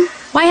 thanks, Mom.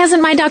 Why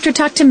hasn't my doctor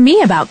talked to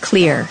me about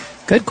Clear?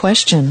 Good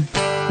question.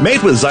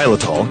 Made with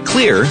xylitol,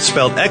 Clear,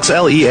 spelled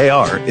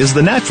Xlear, is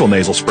the natural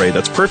nasal spray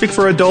that's perfect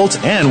for adults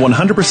and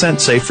 100%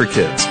 safe for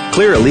kids.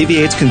 Clear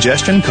alleviates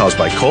congestion caused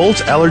by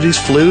colds, allergies,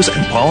 flus,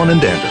 and pollen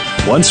and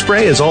dandruff. One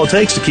spray is all it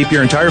takes to keep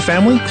your entire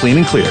family clean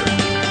and clear.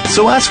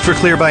 So ask for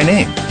Clear by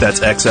name. That's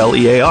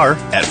Xlear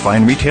at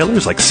fine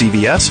retailers like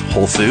CVS,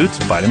 Whole Foods,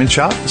 Vitamin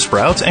Shoppe,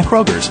 Sprouts, and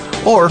Kroger's.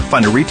 Or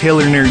find a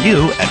retailer near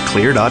you at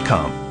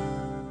Clear.com.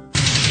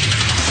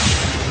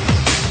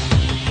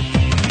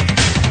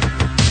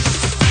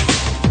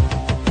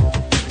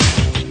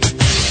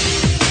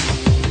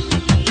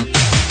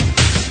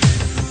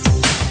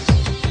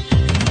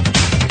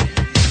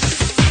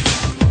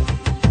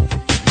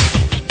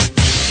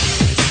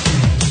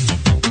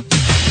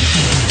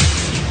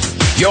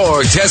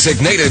 Your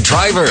designated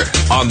driver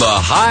on the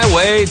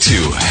highway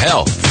to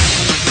health.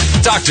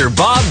 Dr.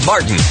 Bob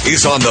Martin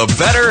is on the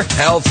Better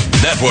Health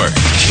Network.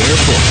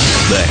 Careful.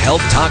 The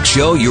health talk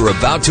show you're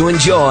about to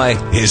enjoy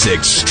is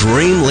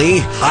extremely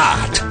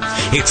hot.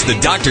 It's the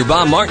Dr.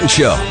 Bob Martin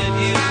Show.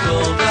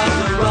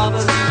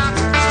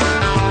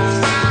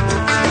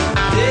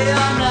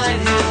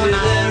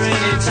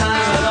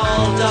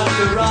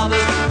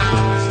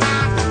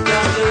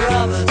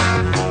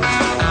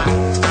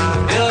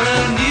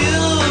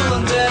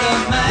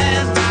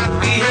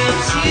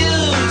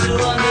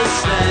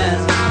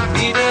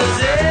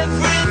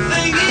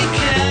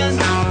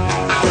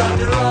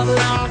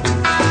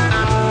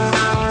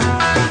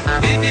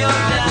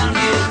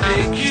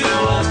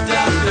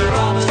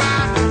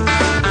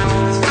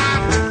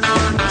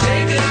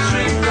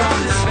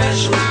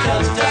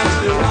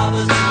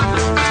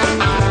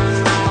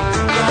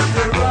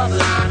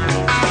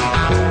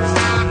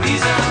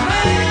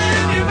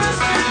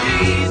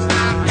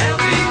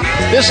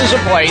 This is a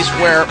place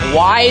where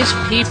wise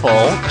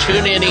people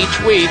tune in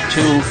each week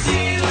to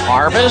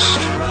harvest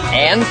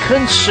and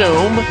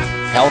consume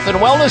health and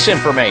wellness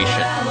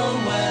information.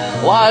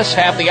 Plus,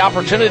 have the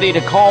opportunity to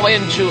call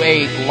into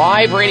a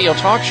live radio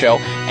talk show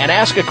and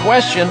ask a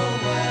question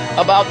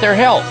about their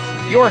health,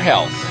 your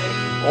health,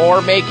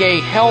 or make a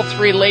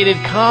health-related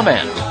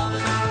comment.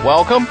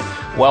 Welcome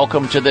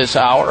to this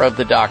hour of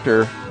the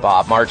Dr.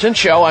 Bob Martin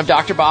Show. I'm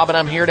Dr. Bob, and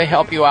I'm here to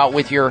help you out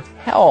with your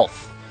health.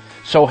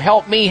 So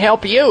help me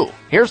help you.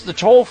 Here's the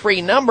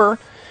toll-free number.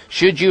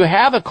 Should you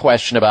have a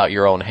question about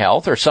your own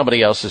health or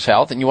somebody else's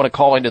health and you want to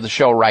call into the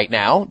show right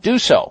now, do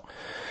so.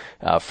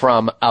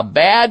 From a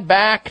bad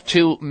back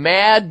to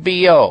mad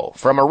BO,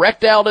 from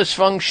erectile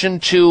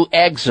dysfunction to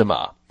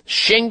eczema,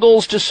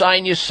 shingles to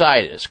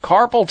sinusitis,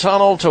 carpal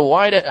tunnel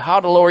to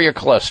how to lower your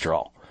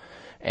cholesterol,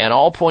 and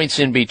all points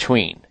in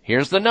between.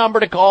 Here's the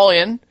number to call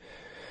in.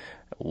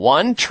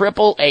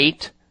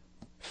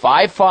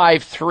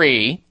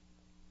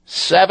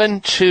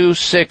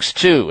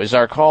 1-888-553-7262 is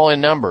our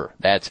call-in number.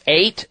 That's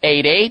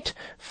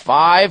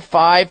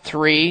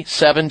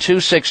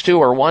 888-553-7262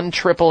 or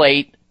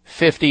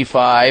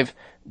 1-888-55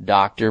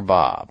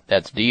 Bob.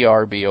 That's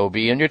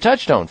DRBOB in your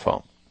touchtone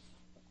phone.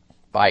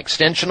 By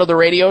extension of the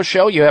radio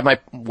show, you have my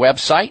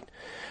website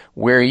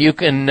where you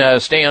can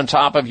stay on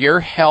top of your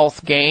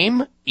health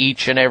game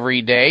each and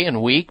every day and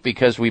week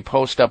because we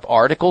post up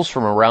articles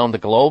from around the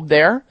globe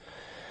there.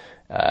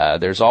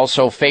 There's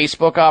also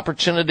Facebook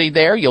opportunity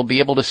there. You'll be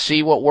able to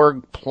see what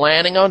we're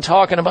planning on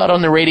talking about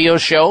on the radio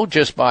show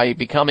just by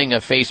becoming a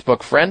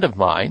Facebook friend of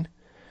mine.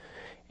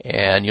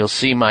 And you'll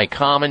see my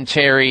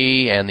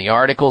commentary and the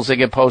articles that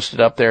get posted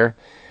up there,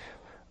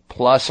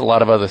 plus a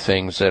lot of other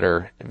things that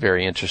are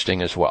very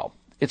interesting as well.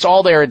 It's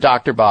all there at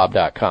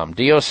drbob.com,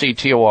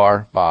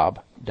 DOCTOR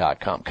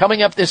Bob.com.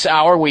 Coming up this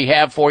hour, we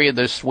have for you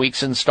this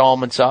week's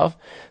installments of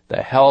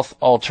the Health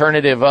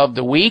Alternative of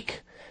the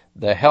Week,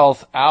 the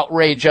Health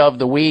Outrage of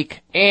the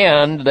Week,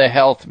 and the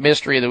Health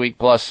Mystery of the Week,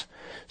 plus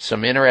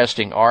some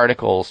interesting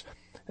articles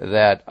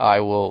that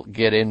I will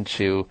get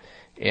into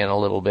in a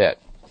little bit.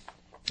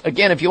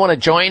 Again, if you want to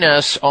join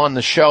us on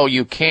the show,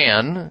 you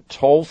can,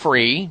 toll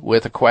free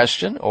with a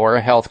question or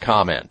a health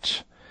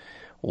comment.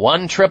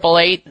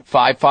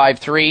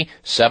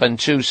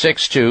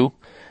 1-888-553-7262.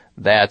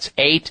 That's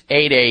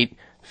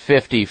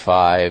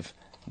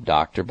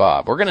 888-55-Dr.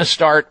 Bob. We're going to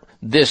start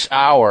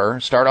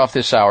off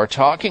this hour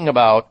talking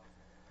about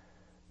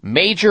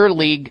Major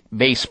League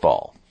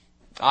Baseball.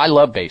 I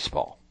love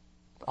baseball.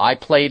 I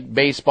played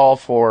baseball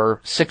for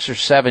 6 or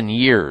 7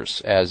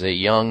 years as a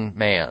young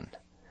man.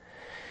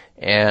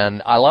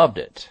 And I loved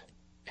it.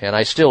 And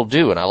I still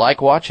do, and I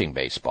like watching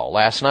baseball.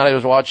 Last night I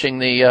was watching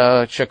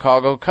the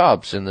Chicago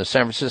Cubs and the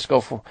San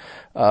Francisco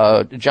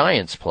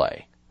Giants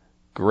play.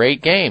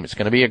 Great game. It's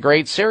going to be a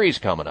great series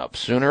coming up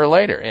sooner or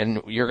later,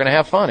 and you're going to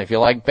have fun if you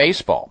like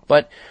baseball.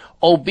 But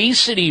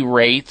obesity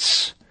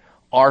rates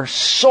are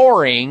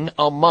soaring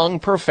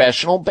among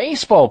professional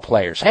baseball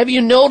players. Have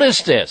you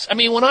noticed this? I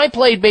mean, when I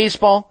played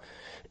baseball,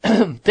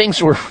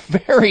 things were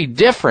very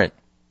different.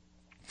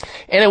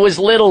 And it was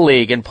Little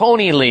League and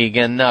Pony League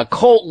and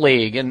Colt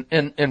League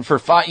and for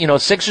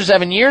 6 or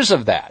 7 years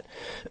of that.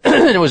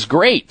 It was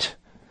great.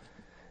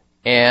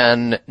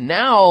 And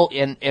now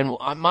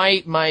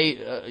my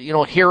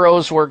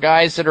heroes were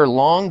guys that are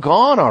long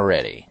gone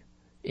already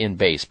in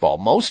baseball,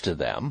 most of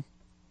them.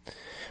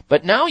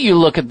 But now you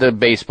look at the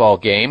baseball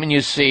game and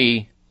you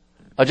see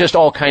just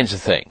all kinds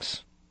of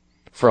things.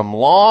 From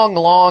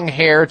long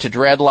hair to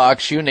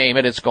dreadlocks, you name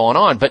it, it's going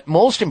on. But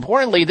most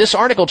importantly, this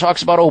article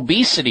talks about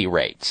obesity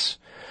rates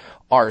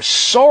are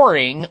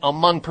soaring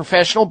among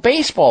professional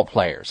baseball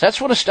players.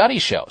 That's what a study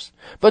shows.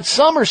 But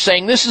some are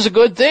saying this is a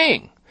good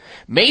thing.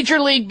 Major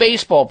League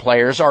Baseball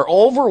players are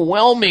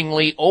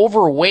overwhelmingly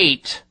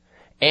overweight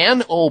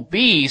and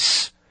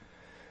obese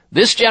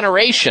this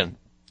generation,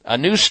 a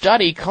new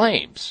study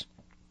claims.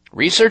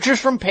 Researchers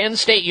from Penn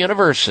State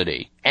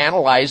University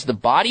analyzed the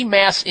body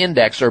mass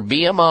index, or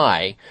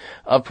BMI,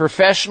 of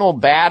professional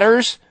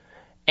batters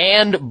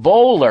and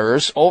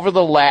bowlers over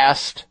the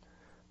last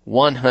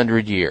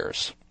 100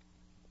 years.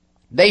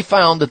 They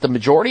found that the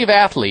majority of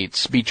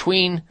athletes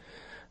between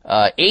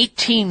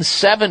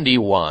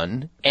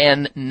 1871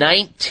 and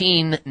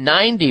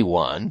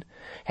 1991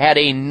 had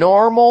a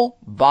normal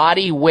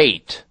body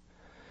weight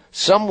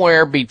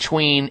somewhere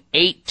between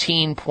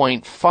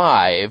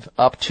 18.5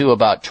 up to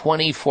about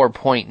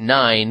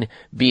 24.9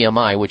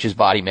 BMI, which is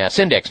body mass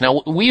index.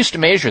 Now, we used to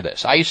measure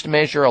this. I used to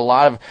measure a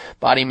lot of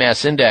body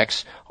mass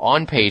index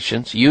on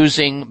patients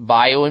using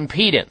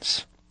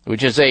bioimpedance,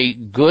 which is a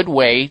good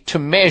way to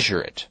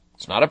measure it.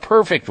 It's not a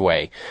perfect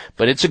way,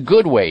 but it's a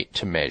good way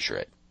to measure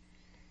it.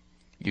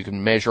 You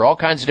can measure all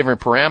kinds of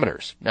different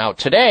parameters. Now,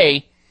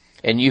 today,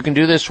 and you can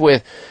do this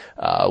with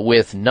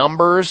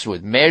numbers,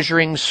 with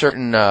measuring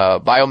certain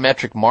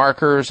biometric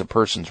markers, a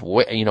person's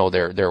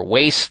their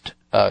waist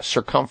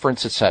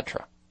circumference,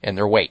 etc., and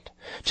their weight.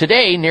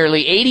 Today,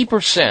 nearly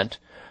 80%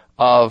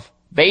 of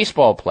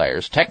baseball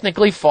players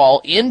technically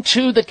fall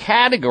into the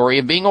category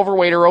of being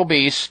overweight or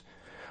obese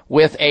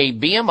with a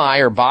BMI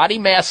or body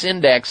mass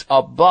index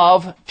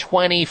above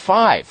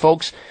 25.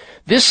 Folks,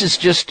 this is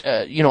just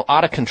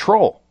out of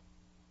control.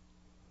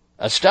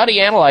 A study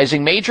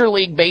analyzing Major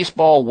League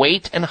Baseball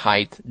weight and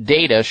height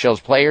data shows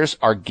players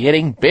are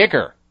getting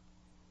bigger.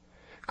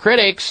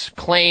 Critics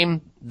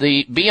claim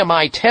the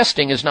BMI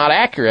testing is not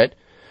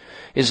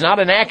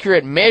an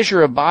accurate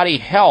measure of body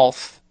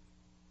health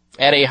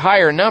at a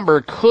higher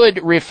number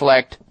could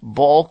reflect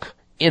bulk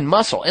in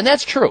muscle. And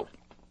that's true.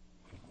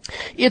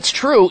 It's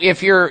true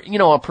if you're,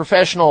 a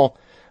professional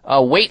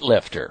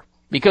weightlifter.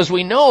 Because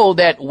we know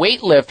that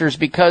weightlifters,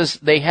 because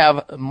they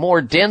have more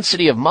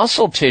density of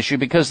muscle tissue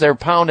because they're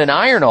pounding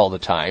iron all the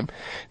time,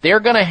 they're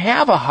going to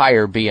have a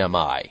higher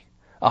BMI,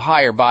 a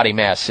higher body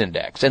mass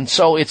index. And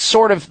so it's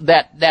sort of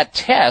that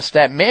test,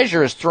 that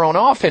measure is thrown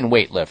off in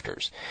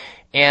weightlifters.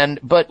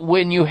 But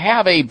when you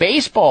have a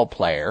baseball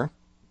player,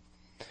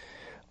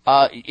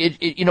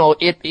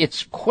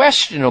 it's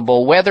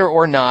questionable whether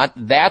or not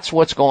that's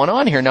what's going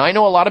on here. Now, I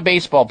know a lot of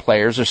baseball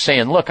players are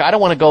saying, look, I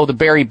don't want to go the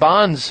Barry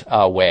Bonds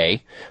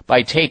way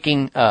by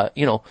taking,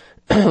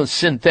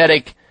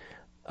 synthetic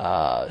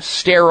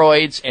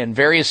steroids and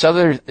various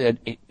other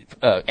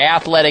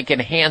athletic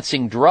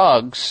enhancing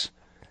drugs,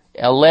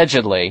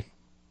 allegedly.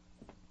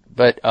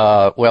 But,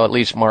 at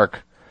least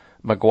Mark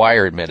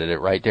McGwire admitted it,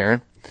 right,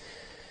 Darren?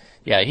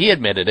 Yeah, he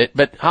admitted it.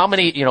 But how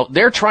many,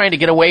 they're trying to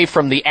get away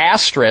from the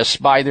asterisk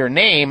by their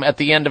name at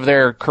the end of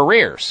their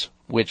careers,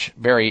 which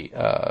Barry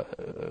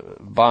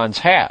Bonds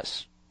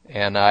has.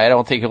 And I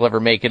don't think he'll ever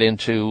make it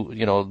into,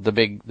 the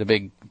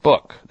big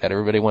book that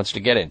everybody wants to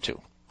get into,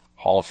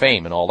 Hall of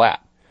Fame and all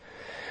that.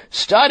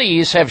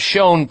 Studies have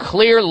shown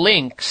clear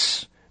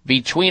links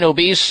between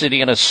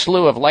obesity and a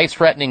slew of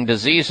life-threatening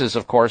diseases.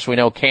 Of course, we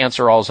know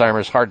cancer,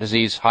 Alzheimer's, heart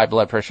disease, high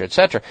blood pressure,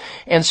 etc.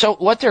 And so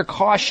what they're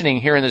cautioning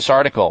here in this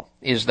article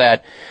is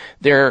that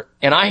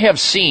and I have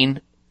seen,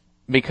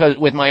 because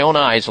with my own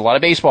eyes, a lot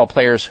of baseball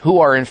players who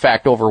are in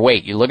fact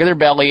overweight. You look at their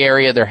belly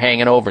area, they're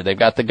hanging over, they've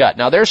got the gut.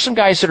 Now there's some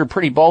guys that are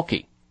pretty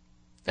bulky,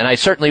 and I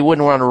certainly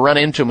wouldn't want to run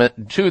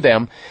into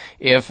them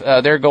if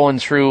they're going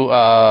through,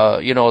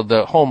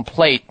 the home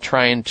plate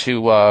trying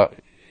to,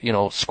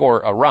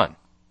 score a run.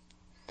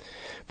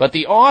 But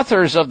the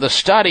authors of the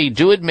study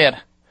do admit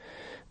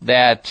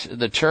that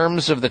the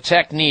terms of the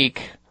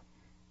technique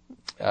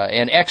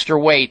and extra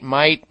weight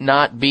might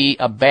not be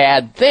a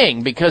bad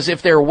thing, because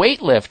if they're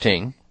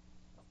weightlifting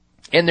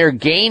and they're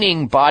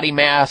gaining body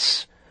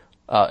mass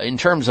in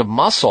terms of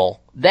muscle,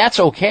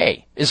 that's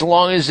okay, as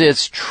long as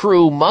it's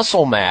true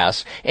muscle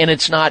mass and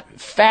it's not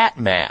fat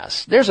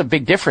mass. There's a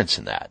big difference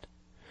in that.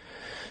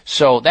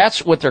 So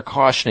that's what they're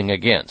cautioning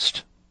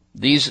against.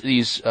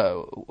 These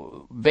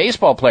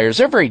baseball players,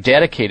 they're very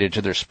dedicated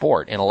to their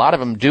sport, and a lot of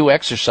them do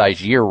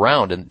exercise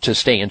year-round and to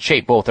stay in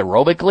shape, both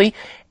aerobically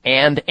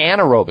and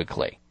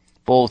anaerobically,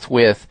 both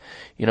with,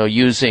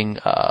 using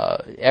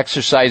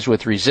exercise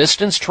with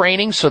resistance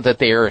training so that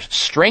they are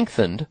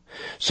strengthened,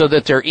 so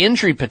that their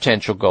injury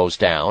potential goes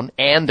down,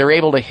 and they're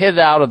able to hit it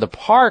out of the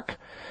park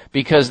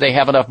because they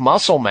have enough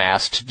muscle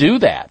mass to do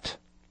that.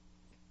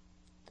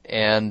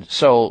 And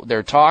so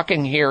they're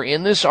talking here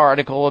in this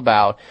article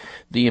about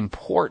the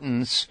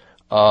importance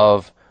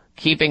of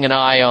keeping an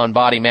eye on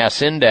body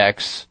mass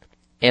index,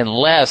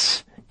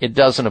 unless it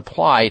doesn't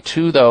apply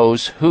to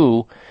those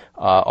who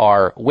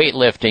are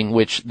weightlifting,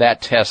 which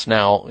that test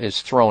now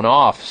is thrown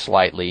off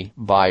slightly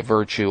by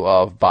virtue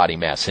of body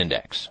mass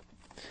index.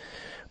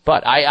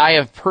 But I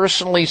have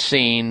personally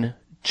seen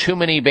too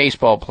many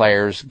baseball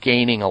players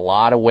gaining a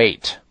lot of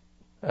weight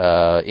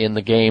in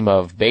the game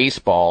of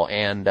baseball,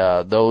 and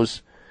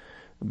those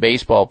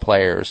baseball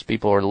players,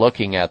 people are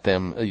looking at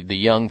them, the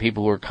young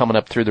people who are coming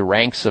up through the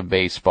ranks of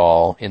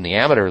baseball in the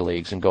amateur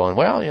leagues and going,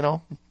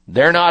 well,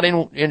 they're not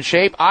in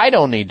shape. I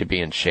don't need to be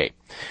in shape.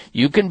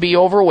 You can be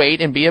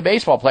overweight and be a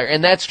baseball player,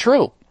 and that's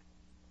true.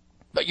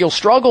 But you'll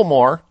struggle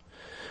more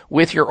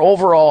with your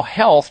overall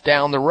health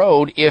down the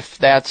road if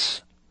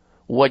that's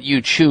what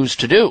you choose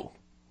to do.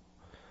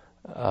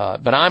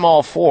 But I'm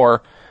all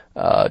for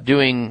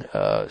doing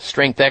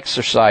strength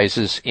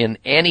exercises in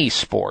any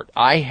sport.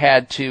 I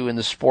had to, in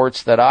the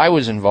sports that I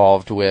was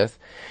involved with,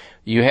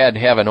 you had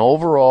to have an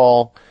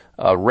overall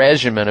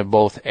regimen of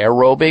both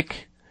aerobic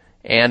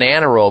and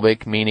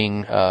anaerobic,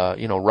 meaning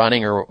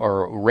running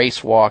or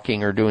race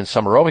walking or doing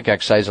some aerobic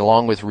exercise,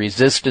 along with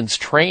resistance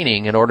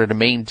training, in order to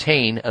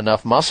maintain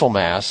enough muscle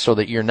mass so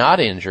that you're not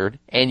injured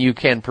and you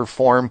can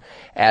perform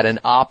at an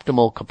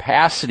optimal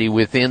capacity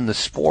within the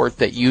sport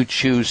that you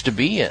choose to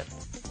be in.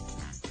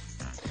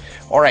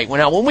 All right, well,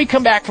 now when we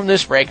come back from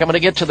this break, I'm going to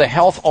get to the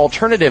health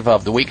alternative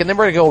of the week, and then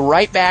we're going to go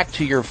right back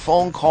to your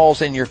phone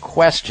calls and your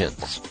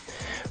questions.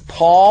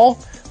 Paul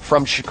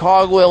from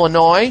Chicago,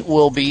 Illinois,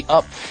 will be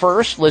up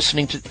first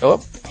listening to...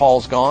 Oh,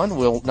 Paul's gone.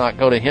 We'll not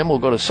go to him. We'll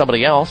go to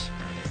somebody else.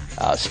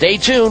 Stay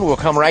tuned. We'll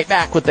come right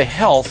back with the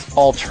health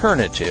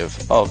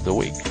alternative of the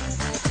week.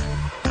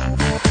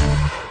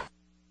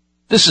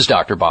 This is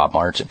Dr. Bob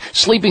Martin.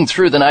 Sleeping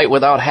through the night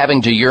without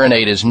having to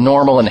urinate is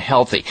normal and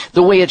healthy,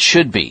 the way it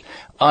should be.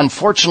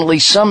 Unfortunately,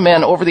 some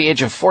men over the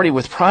age of 40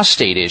 with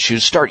prostate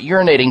issues start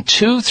urinating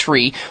 2,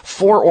 3,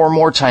 4 or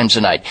more times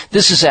a night.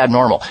 This is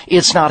abnormal.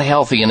 It's not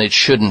healthy, and it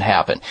shouldn't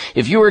happen.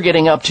 If you are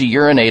getting up to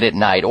urinate at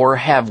night, or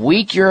have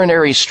weak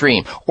urinary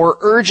stream, or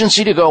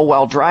urgency to go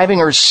while driving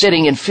or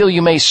sitting and feel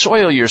you may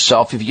soil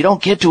yourself if you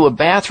don't get to a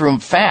bathroom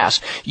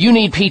fast, you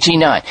need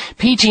PT9.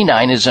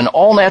 PT9 is an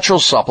all-natural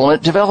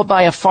supplement developed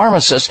by a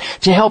pharmacist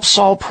to help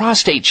solve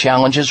prostate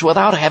challenges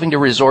without having to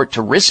resort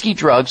to risky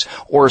drugs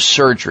or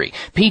surgery.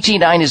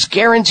 PT9 is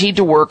guaranteed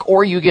to work,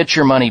 or you get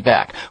your money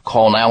back.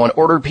 Call now and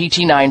order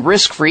PT9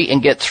 risk-free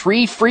and get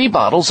 3 free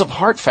bottles of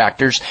Heart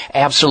Factors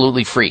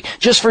absolutely free,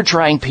 just for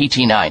trying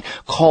PT9.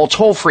 Call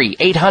toll-free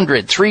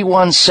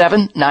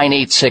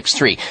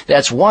 800-317-9863.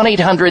 That's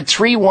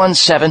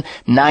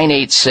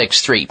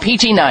 1-800-317-9863.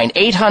 PT9,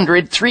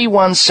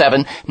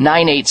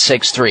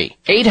 800-317-9863.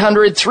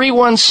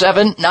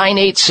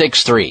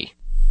 800-317-9863.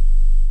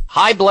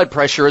 High blood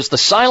pressure is the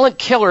silent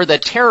killer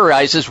that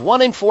terrorizes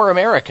 1 in 4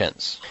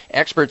 Americans.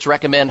 Experts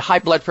recommend high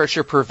blood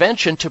pressure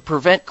prevention to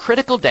prevent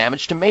critical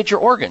damage to major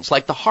organs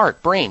like the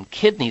heart, brain,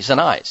 kidneys, and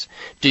eyes.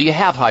 Do you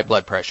have high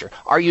blood pressure?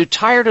 Are you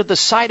tired of the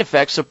side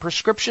effects of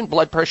prescription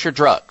blood pressure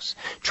drugs?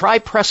 Try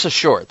Press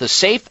Assure, the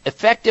safe,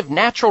 effective,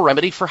 natural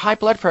remedy for high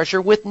blood pressure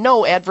with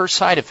no adverse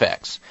side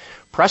effects.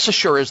 Press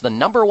Assure is the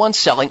 #1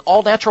 selling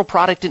all-natural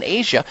product in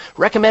Asia,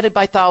 recommended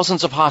by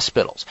thousands of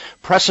hospitals.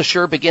 Press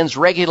Assure begins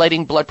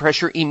regulating blood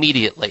pressure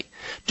immediately.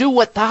 Do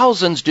what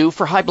thousands do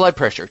for high blood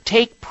pressure.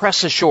 Take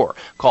Press Assure.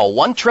 Call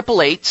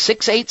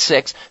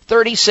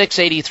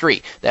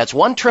 1-888-686-3683. That's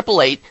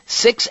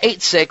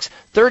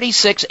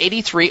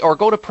 1-888-686-3683, or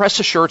go to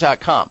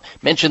PressAssure.com.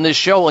 Mention this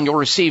show and you'll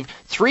receive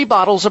 3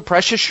 bottles of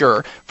Press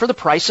Assure for the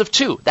price of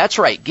 2. That's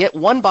right. Get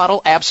 1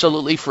 bottle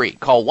absolutely free.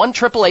 Call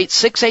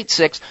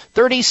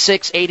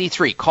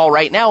 1-888-686-3683. Call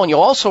right now and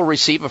you'll also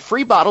receive a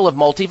free bottle of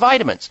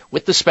multivitamins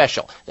with the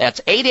special. That's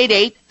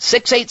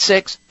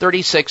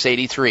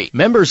 888-686-3683.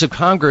 Members of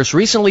Congress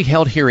recently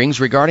held hearings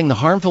regarding the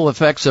harmful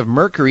effects of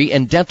mercury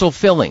in dental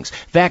fillings,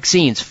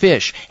 vaccines,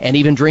 fish, and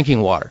even drinking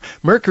water.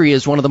 Mercury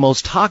is one of the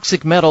most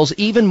toxic metals,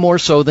 even more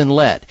so than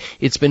lead.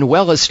 It's been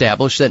well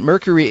established that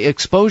mercury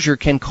exposure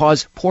can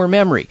cause poor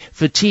memory,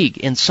 fatigue,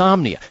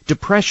 insomnia,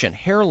 depression,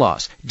 hair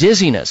loss,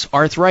 dizziness,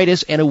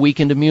 arthritis, and a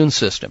weakened immune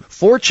system.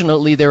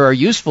 Fortunately, there are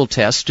useful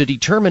tests to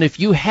determine if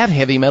you have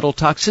heavy metal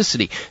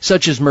toxicity,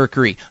 such as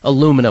mercury,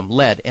 aluminum,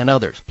 lead, and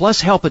others.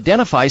 Plus, help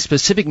identify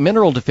specific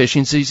mineral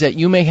deficiencies that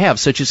you may have,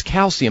 such as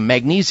calcium,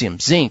 magnesium,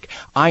 zinc,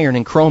 iron,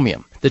 and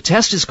chromium. The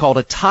test is called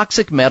a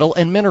toxic metal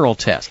and mineral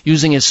test.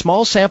 Using a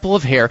small sample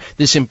of hair,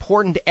 this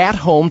important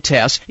at-home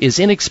test is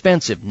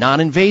inexpensive,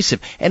 non-invasive,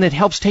 and it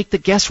helps take the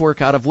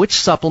guesswork out of which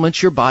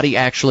supplements your body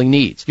actually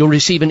needs. You'll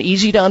receive an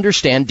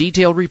easy-to-understand,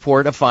 detailed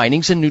report of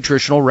findings and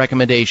nutritional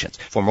recommendations.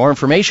 For more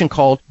information,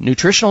 call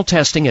Nutritional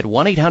Testing at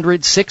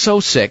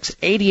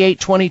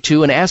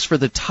 1-800-606-8822 and ask for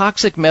the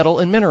toxic metal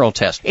and mineral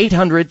test.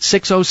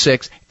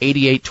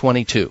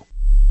 800-606-8822.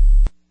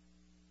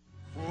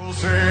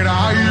 Say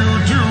now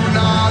you do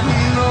not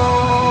know.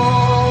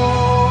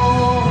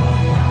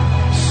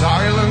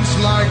 Silence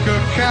like a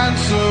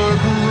cancer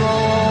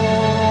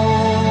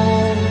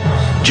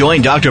grows.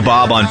 Join Dr.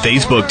 Bob on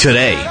Facebook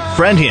today.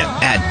 Friend him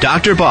at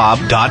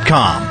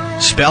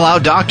drbob.com. Spell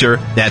out doctor,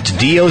 that's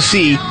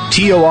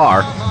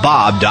D-O-C-T-O-R,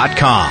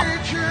 bob.com.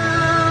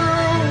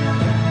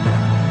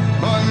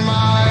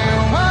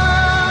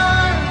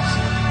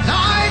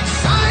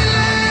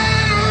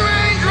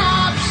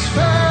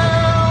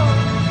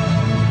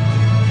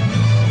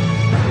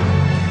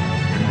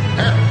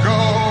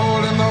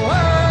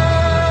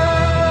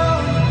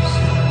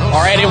 All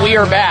right, and we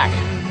are back.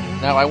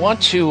 Now, I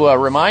want to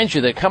remind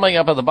you that coming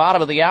up at the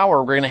bottom of the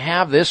hour, we're going to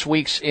have this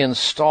week's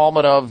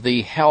installment of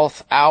the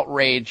Health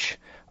Outrage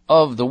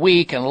of the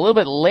Week. And a little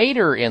bit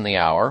later in the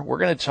hour, we're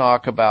going to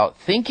talk about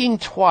thinking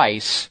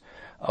twice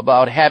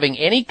about having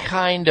any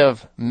kind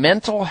of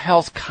mental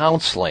health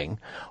counseling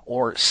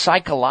or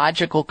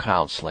psychological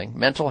counseling,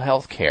 mental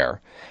health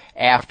care,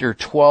 after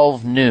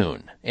 12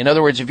 noon. In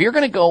other words, if you're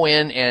going to go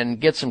in and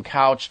get some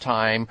couch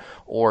time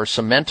or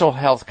some mental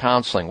health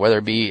counseling, whether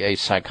it be a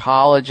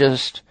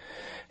psychologist,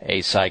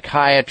 a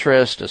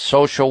psychiatrist, a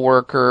social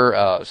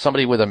worker,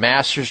 somebody with a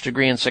master's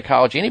degree in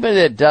psychology, anybody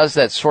that does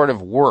that sort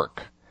of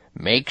work,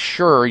 make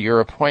sure your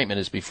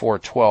appointment is before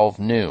 12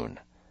 noon,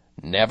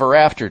 never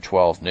after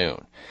 12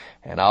 noon.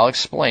 And I'll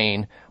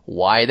explain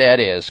why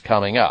that is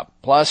coming up.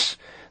 Plus,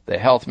 the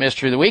health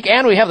mystery of the week,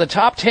 and we have the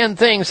top 10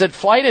 things that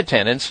flight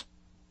attendants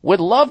would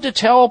love to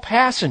tell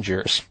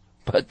passengers,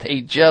 but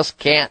they just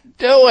can't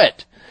do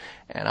it.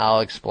 And I'll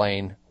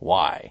explain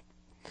why.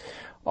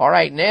 All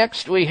right,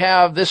 next we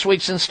have this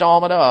week's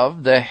installment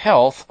of the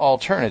Health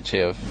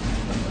Alternative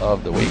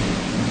of the Week.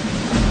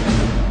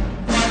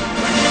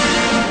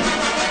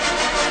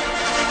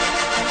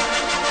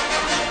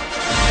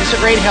 It's a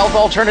great health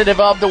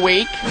alternative of the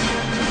week.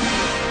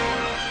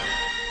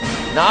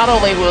 Not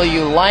only will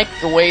you like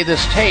the way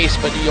this tastes,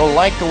 but you'll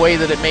like the way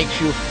that it makes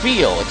you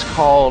feel. It's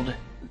called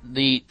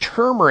the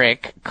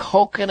Turmeric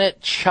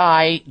Coconut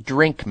Chai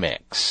Drink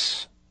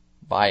Mix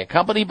by a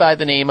company by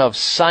the name of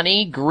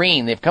Sunny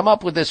Green. They've come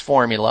up with this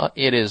formula.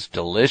 It is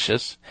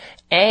delicious,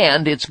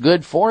 and it's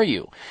good for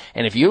you.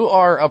 And if you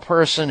are a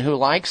person who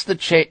likes the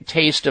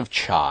taste of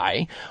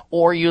chai,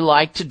 or you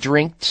like to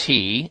drink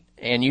tea,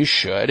 and you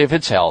should if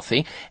it's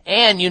healthy,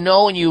 and you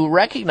know and you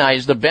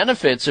recognize the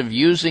benefits of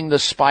using the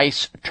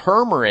spice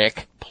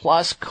turmeric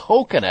plus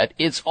coconut,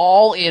 it's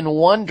all in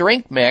one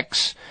drink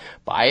mix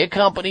by a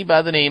company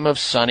by the name of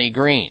Sunny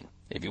Green.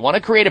 If you want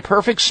to create a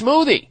perfect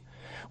smoothie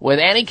with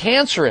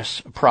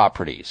anti-cancerous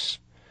properties,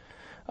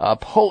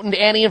 potent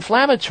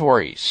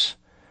anti-inflammatories,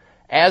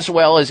 as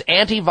well as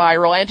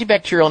antiviral,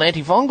 antibacterial, and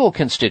antifungal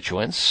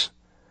constituents,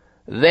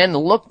 then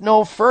look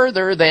no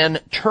further than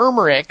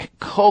Turmeric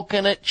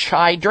Coconut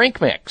Chai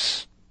Drink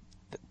Mix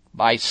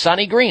by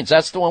Sunny Greens.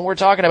 That's the one we're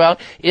talking about.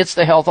 It's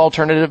the health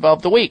alternative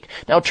of the week.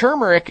 Now,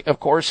 turmeric, of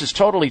course, is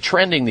totally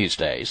trending these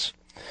days.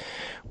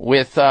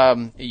 with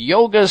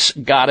yoga's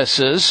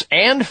goddesses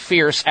and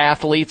fierce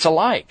athletes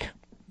alike.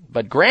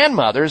 But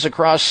grandmothers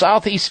across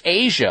Southeast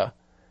Asia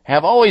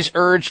have always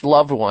urged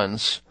loved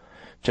ones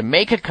to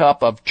make a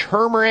cup of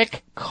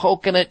turmeric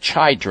coconut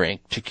chai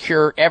drink to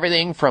cure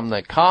everything from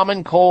the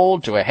common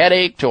cold to a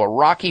headache to a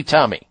rocky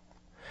tummy.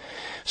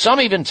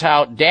 Some even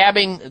tout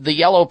dabbing the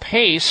yellow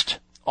paste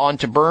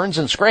onto burns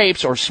and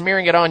scrapes or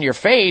smearing it on your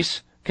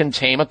face can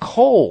tame a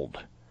cold.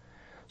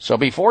 So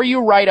before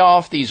you write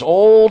off these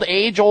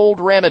age-old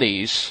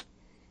remedies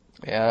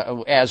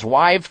as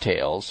wives'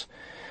 tales,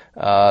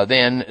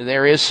 then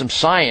there is some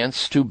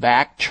science to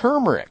back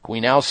turmeric. We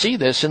now see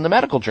this in the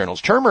medical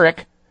journals.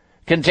 Turmeric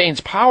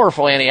contains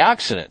powerful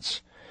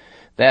antioxidants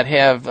that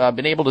have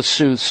been able to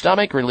soothe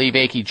stomach, relieve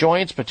achy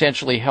joints,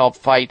 potentially help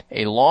fight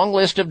a long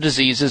list of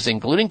diseases,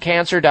 including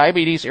cancer,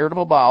 diabetes,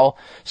 irritable bowel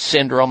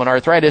syndrome, and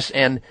arthritis.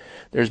 And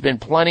there's been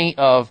plenty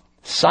of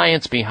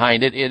science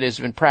behind it. It has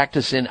been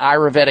practiced in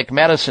Ayurvedic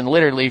medicine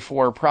literally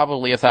for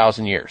probably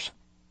 1,000 years.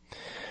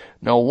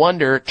 No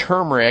wonder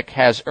turmeric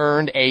has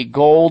earned a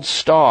gold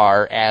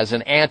star as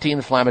an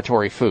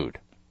anti-inflammatory food.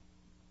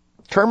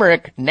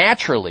 Turmeric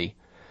naturally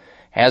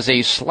has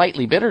a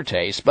slightly bitter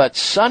taste, but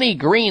Sunny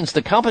Greens,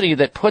 the company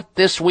that put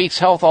this week's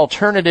health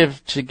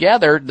alternative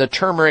together, the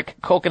turmeric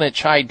coconut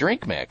chai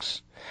drink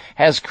mix,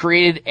 has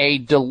created a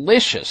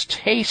delicious,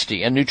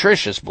 tasty, and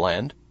nutritious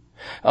blend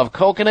of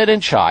coconut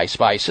and chai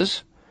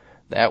spices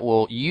that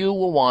you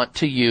will want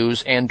to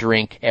use and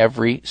drink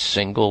every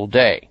single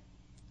day.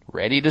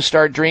 Ready to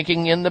start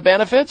drinking in the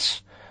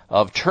benefits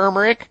of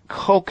turmeric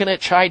coconut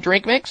chai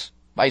drink mix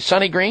by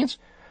Sunny Greens?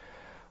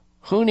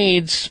 Who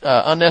needs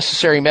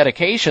unnecessary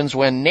medications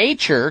when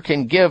nature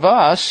can give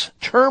us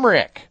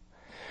turmeric?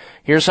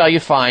 Here's how you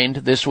find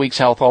this week's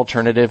health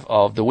alternative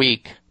of the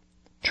week.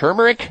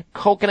 Turmeric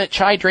Coconut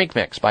Chai Drink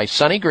Mix by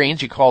Sunny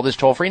Greens. You call this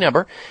toll-free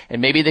number,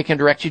 and maybe they can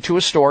direct you to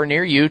a store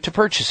near you to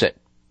purchase it.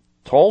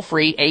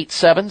 Toll-free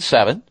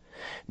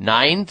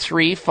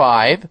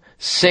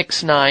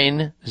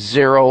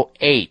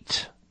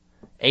 877-935-6908.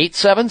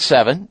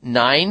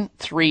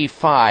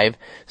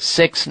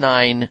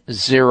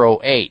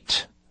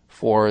 877-935-6908.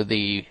 For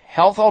the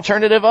health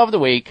alternative of the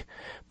week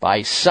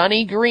by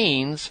Sunny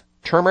Greens,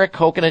 Turmeric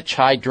Coconut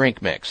Chai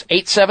Drink Mix.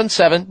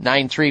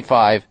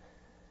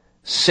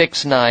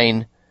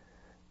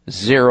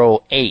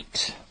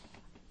 877-935-6908.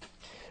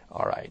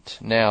 All right.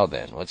 Now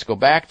then, let's go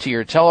back to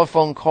your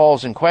telephone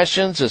calls and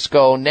questions. Let's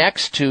go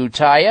next to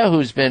Taya,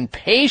 who's been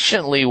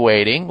patiently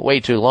waiting, way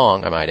too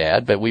long, I might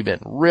add, but we've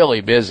been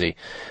really busy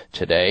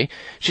today.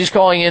 She's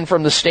calling in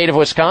from the state of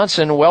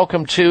Wisconsin.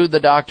 Welcome to the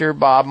Dr.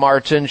 Bob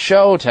Martin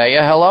Show.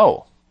 Taya,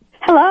 hello.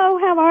 Hello,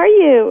 how are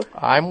you?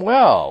 I'm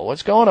well.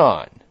 What's going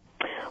on?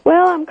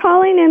 Well, I'm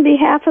calling in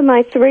behalf of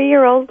my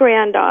 3-year-old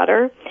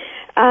granddaughter.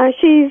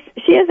 She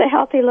is a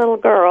healthy little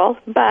girl,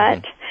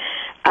 but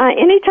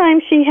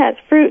anytime she has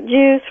fruit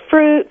juice,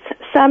 fruits,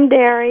 some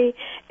dairy,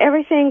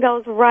 everything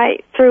goes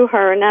right through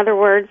her. In other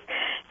words,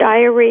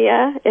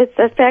 diarrhea. It's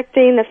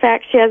affecting the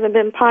fact she hasn't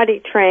been potty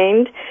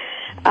trained.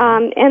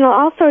 And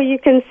also you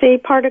can see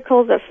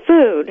particles of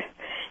food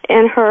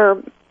in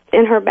her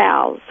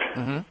bowels.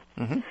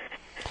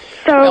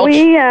 So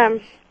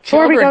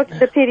before we go to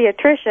the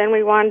pediatrician,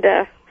 we wanted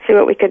to see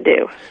what we could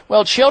do.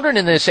 Well, children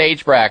in this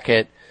age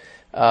bracket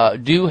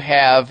do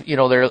have,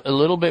 they're a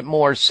little bit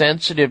more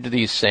sensitive to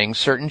these things.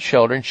 Certain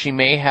children, she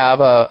may have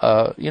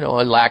a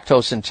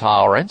lactose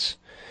intolerance.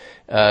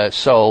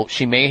 So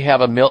she may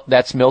have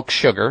that's milk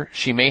sugar.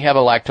 She may have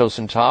a lactose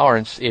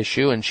intolerance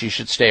issue, and she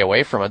should stay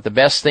away from it. The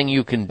best thing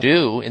you can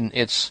do, and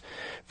it's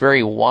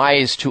very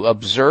wise to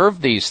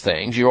observe these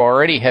things. You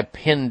already have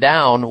pinned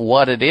down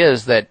what it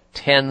is that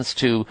tends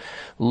to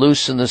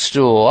loosen the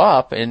stool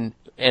up, and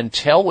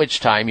until which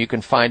time you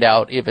can find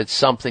out if it's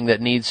something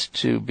that needs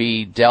to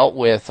be dealt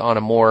with on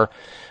a more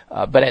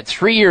but at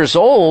 3 years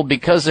old,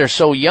 because they're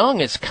so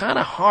young, it's kind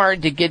of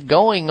hard to get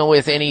going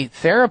with any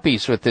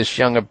therapies with this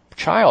young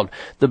child.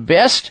 The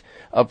best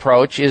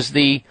approach is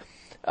the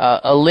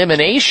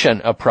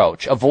elimination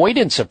approach,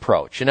 avoidance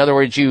approach. In other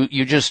words,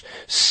 you just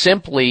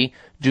simply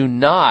do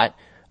not,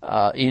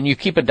 and you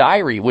keep a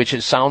diary, which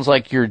it sounds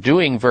like you're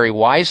doing very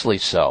wisely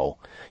so.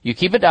 You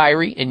keep a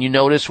diary and you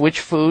notice which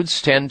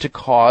foods tend to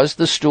cause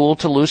the stool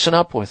to loosen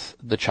up with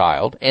the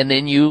child, and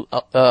then you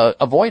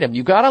avoid them.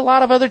 You've got a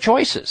lot of other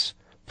choices,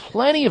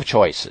 plenty of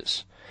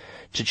choices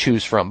to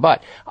choose from.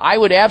 But I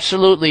would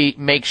absolutely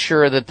make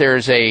sure that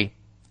there's a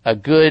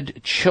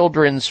good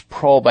children's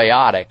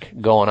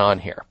probiotic going on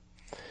here.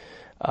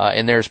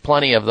 And there's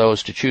plenty of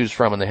those to choose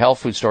from in the health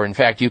food store. In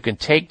fact, you can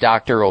take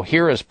Dr.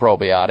 Ohhira's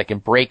probiotic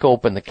and break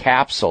open the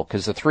capsule,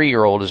 because the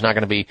 3-year-old is not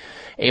going to be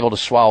able to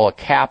swallow a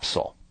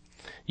capsule,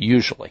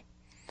 usually.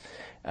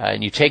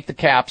 And you take the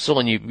capsule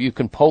and you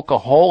can poke a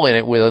hole in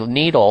it with a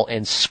needle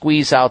and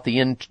squeeze out the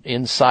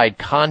inside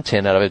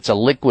content out of it. It's a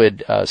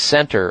liquid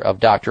center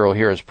of Dr.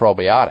 Ohhira's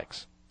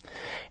probiotics.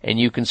 And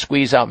you can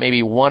squeeze out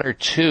maybe 1 or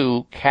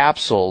 2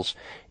 capsules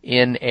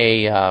in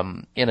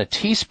a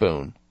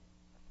teaspoon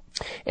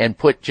and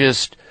put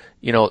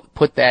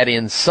that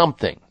in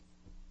something.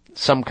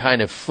 some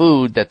kind of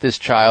food that this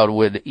child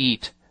would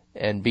eat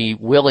and be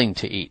willing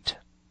to eat.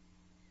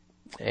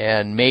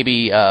 And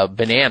maybe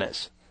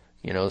bananas,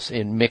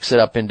 and mix it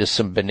up into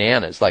some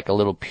bananas, like a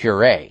little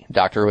puree.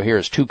 Dr.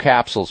 O'Hare's 2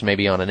 capsules,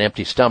 maybe on an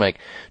empty stomach,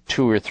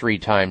 2 or 3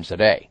 times a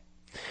day.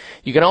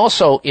 You can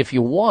also, if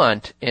you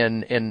want,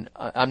 and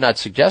I'm not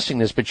suggesting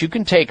this, but you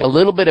can take a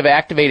little bit of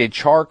activated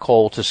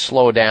charcoal to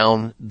slow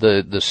down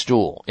the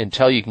stool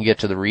until you can get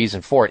to the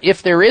reason for it.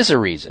 If there is a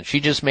reason. She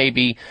just may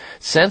be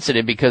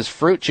sensitive because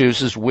fruit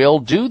juices will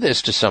do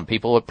this to some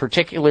people,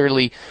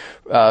 particularly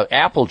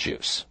apple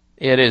juice.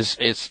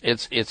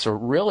 It's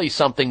really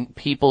something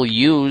people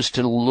use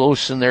to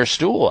loosen their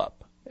stool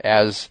up,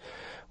 as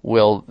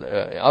will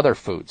other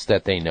foods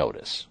that they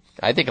notice.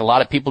 I think a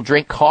lot of people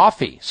drink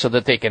coffee so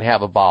that they can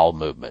have a bowel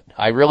movement.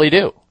 I really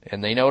do.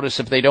 And they notice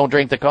if they don't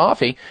drink the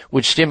coffee,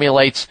 which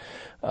stimulates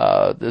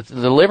the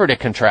liver to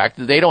contract,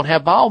 they don't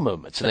have bowel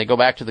movements. And they go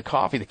back to the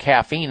coffee, the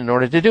caffeine, in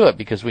order to do it,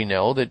 because we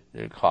know that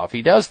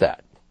coffee does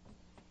that.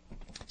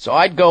 So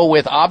I'd go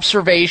with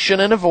observation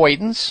and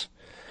avoidance.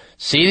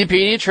 See the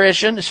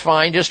pediatrician is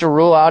fine, just to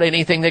rule out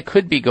anything that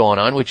could be going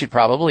on, which it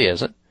probably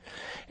isn't.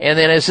 And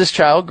then as this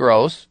child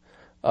grows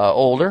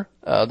older,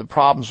 the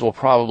problems will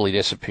probably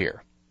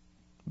disappear.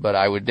 But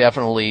I would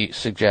definitely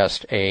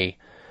suggest a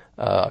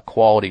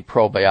quality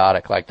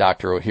probiotic like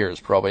Dr.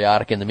 O'Hare's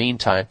probiotic in the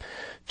meantime,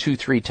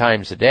 2-3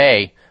 times a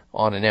day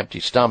on an empty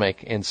stomach,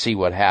 and see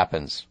what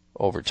happens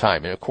over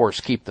time. And of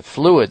course, keep the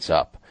fluids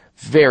up.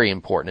 Very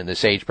important in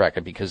this age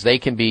bracket, because they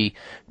can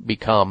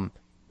become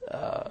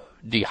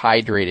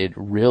dehydrated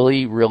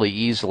really, really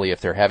easily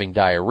if they're having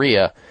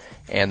diarrhea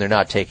and they're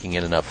not taking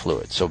in enough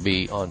fluid. So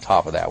be on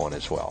top of that one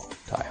as well,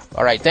 Taya.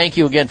 All right, thank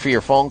you again for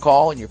your phone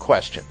call and your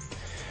question.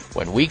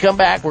 When we come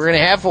back, we're going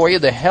to have for you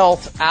the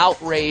health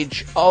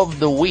outrage of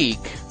the week.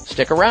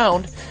 Stick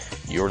around.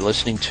 You're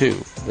listening to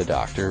the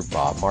Dr.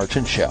 Bob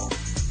Martin Show.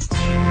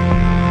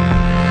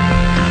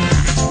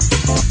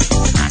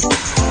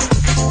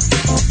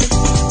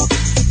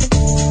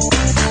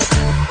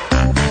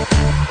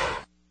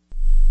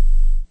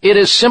 It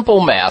is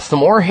simple math. The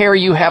more hair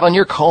you have on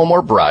your comb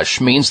or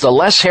brush means the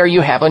less hair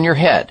you have on your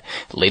head.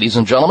 Ladies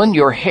and gentlemen,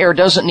 your hair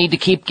doesn't need to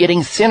keep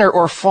getting thinner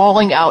or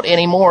falling out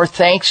anymore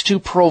thanks to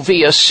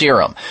Provia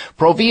Serum.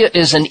 Provia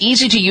is an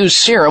easy-to-use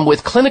serum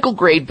with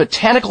clinical-grade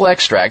botanical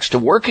extracts to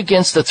work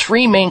against the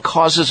 3 main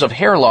causes of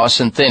hair loss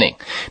and thinning.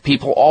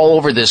 People all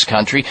over this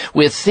country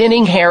with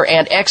thinning hair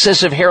and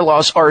excessive hair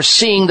loss are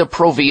seeing the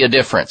Provia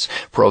difference.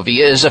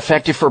 Provia is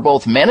effective for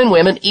both men and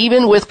women,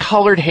 even with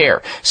colored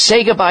hair.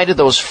 Say goodbye to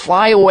those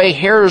flyaway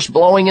hairs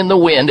blowing in the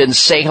wind and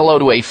say hello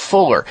to a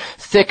fuller,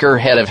 thicker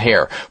head of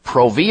hair.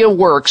 Provia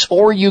works,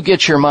 or you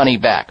get your money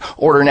back.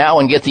 Order now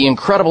and get the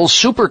incredible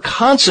super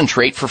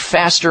concentrate for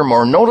faster,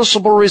 more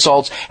noticeable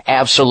results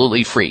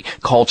absolutely free.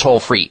 Call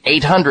toll-free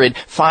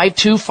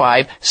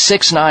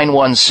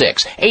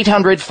 800-525-6916.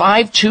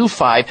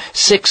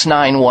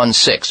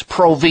 800-525-6916.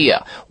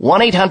 Provia.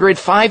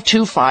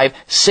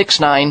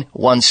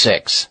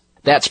 1-800-525-6916.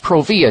 That's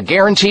Provia,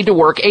 guaranteed to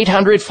work,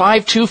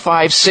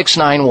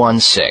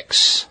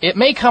 800-525-6916. It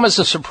may come as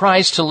a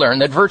surprise to learn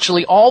that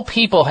virtually all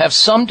people have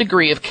some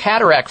degree of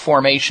cataract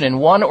formation in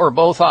one or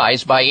both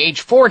eyes by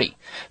age 40.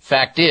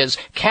 Fact is,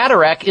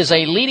 cataract is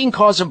a leading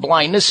cause of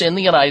blindness in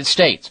the United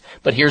States.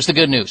 But here's the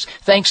good news.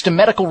 Thanks to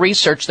medical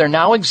research, there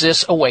now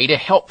exists a way to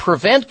help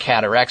prevent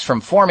cataracts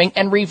from forming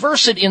and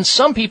reverse it in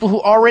some people who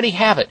already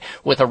have it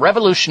with a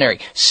revolutionary,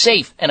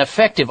 safe, and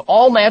effective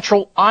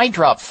all-natural eye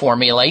drop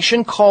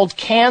formulation called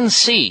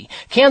Can-C.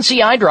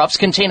 Can-C eye drops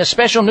contain a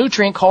special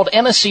nutrient called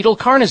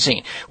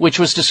N-acetylcarnosine, which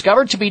was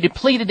discovered to be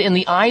depleted in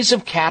the eyes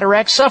of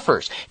cataract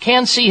sufferers.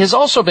 Can-C has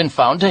also been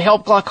found to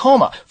help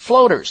glaucoma,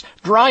 floaters,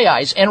 dry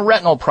eyes, and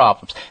retinal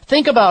problems.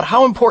 Think about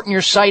how important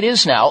your sight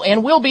is now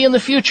and will be in the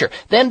future.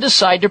 Then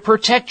decide to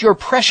protect your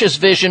precious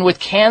vision with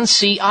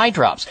Can-C eye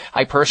drops.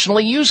 I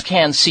personally use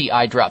Can-C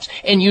eye drops,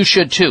 and you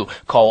should too.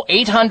 Call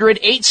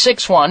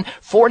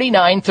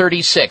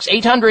 800-861-4936.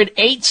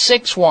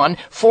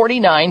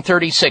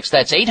 800-861-4936.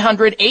 That's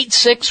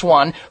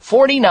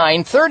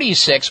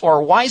 800-861-4936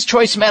 or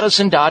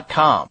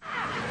wisechoicemedicine.com.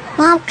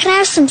 Mom, can I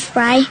have some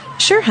spray?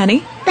 Sure,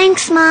 honey.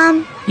 Thanks,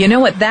 Mom. You know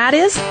what that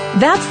is?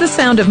 That's the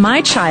sound of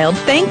my child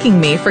thanking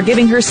me for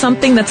giving her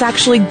something that's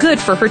actually good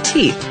for her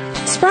teeth.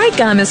 Spry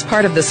Gum is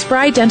part of the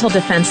Spry Dental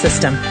Defense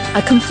System,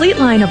 a complete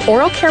line of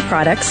oral care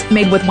products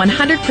made with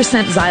 100%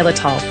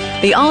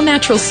 xylitol, the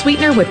all-natural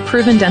sweetener with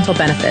proven dental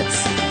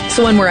benefits.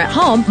 So when we're at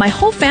home, my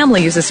whole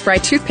family uses Spry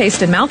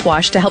toothpaste and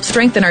mouthwash to help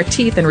strengthen our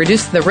teeth and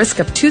reduce the risk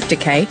of tooth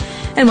decay.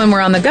 And when we're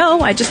on the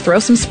go, I just throw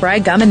some Spry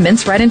Gum and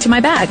mints right into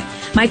my bag.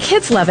 My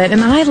kids love it,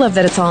 and I love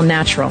that it's all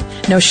natural.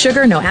 No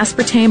sugar, no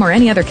aspartame, or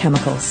any other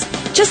chemicals.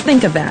 Just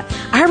think of that.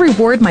 I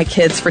reward my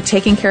kids for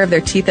taking care of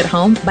their teeth at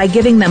home by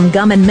giving them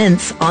gum and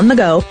mints on the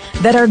go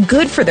that are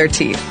good for their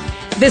teeth.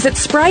 Visit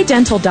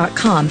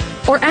sprydental.com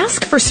or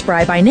ask for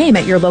Spry by name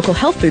at your local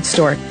health food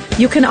store.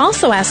 You can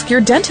also ask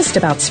your dentist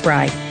about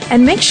Spry.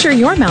 And make sure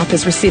your mouth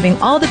is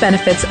receiving all the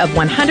benefits of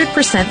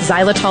 100%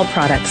 xylitol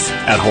products.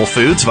 At Whole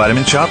Foods,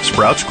 Vitamin Shoppe,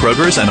 Sprouts,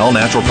 Kroger's, and all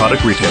natural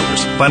product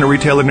retailers. Find a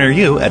retailer near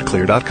you at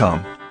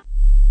Clear.com.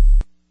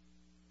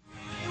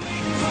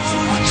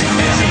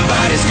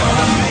 Everybody's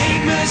gonna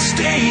make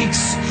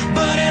mistakes,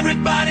 but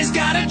everybody's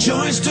got a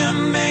choice to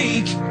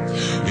make.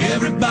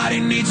 Everybody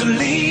needs a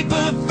leap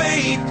of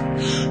faith.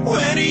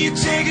 When are you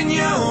taking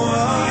yours?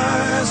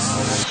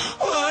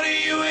 What are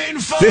you waiting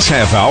for? This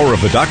half hour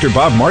of the Dr.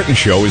 Bob Martin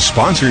Show is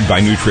sponsored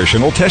by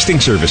Nutritional Testing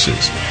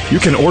Services. You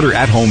can order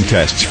at-home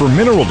tests for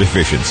mineral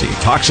deficiency,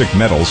 toxic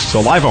metals,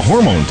 saliva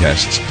hormone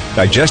tests,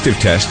 digestive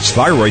tests,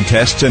 thyroid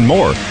tests, and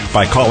more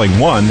by calling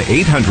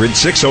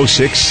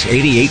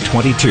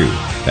 1-800-606-8822.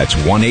 That's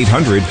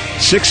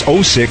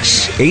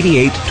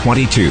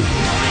 1-800-606-8822.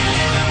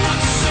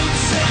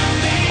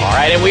 All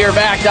right, and we are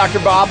back. Dr.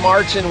 Bob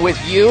Martin with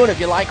you. And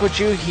if you like what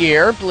you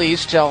hear,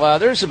 please tell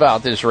others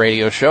about this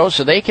radio show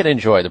so they can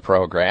enjoy the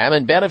program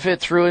and benefit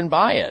through and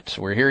by it.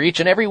 We're here each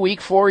and every week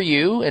for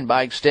you, and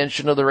by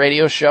extension of the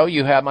radio show,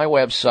 you have my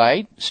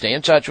website. Stay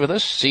in touch with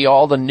us, see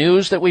all the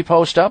news that we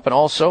post up, and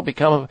also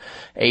become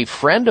a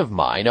friend of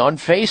mine on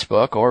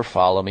Facebook or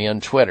follow me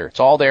on Twitter.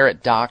 It's all there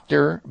at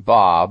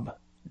drbob.com.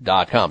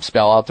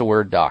 Spell out the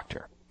word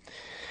doctor.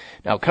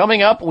 Now,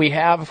 coming up, we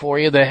have for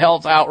you the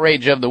health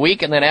outrage of the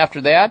week, and then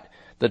after that,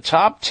 the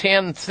top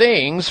 10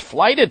 things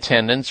flight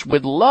attendants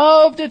would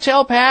love to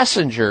tell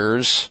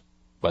passengers,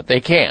 but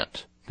they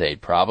can't.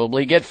 They'd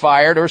probably get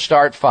fired or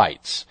start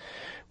fights.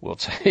 We'll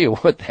tell you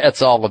what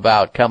that's all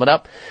about coming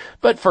up.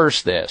 But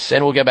first this,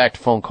 and we'll get back to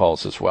phone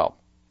calls as well.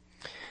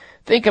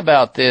 Think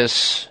about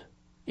this.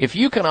 If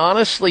you can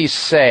honestly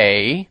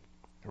say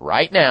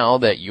right now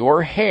that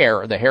your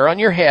hair, the hair on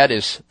your head,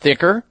 is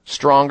thicker,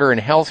 stronger, and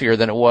healthier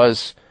than it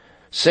was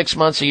 6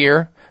 months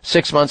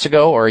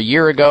ago, or a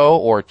year ago,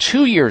 or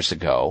 2 years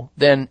ago,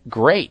 then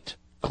great.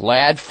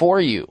 Glad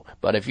for you.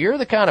 But if you're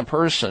the kind of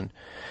person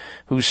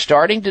who's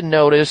starting to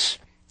notice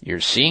you're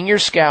seeing your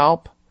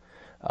scalp,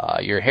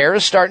 your hair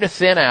is starting to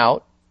thin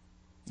out,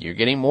 you're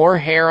getting more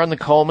hair on the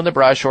comb and the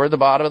brush or the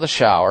bottom of the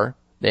shower,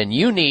 then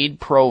you need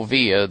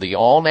Provia, the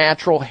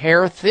all-natural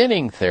hair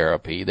thinning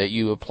therapy that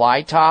you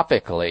apply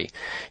topically.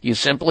 You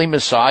simply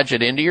massage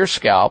it into your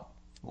scalp,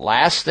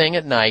 last thing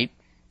at night,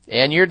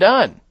 and you're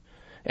done.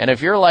 And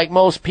if you're like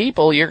most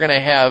people, you're going to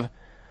have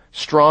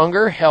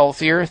stronger,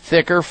 healthier,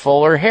 thicker,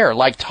 fuller hair.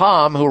 Like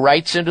Tom, who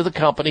writes into the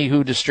company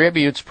who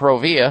distributes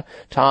Provia.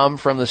 Tom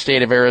from the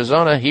state of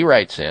Arizona, he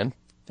writes in,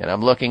 and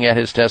I'm looking at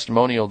his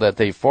testimonial that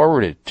they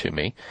forwarded to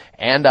me,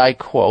 and I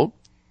quote,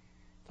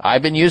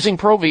 "I've been using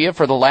Provia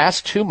for the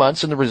last 2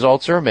 months, and the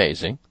results are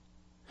amazing.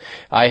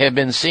 I have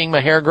been seeing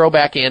my hair grow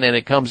back in, and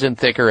it comes in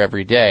thicker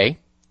every day.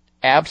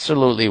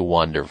 Absolutely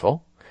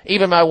wonderful.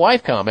 Even my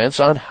wife comments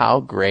on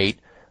how great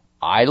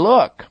I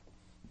look."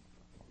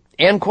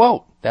 End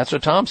quote. That's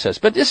what Tom says.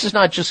 But this is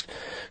not just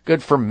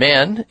good for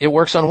men. It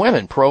works on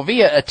women.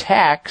 Provia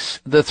attacks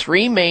the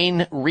 3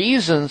 main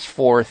reasons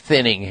for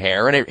thinning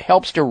hair, and it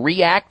helps to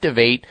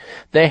reactivate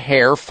the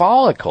hair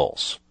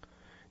follicles.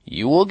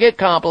 You will get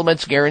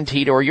compliments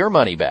guaranteed or your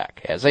money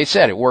back. As I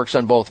said, it works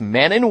on both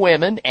men and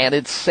women, and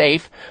it's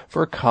safe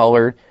for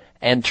colored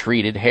and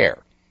treated hair.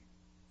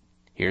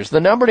 Here's the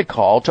number to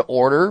call to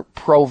order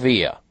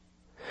Provia.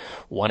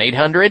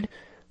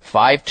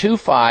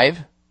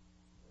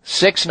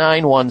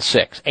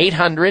 1-800-525-6916.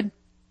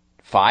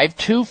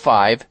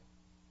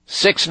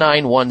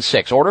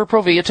 800-525-6916. Order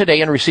Provia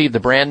today and receive the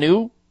brand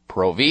new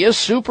Provia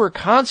Super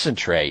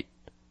Concentrate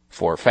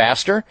for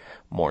faster,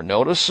 more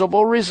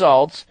noticeable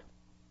results.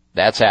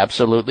 That's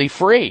absolutely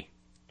free.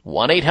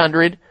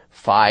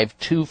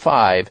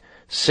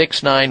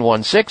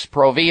 1-800-525-6916.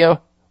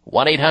 Provia,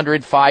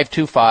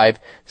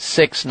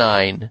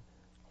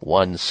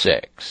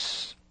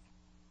 1-800-525-6916.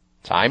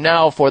 Time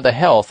now for the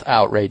health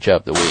outrage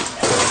of the week.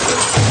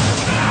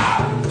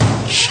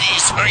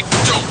 Jeez, I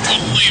don't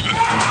believe it.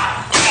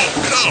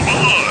 Oh, come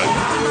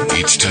on.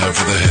 It's time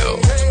for the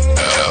health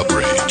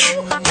outrage,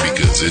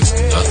 because it's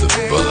nothing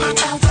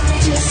but.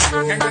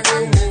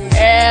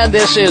 And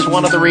this is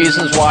one of the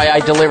reasons why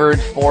I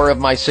delivered 4 of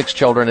my 6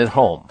 children at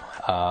home.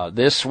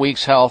 This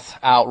week's health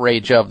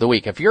outrage of the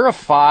week. If you're a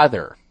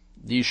father,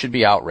 you should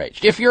be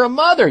outraged. If you're a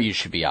mother, you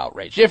should be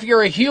outraged. If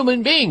you're a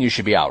human being, you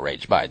should be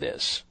outraged by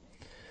this.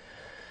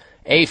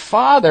 A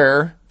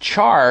father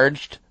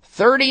charged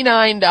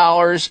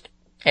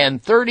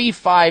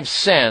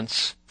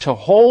 $39.35 to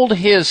hold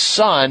his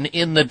son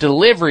in the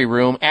delivery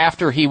room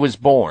after he was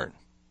born.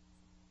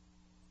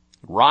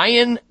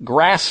 Ryan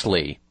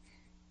Grassley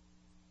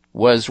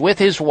was with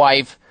his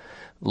wife,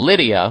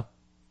 Lydia,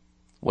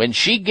 when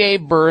she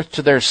gave birth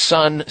to their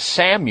son,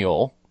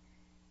 Samuel,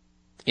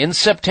 in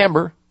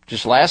September,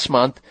 just last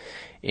month,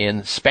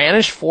 in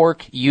Spanish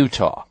Fork,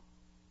 Utah.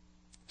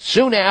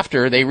 Soon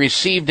after, they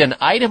received an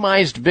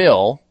itemized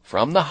bill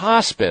from the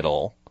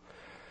hospital,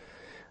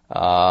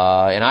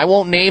 and I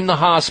won't name the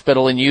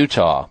hospital in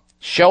Utah,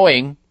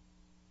 showing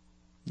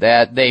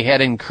that they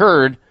had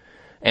incurred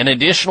an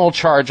additional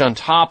charge on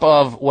top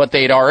of what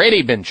they'd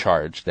already been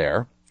charged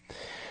there.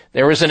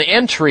 There was an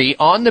entry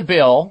on the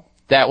bill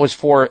that was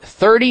for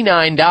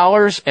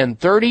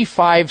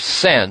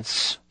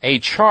 $39.35, a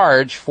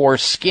charge for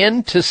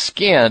skin to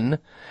skin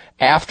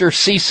after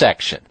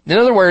C-section. In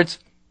other words,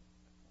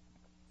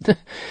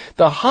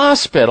 the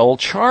hospital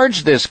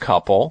charged this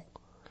couple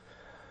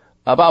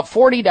about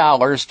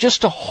 $40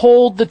 just to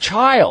hold the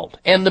child.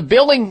 And the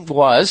billing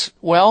was,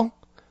 well,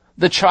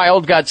 the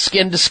child got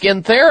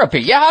skin-to-skin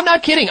therapy. Yeah, I'm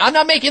not kidding. I'm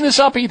not making this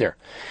up either.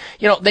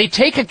 You know, they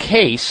take a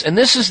case, and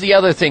this is the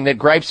other thing that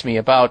gripes me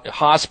about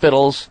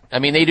hospitals. I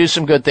mean, they do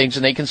some good things,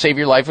 and they can save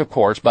your life, of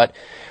course, but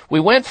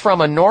we went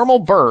from a normal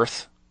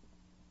birth,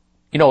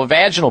 you know, a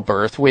vaginal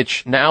birth,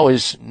 which now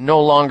is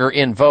no longer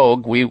in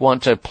vogue. We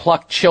want to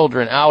pluck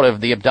children out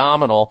of the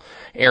abdominal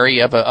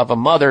area of a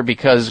mother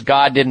because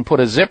God didn't put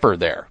a zipper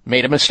there.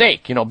 Made a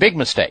mistake, you know, big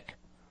mistake.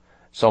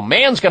 So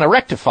man's going to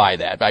rectify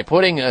that by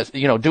putting,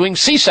 doing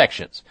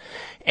C-sections.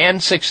 And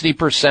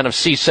 60% of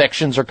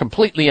C-sections are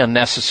completely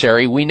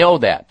unnecessary. We know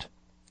that.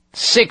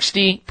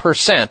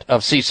 60%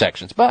 of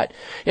C-sections. But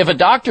if a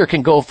doctor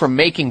can go from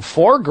making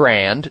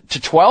 $4,000 to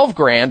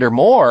 $12,000 or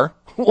more,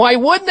 why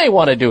wouldn't they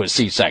want to do a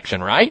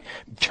C-section, right?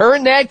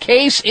 Turn that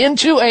case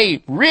into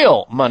a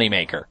real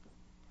moneymaker.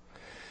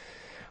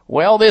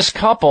 Well, this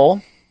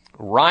couple,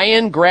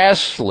 Ryan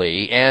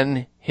Grassley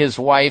and his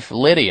wife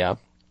Lydia,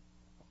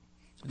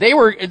 they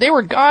were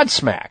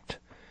godsmacked.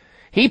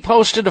 He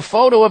posted a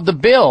photo of the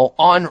bill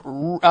on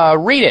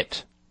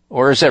Reddit,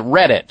 or is it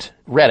Reddit?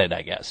 Reddit,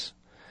 I guess,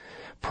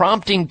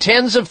 prompting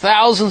tens of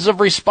thousands of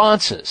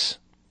responses.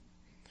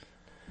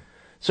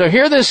 So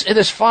here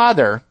this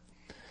father,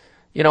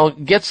 you know,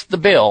 gets the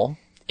bill.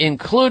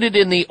 Included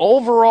in the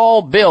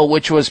overall bill,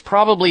 which was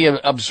probably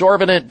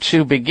absorbent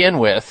to begin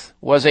with,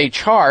 was a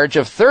charge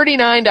of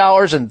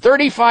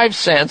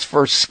 $39.35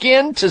 for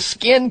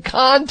skin-to-skin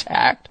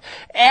contact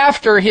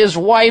after his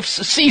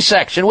wife's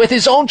C-section with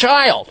his own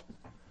child.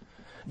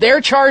 They're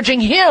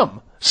charging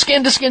him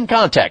skin-to-skin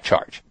contact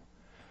charge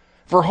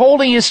for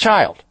holding his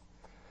child.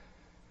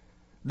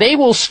 They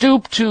will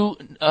stoop to,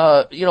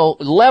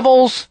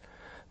 levels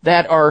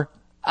that are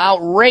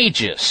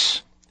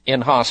outrageous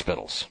in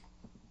hospitals.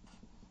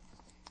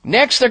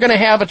 Next, they're going to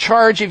have a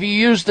charge if you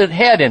use the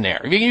head in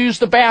there, if you use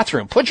the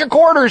bathroom. Put your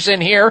quarters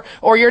in here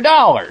or your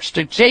dollars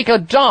to take a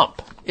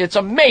dump. It's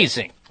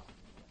amazing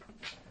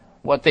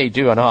what they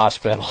do in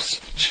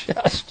hospitals.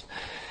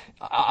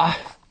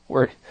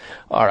 All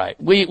right.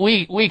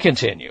 We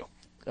continue.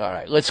 All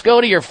right. Let's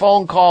go to your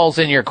phone calls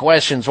and your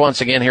questions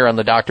once again here on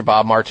the Dr.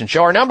 Bob Martin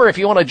Show. Our number, if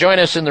you want to join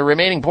us in the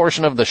remaining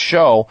portion of the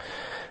show,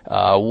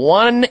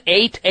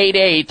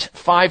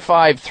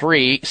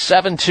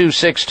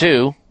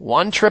 1-888-553-7262,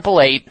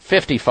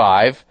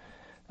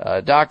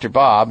 1-888-55, Dr.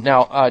 Bob.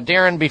 Now,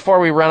 Darren, before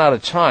we run out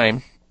of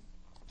time,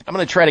 I'm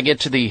going to try to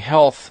get to the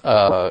health,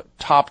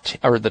 top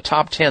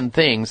 10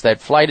 things that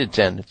flight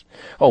attendants.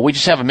 Oh, we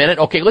just have a minute?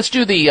 Okay, let's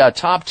do the,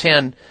 top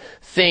 10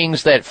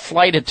 things that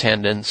flight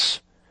attendants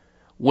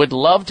would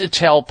love to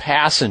tell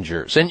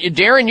passengers. And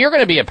Darren, you're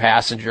going to be a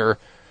passenger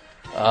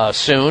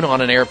soon on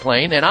an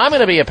airplane, and I'm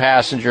going to be a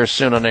passenger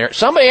soon on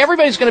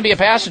everybody's going to be a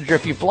passenger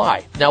if you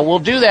fly. Now, we'll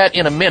do that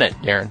in a minute,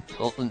 Darren.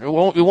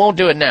 We won't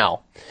do it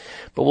now,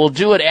 but we'll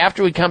do it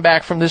after we come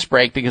back from this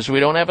break because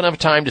we don't have enough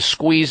time to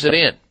squeeze it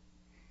in.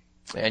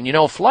 And, you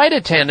know, flight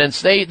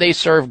attendants, they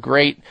serve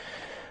great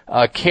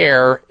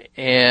care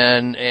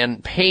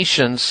and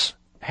patience,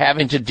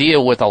 having to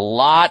deal with a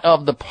lot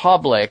of the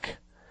public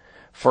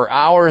for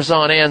hours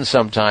on end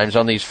sometimes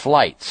on these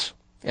flights.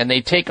 And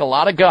they take a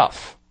lot of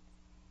guff.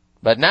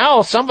 But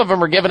now some of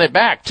them are giving it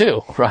back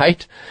too,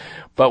 right?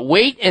 But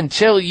wait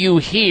until you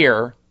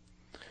hear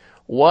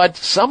what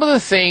some of the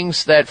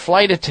things that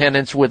flight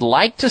attendants would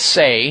like to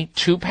say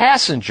to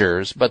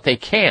passengers, but they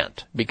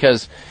can't,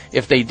 because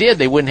if they did,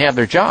 they wouldn't have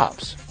their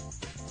jobs.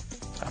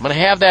 I'm going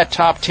to have that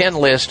top 10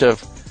 list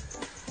of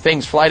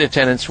things flight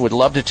attendants would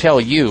love to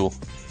tell you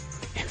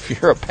if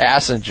you're a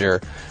passenger,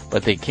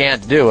 but they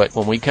can't do it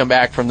when we come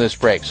back from this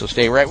break. So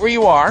stay right where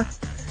you are.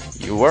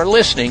 You are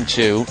listening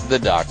to the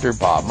Dr.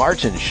 Bob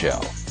Martin Show.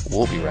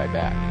 We'll be right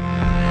back.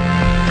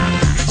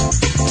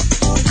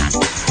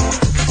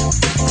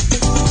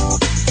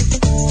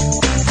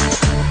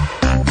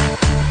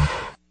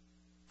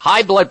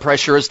 High blood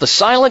pressure is the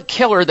silent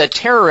killer that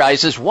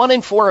terrorizes 1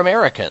 in 4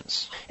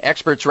 Americans.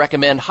 Experts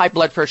recommend high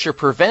blood pressure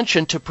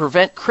prevention to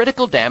prevent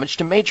critical damage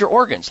to major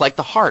organs like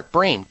the heart,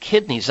 brain,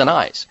 kidneys, and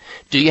eyes.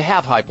 Do you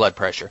have high blood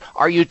pressure?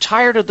 Are you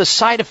tired of the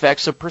side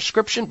effects of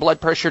prescription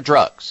blood pressure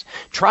drugs?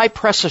 Try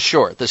Press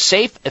Assure, the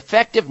safe,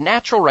 effective,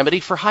 natural remedy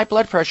for high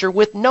blood pressure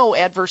with no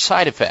adverse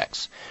side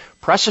effects.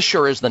 Press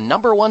Assure is the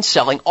 #1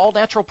 selling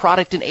all-natural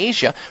product in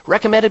Asia,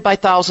 recommended by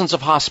thousands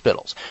of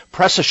hospitals.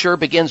 Press Assure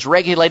begins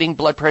regulating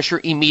blood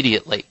pressure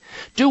immediately.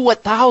 Do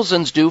what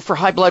thousands do for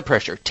high blood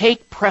pressure.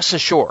 Take Press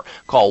Assure.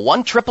 Call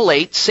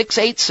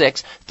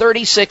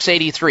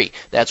 1-888-686-3683.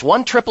 That's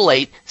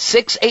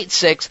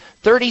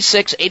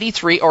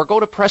 1-888-686-3683, or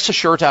go to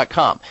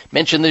PressAssure.com.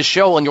 Mention this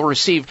show and you'll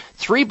receive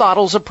 3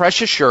 bottles of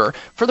Press Assure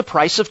for the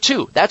price of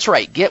 2. That's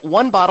right. Get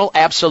 1 bottle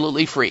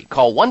absolutely free.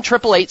 Call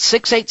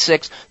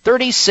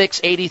 1-888-686-3683.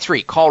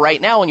 3683. Call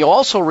right now and you'll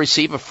also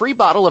receive a free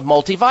bottle of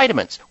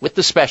multivitamins with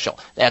the special.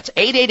 That's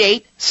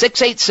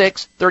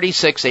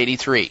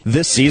 888-686-3683.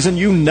 This season,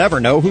 you never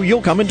know who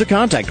you'll come into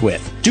contact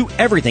with. Do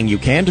everything you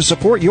can to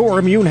support your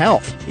immune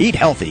health. Eat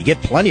healthy,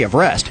 get plenty of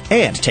rest,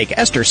 and take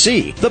Ester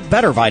C, the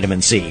better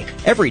vitamin C,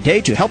 every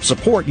day to help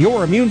support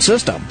your immune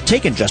system.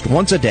 Taken just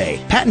once a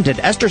day, patented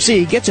Ester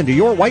C gets into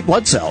your white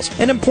blood cells,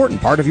 an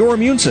important part of your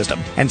immune system,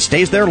 and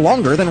stays there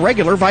longer than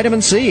regular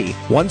vitamin C.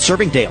 One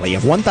serving daily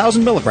of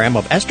 1,000 milligram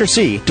of Ester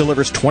C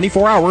delivers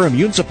 24-hour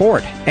immune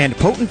support and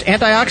potent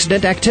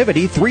antioxidant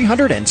activity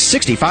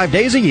 365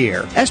 days a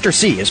year. Ester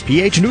C is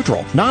pH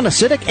neutral,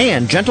 non-acidic,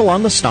 and gentle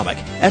on the stomach.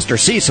 Ester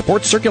C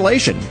supports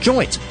circulation,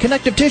 joints,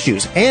 connective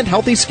tissues, and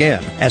healthy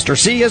skin. Ester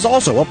C is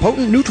also a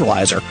potent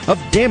neutralizer of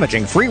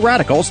damaging free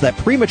radicals that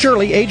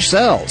prematurely age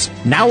cells.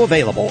 Now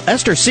available,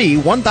 Ester C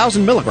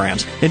 1,000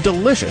 milligrams in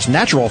delicious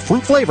natural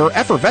fruit flavor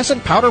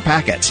effervescent powder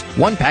packets.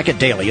 One packet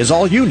daily is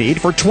all you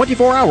need for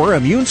 24-hour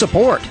immune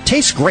support.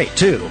 Tastes great,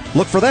 too.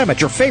 Look for them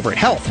at your favorite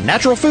health,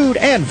 natural food,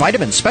 and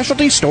vitamin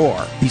specialty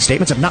store. These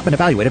statements have not been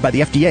evaluated by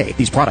the FDA.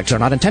 These products are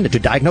not intended to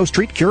diagnose,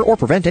 treat, cure, or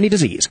prevent any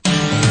disease.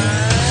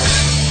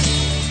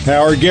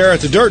 Howard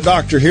Garrett, the Dirt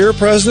Doctor here,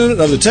 president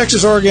of the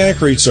Texas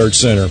Organic Research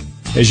Center.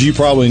 As you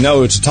probably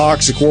know, it's a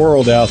toxic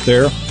world out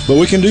there, but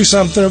we can do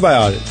something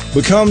about it.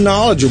 Become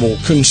knowledgeable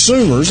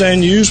consumers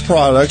and use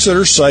products that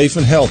are safe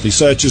and healthy,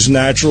 such as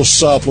natural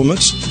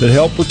supplements that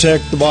help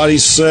protect the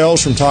body's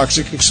cells from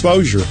toxic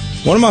exposure.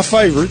 One of my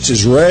favorites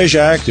is Reg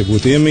Active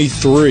with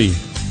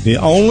ME3, the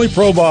only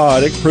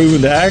probiotic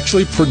proven to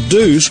actually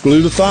produce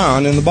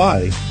glutathione in the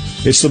body.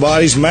 It's the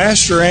body's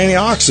master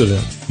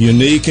antioxidant,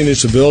 unique in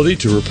its ability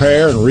to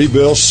repair and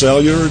rebuild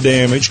cellular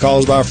damage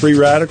caused by free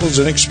radicals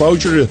and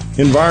exposure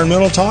to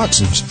environmental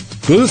toxins.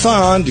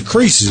 Glutathione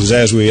decreases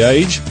as we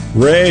age.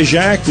 Reg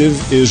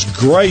Active is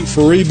great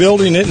for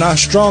rebuilding it, and I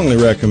strongly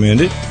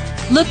recommend it.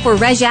 Look for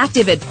Reg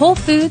Active at Whole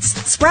Foods,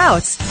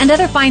 Sprouts, and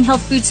other fine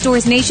health food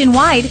stores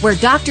nationwide where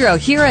Dr.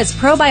 Ohhira's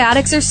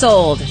probiotics are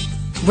sold.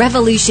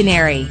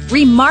 Revolutionary,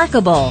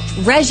 remarkable,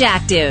 Reg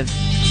Active.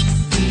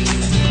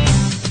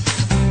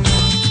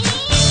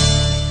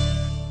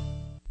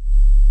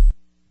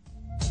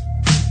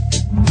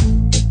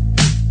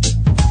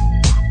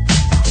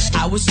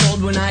 I was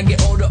told when I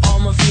get older all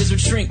my fears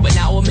would shrink, but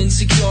now I'm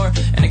insecure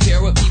and I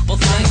care what people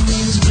think. My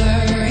name's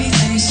blurry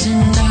face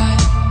and I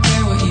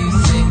care what you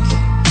think.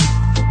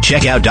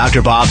 Check out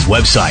Dr. Bob's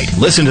website,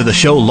 listen to the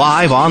show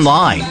live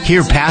online,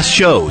 hear past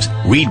shows,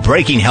 read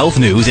breaking health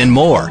news and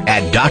more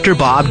at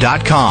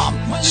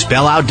drbob.com.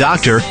 Spell out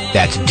doctor,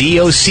 that's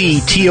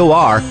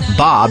DOCTOR,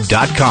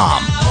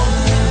 Bob.com.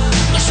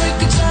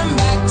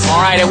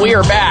 All right, and we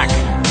are back.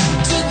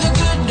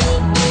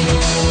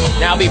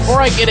 Now,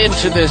 before I get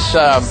into this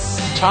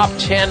top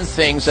 10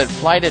 things that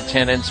flight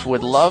attendants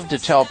would love to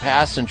tell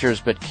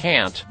passengers but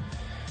can't,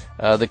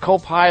 the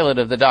co-pilot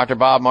of the Dr.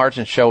 Bob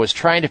Martin Show was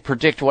trying to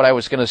predict what I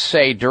was going to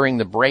say during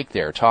the break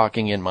there,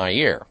 talking in my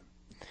ear.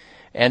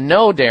 And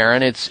no,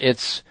 Darren,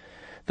 it's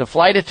the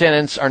flight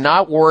attendants are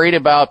not worried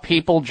about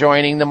people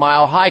joining the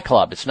Mile High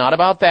Club. It's not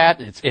about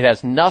that. It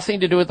has nothing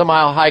to do with the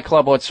Mile High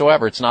Club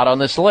whatsoever. It's not on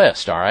this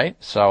list, all right?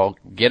 So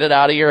get it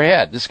out of your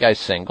head. This guy's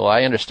single.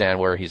 I understand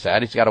where he's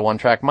at. He's got a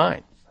one-track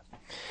mind.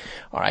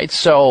 All right,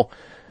 so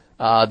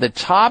the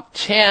top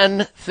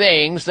 10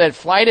 things that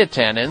flight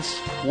attendants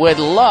would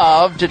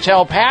love to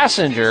tell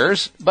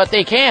passengers, but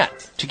they can't.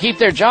 To keep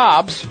their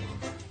jobs,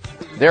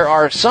 there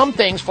are some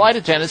things flight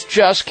attendants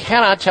just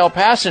cannot tell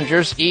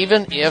passengers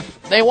even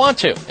if they want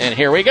to. And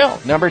here we go.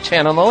 Number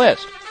 10 on the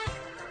list.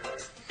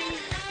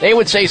 They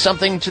would say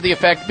something to the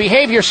effect,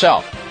 behave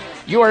yourself.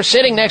 You are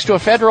sitting next to a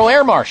federal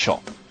air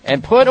marshal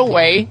and put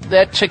away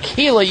that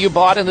tequila you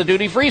bought in the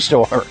duty-free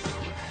store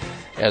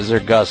as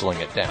they're guzzling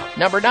it down.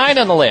 Number 9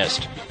 on the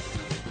list.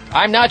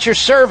 I'm not your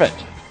servant.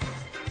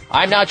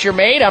 I'm not your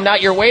maid. I'm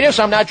not your waitress.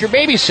 I'm not your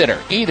babysitter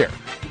either.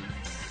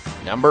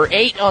 Number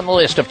 8 on the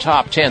list of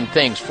top 10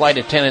 things flight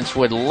attendants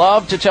would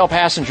love to tell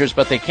passengers,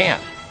 but they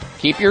can't.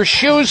 Keep your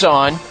shoes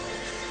on.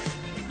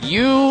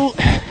 You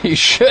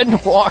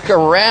shouldn't walk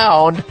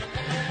around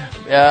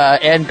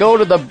and go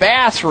to the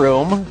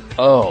bathroom.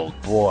 Oh,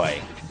 boy.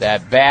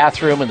 That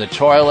bathroom and the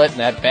toilet and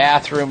that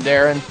bathroom,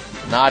 Darren,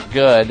 not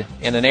good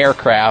in an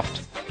aircraft.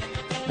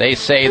 They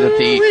say that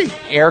the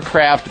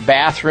aircraft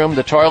bathroom,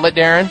 the toilet,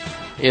 Darren,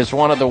 is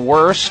one of the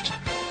worst,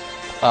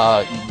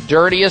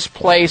 dirtiest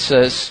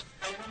places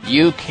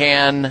you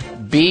can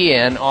be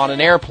in on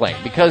an airplane,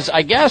 because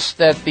I guess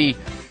that the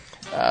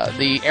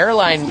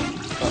airline,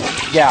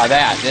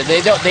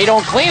 they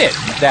don't clean it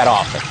that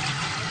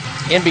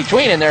often in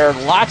between, and there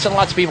are lots and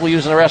lots of people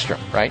using the restroom,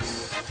 right?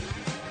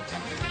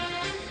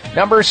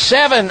 Number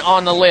 7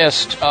 on the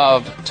list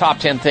of top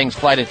 10 things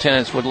flight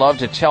attendants would love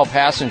to tell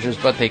passengers,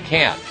 but they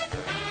can't.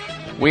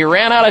 We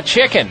ran out of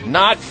chicken,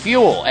 not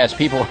fuel, as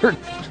people are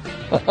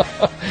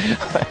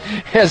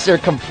as they're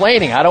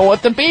complaining. I don't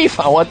want the beef,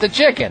 I want the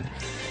chicken.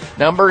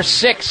 Number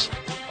 6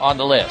 on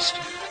the list.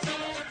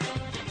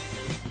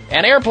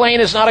 An airplane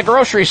is not a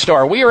grocery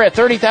store. We are at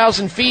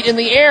 30,000 feet in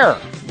the air.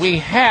 We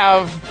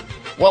have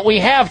what we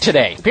have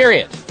today,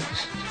 period.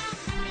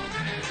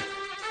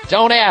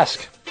 Don't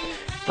ask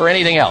for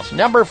anything else.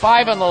 Number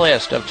 5 on the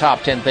list of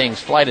top 10 things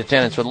flight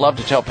attendants would love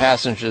to tell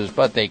passengers,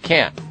 but they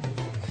can't.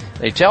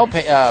 They tell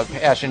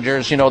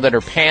passengers, that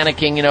are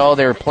panicking,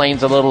 their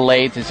plane's a little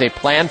late. They say,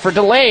 plan for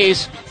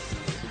delays.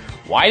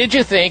 Why did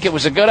you think it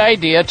was a good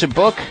idea to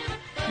book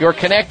your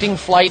connecting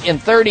flight in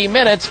 30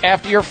 minutes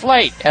after your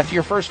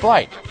first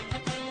flight?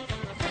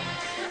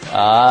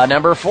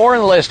 Number 4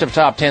 on the list of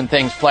top 10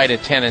 things flight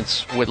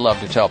attendants would love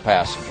to tell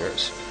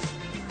passengers.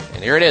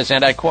 And here it is,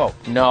 and I quote,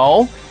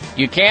 no,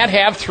 you can't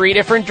have 3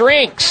 different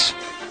drinks.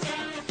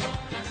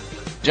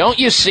 Don't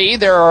you see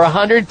there are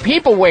 100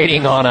 people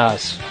waiting on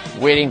us,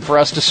 waiting for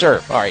us to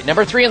serve? All right,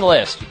 number 3 on the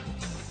list.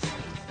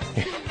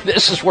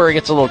 This is where it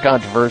gets a little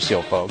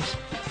controversial, folks.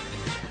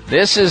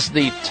 This is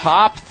the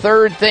top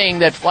 3rd thing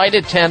that flight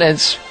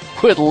attendants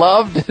would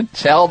love to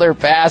tell their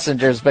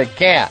passengers but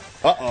can't.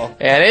 Uh-oh.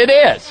 And it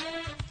is,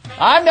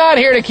 I'm not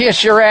here to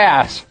kiss your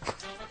ass.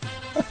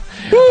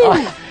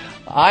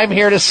 I'm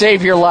here to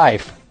save your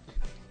life.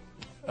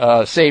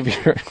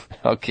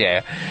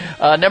 Okay.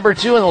 Number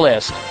 2 on the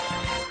list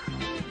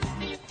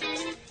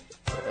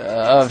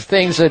of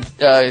things that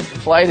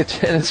flight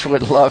attendants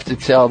would love to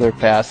tell their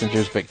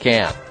passengers but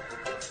can't.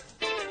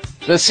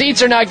 The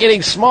seats are not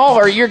getting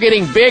smaller, you're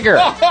getting bigger.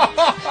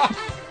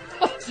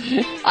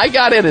 I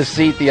got in a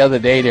seat the other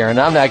day,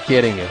 Darren, I'm not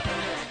kidding you.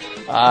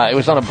 It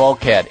was on a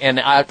bulkhead, and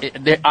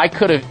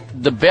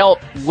the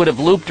belt would have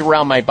looped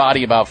around my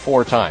body about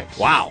 4 times.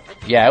 Wow.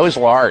 Yeah, it was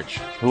large.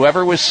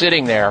 Whoever was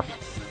sitting there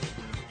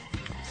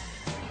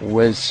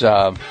was,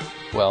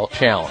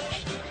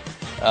 challenged.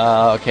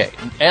 Okay.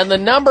 And the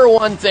number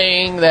 1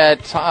 thing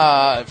that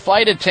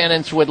flight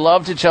attendants would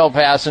love to tell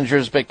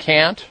passengers but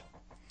can't,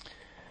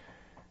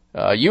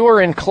 you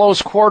are in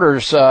close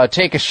quarters,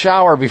 take a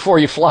shower before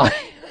you fly.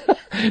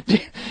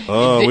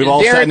 We've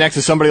all sat next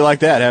to somebody like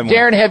that, haven't we?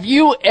 Darren, have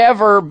you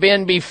ever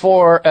been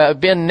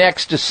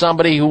next to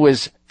somebody who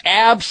was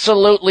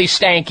absolutely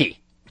stanky?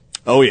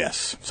 Oh,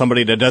 yes.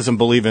 Somebody that doesn't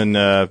believe in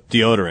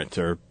deodorant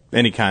or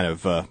any kind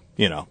of,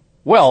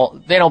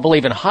 Well, they don't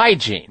believe in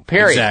hygiene,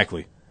 period.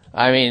 Exactly.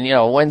 I mean,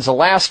 when's the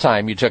last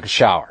time you took a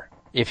shower?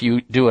 If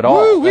you do at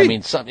all. Woo-wee. I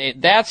mean, so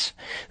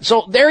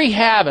there you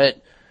have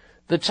it.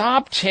 The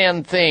top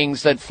 10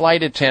 things that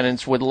flight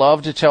attendants would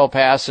love to tell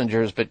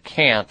passengers but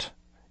can't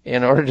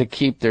in order to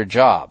keep their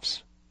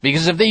jobs.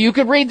 Because if you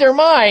could read their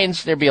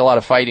minds, there'd be a lot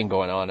of fighting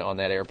going on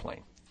that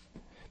airplane.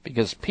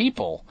 Because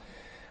people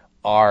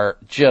are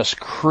just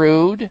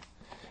crude,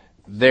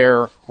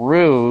 they're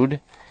rude,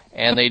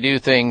 and they do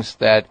things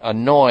that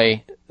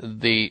annoy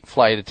the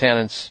flight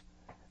attendants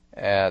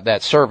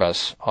that serve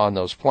us on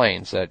those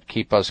planes, that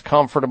keep us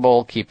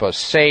comfortable, keep us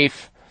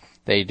safe.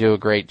 They do a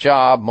great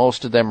job.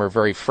 Most of them are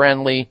very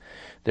friendly.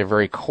 They're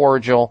very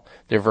cordial.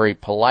 They're very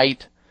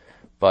polite.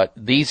 But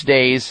these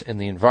days, in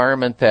the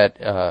environment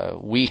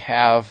that we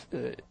have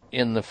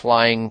in the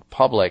flying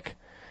public,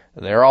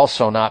 they're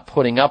also not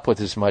putting up with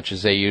as much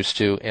as they used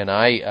to, and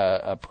I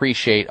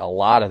appreciate a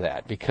lot of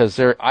that, because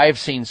I've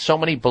seen so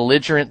many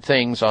belligerent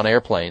things on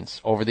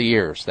airplanes over the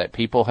years that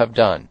people have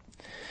done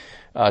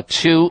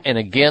to and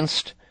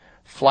against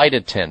flight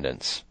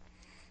attendants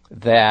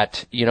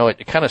that,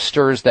 it kind of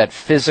stirs that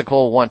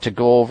physical want to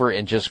go over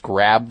and just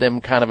grab them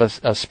kind of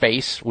a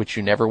space, which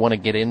you never want to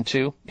get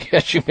into,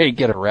 because you may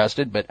get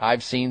arrested. But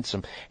I've seen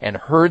some and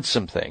heard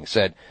some things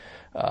that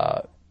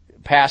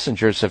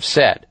passengers have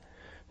said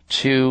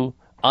to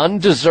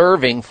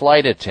undeserving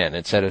flight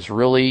attendants that has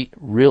really,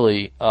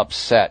 really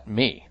upset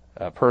me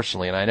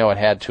personally, and I know it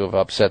had to have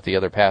upset the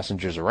other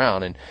passengers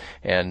around,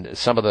 and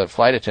some of the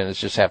flight attendants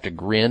just have to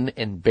grin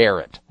and bear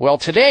it. Well,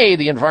 today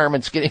the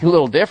environment's getting a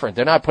little different.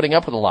 They're not putting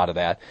up with a lot of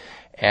that,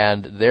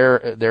 and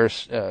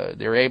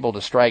they're able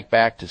to strike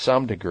back to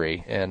some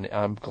degree, and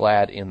I'm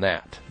glad in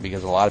that,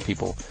 because a lot of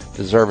people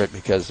deserve it,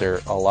 because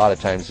a lot of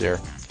times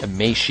they're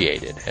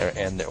emaciated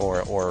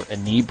or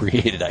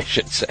inebriated, I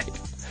should say.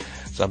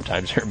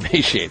 Sometimes they're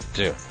emaciated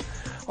too.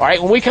 All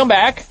right, when we come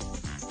back,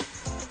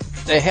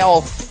 the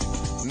health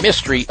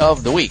mystery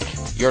of the week.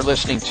 You're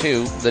listening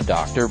to the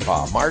Dr.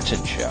 Bob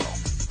Martin Show.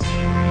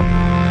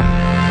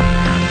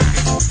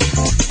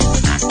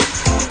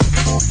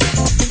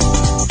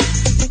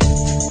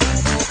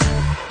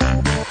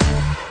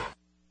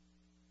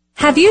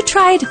 Have you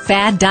tried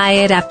fad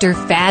diet after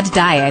fad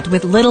diet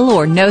with little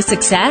or no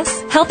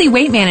success? Healthy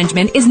weight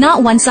management is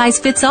not one size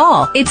fits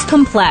all. It's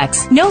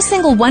complex. No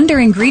single wonder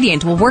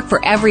ingredient will work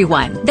for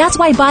everyone. That's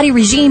why Body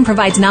Regime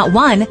provides not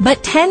 1,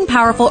 but 10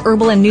 powerful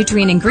herbal and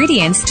nutrient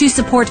ingredients to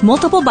support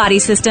multiple body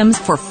systems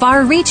for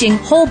far-reaching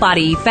whole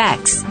body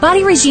effects.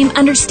 Body Regime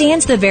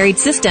understands the varied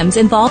systems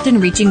involved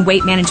in reaching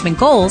weight management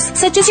goals,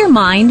 such as your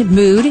mind,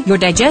 mood, your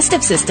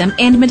digestive system,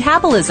 and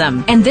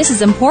metabolism. And this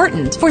is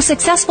important. For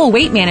successful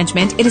weight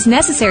management, it is necessary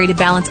necessary to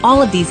balance all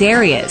of these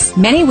areas.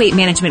 Many weight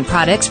management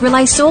products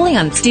rely solely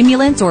on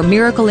stimulants or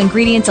miracle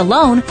ingredients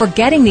alone,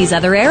 forgetting these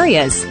other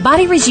areas.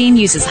 Body Regime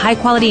uses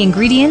high-quality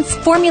ingredients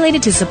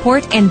formulated to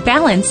support and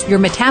balance your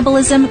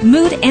metabolism,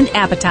 mood, and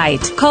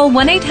appetite. Call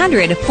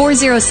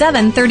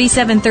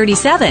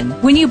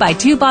 1-800-407-3737. When you buy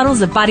 2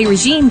 bottles of Body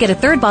Regime, get a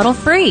 3rd bottle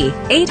free.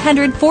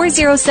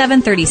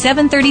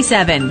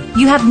 800-407-3737.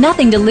 You have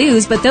nothing to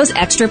lose but those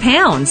extra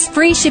pounds.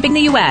 Free shipping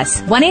the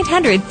U.S.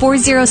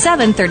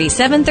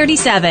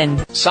 1-800-407-3737.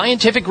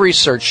 Scientific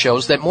research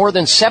shows that more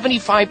than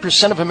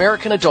 75% of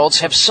American adults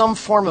have some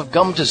form of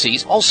gum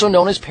disease, also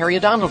known as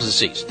periodontal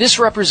disease. This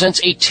represents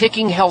a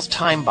ticking health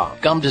time bomb.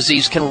 Gum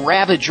disease can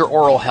ravage your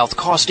oral health,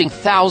 costing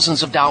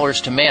thousands of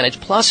dollars to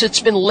manage. Plus, it's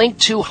been linked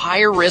to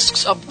higher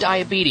risks of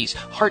diabetes,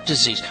 heart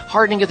disease,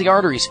 hardening of the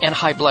arteries, and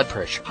high blood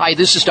pressure. Hi,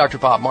 this is Dr.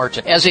 Bob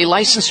Martin. As a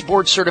licensed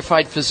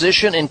board-certified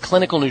physician and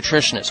clinical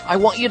nutritionist, I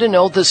want you to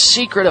know the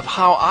secret of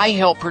how I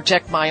help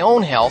protect my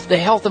own health, the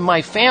health of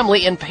my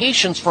family, and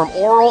patients from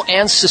oral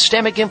and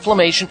systemic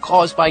inflammation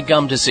caused by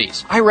gum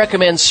disease. I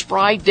recommend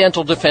Spry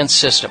Dental Defense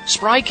System.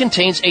 Spry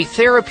contains a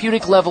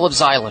therapeutic level of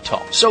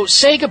xylitol. So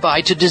say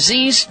goodbye to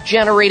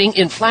disease-generating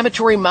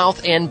inflammatory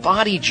mouth and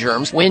body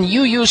germs when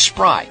you use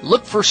Spry.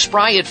 Look for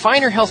Spry at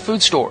Finer Health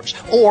Food Stores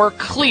or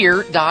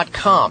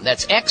Xlear.com.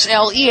 That's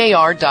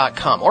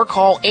Xlear.com. Or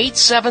call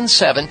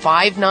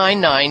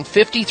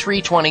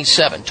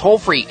 877-599-5327. Toll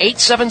free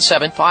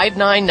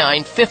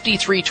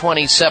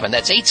 877-599-5327.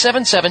 That's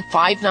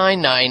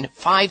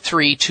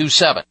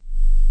 877-599-5327.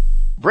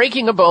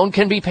 Breaking a bone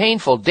can be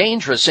painful,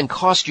 dangerous, and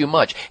cost you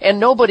much, and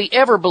nobody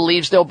ever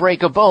believes they'll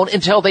break a bone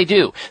until they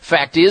do.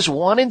 Fact is,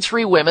 1 in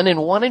 3 women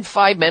and 1 in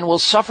 5 men will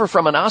suffer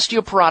from an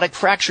osteoporotic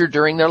fracture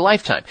during their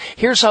lifetime.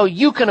 Here's how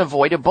you can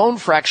avoid a bone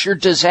fracture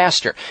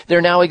disaster.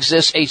 There now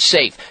exists a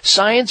safe,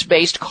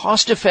 science-based,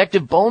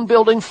 cost-effective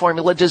bone-building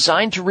formula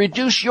designed to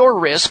reduce your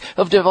risk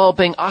of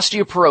developing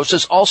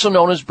osteoporosis, also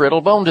known as brittle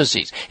bone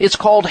disease. It's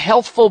called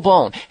Healthful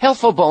Bone.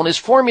 Healthful Bone is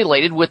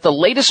formulated with the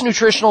latest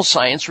nutritional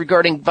science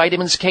regarding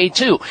vitamins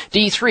K2,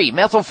 D3,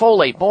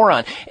 methylfolate,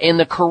 boron, and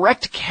the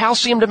correct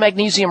calcium to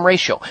magnesium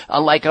ratio.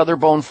 Unlike other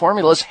bone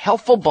formulas,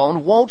 Healthful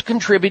Bone won't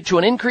contribute to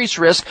an increased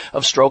risk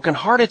of stroke and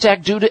heart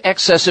attack due to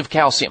excessive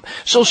calcium.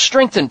 So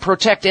strengthen,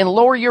 protect, and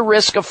lower your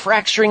risk of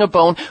fracturing a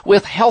bone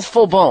with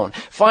Healthful Bone.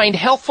 Find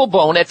Healthful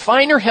Bone at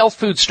Finer Health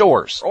Food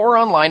Stores or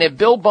online at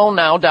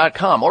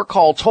BuildBoneNow.com or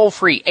call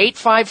toll-free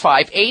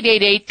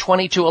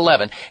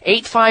 855-888-2211.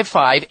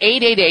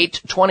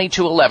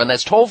 855-888-2211.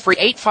 That's toll-free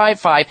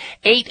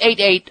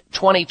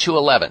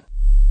 855-888-2211. You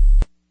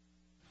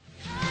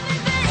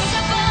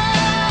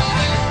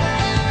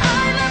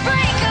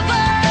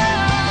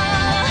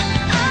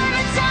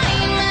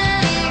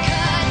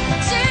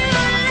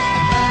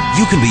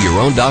can be your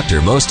own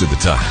doctor most of the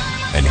time,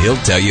 and he'll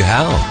tell you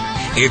how.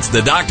 It's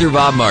the Dr.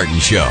 Bob Martin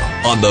Show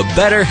on the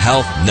Better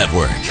Health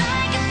Network.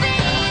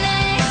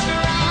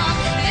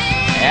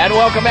 And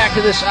welcome back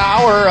to this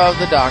hour of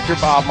the Dr.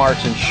 Bob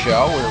Martin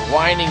Show. We're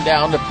winding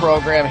down the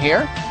program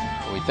here.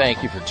 We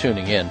thank you for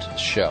tuning in to the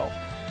show.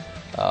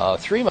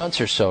 3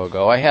 months or so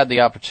ago, I had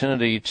the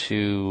opportunity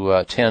to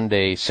attend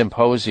a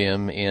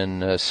symposium in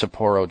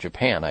Sapporo,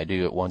 Japan. I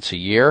do it once a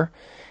year,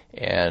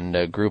 and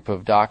a group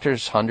of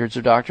doctors, hundreds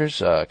of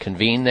doctors,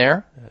 convene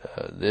there.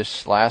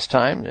 This last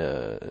time,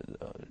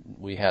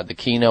 we had the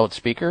keynote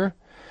speaker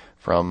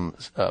from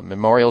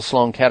Memorial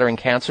Sloan Kettering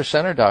Cancer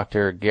Center,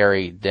 Dr.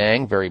 Gary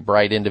Dang, very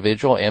bright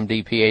individual,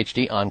 MD,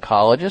 PhD,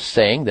 oncologist,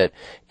 saying that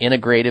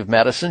integrative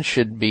medicine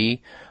should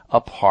be a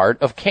part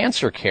of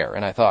cancer care.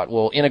 And I thought,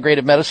 well,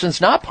 integrative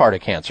medicine's not part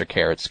of cancer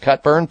care. It's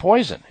cut, burn,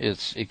 poison.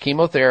 It's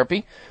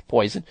chemotherapy,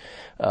 poison,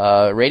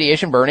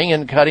 radiation, burning,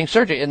 and cutting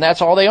surgery. And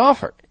that's all they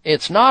offer.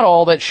 It's not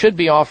all that should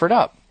be offered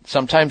up.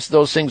 Sometimes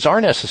those things are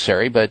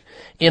necessary, but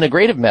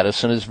integrative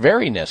medicine is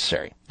very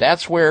necessary.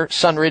 That's where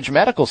Sunridge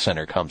Medical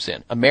Center comes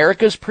in,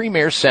 America's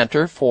premier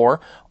center for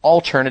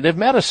alternative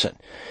medicine.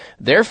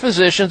 Their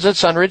physicians at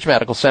Sunridge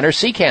Medical Center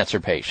see cancer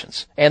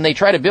patients, and they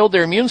try to build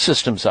their immune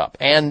systems up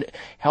and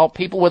help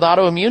people with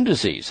autoimmune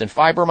disease and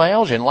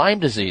fibromyalgia and Lyme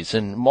disease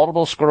and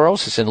multiple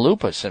sclerosis and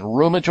lupus and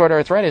rheumatoid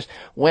arthritis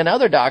when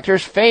other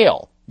doctors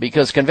fail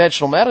because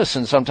conventional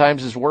medicine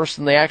sometimes is worse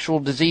than the actual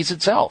disease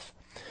itself.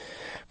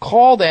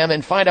 Call them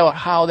and find out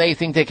how they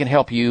think they can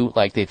help you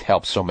like they've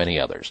helped so many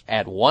others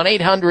at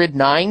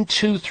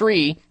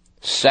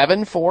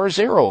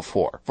 1-800-923-7404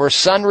 for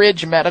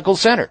Sunridge Medical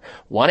Center.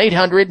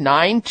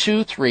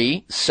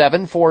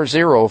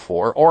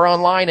 1-800-923-7404 or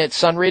online at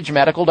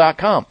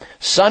sunridgemedical.com.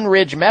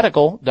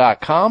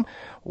 sunridgemedical.com.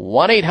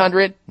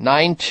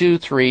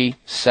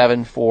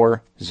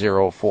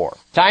 1-800-923-7404.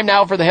 Time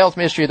now for the Health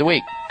Mystery of the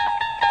Week.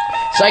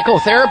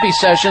 Psychotherapy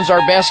sessions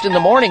are best in the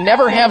morning.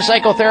 Never have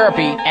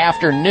psychotherapy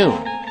after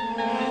noon.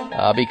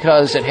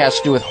 Because it has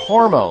to do with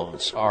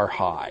hormones are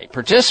high.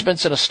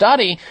 Participants in a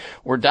study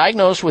were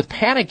diagnosed with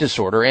panic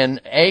disorder and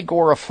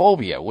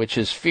agoraphobia, which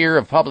is fear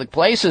of public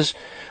places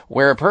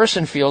where a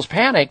person feels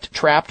panicked,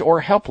 trapped,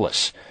 or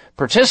helpless.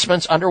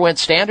 Participants underwent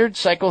standard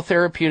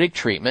psychotherapeutic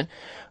treatment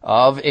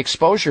of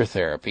exposure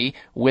therapy,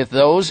 with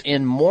those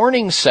in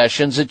morning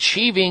sessions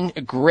achieving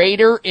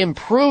greater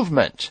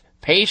improvement.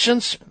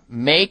 Patients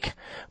make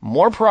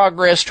more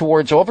progress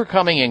towards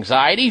overcoming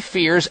anxiety,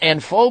 fears,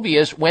 and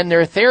phobias when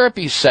their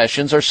therapy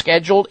sessions are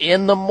scheduled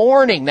in the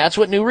morning. That's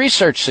what new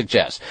research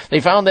suggests. They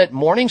found that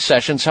morning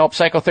sessions help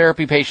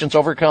psychotherapy patients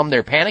overcome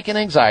their panic and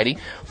anxiety,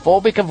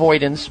 phobic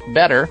avoidance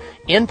better,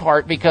 in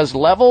part because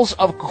levels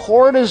of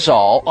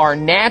cortisol, our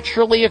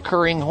naturally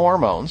occurring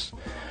hormones,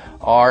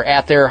 are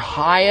at their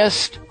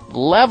highest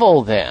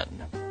level then.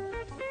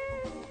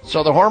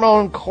 So the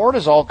hormone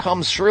cortisol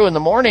comes through in the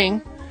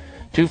morning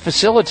to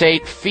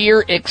facilitate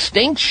fear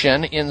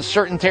extinction in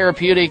certain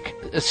therapeutic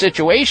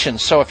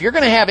situations. So if you're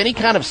going to have any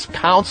kind of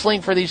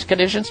counseling for these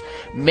conditions,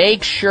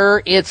 make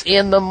sure it's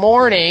in the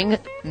morning,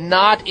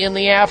 not in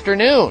the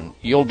afternoon.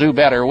 You'll do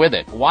better with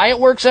it. Why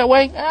it works that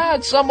way?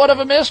 It's somewhat of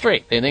a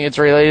mystery. They think it's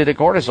related to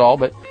cortisol,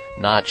 but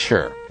not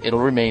sure. It'll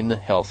remain the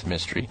health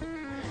mystery.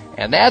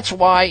 And that's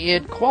why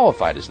it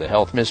qualified as the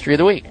health mystery of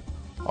the week.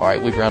 All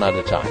right, we've run out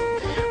of time.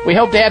 We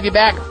hope to have you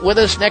back with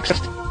us next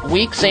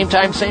week, same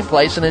time, same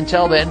place. And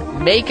until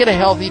then, make it a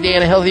healthy day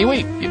and a healthy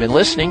week. You've been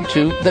listening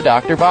to the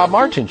Dr. Bob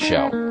Martin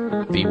Show.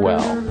 Be well.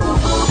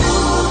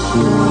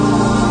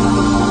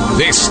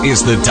 This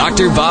is the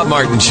Dr. Bob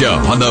Martin Show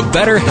on the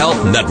Better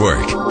Health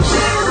Network.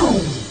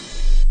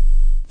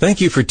 Thank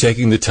you for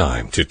taking the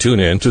time to tune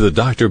in to the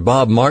Dr.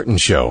 Bob Martin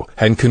Show,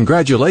 and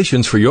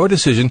congratulations for your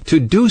decision to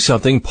do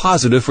something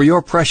positive for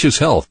your precious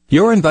health.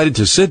 You're invited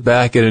to sit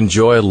back and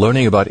enjoy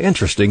learning about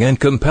interesting and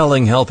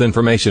compelling health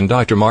information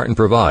Dr. Martin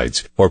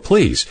provides. Or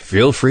please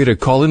feel free to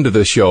call into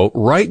the show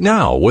right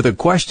now with a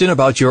question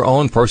about your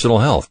own personal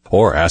health,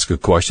 or ask a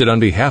question on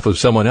behalf of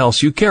someone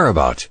else you care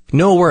about.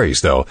 No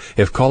worries though,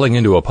 if calling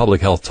into a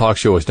public health talk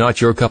show is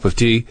not your cup of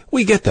tea,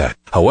 we get that.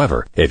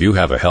 However, if you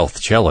have a health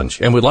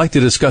challenge and would like to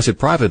discuss it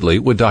privately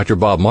with Dr.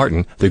 Bob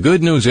Martin, the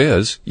good news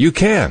is you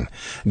can.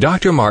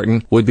 Dr.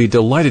 Martin would be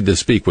delighted to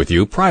speak with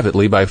you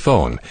privately by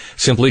phone.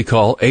 Simply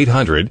call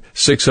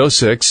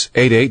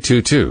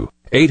 800-606-8822.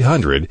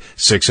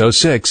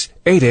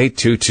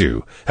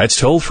 800-606-8822. That's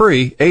toll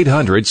free,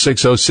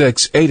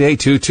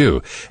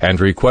 800-606-8822, and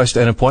request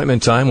an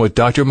appointment time with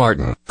Dr.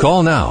 Martin.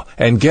 Call now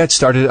and get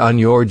started on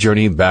your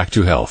journey back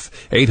to health.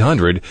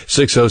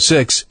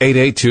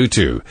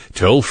 800-606-8822.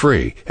 Toll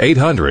free,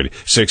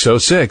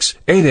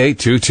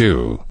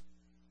 800-606-8822.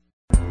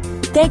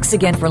 Thanks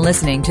again for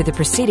listening to the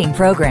preceding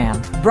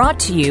program, brought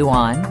to you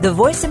on the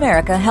Voice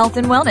America Health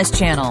and Wellness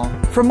Channel.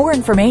 For more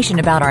information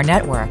about our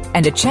network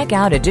and to check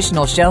out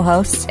additional show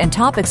hosts and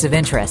topics of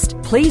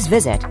interest, please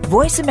visit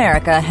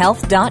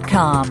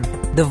voiceamericahealth.com.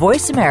 The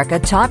Voice America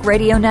Talk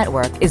Radio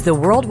Network is the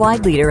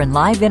worldwide leader in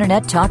live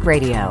Internet talk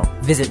radio.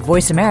 Visit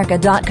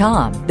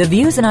voiceamerica.com. The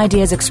views and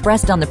ideas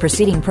expressed on the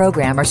preceding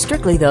program are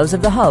strictly those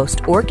of the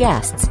host or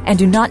guests and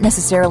do not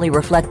necessarily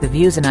reflect the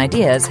views and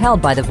ideas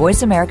held by the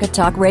Voice America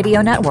Talk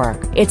Radio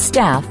Network, its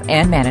staff,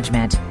 and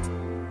management.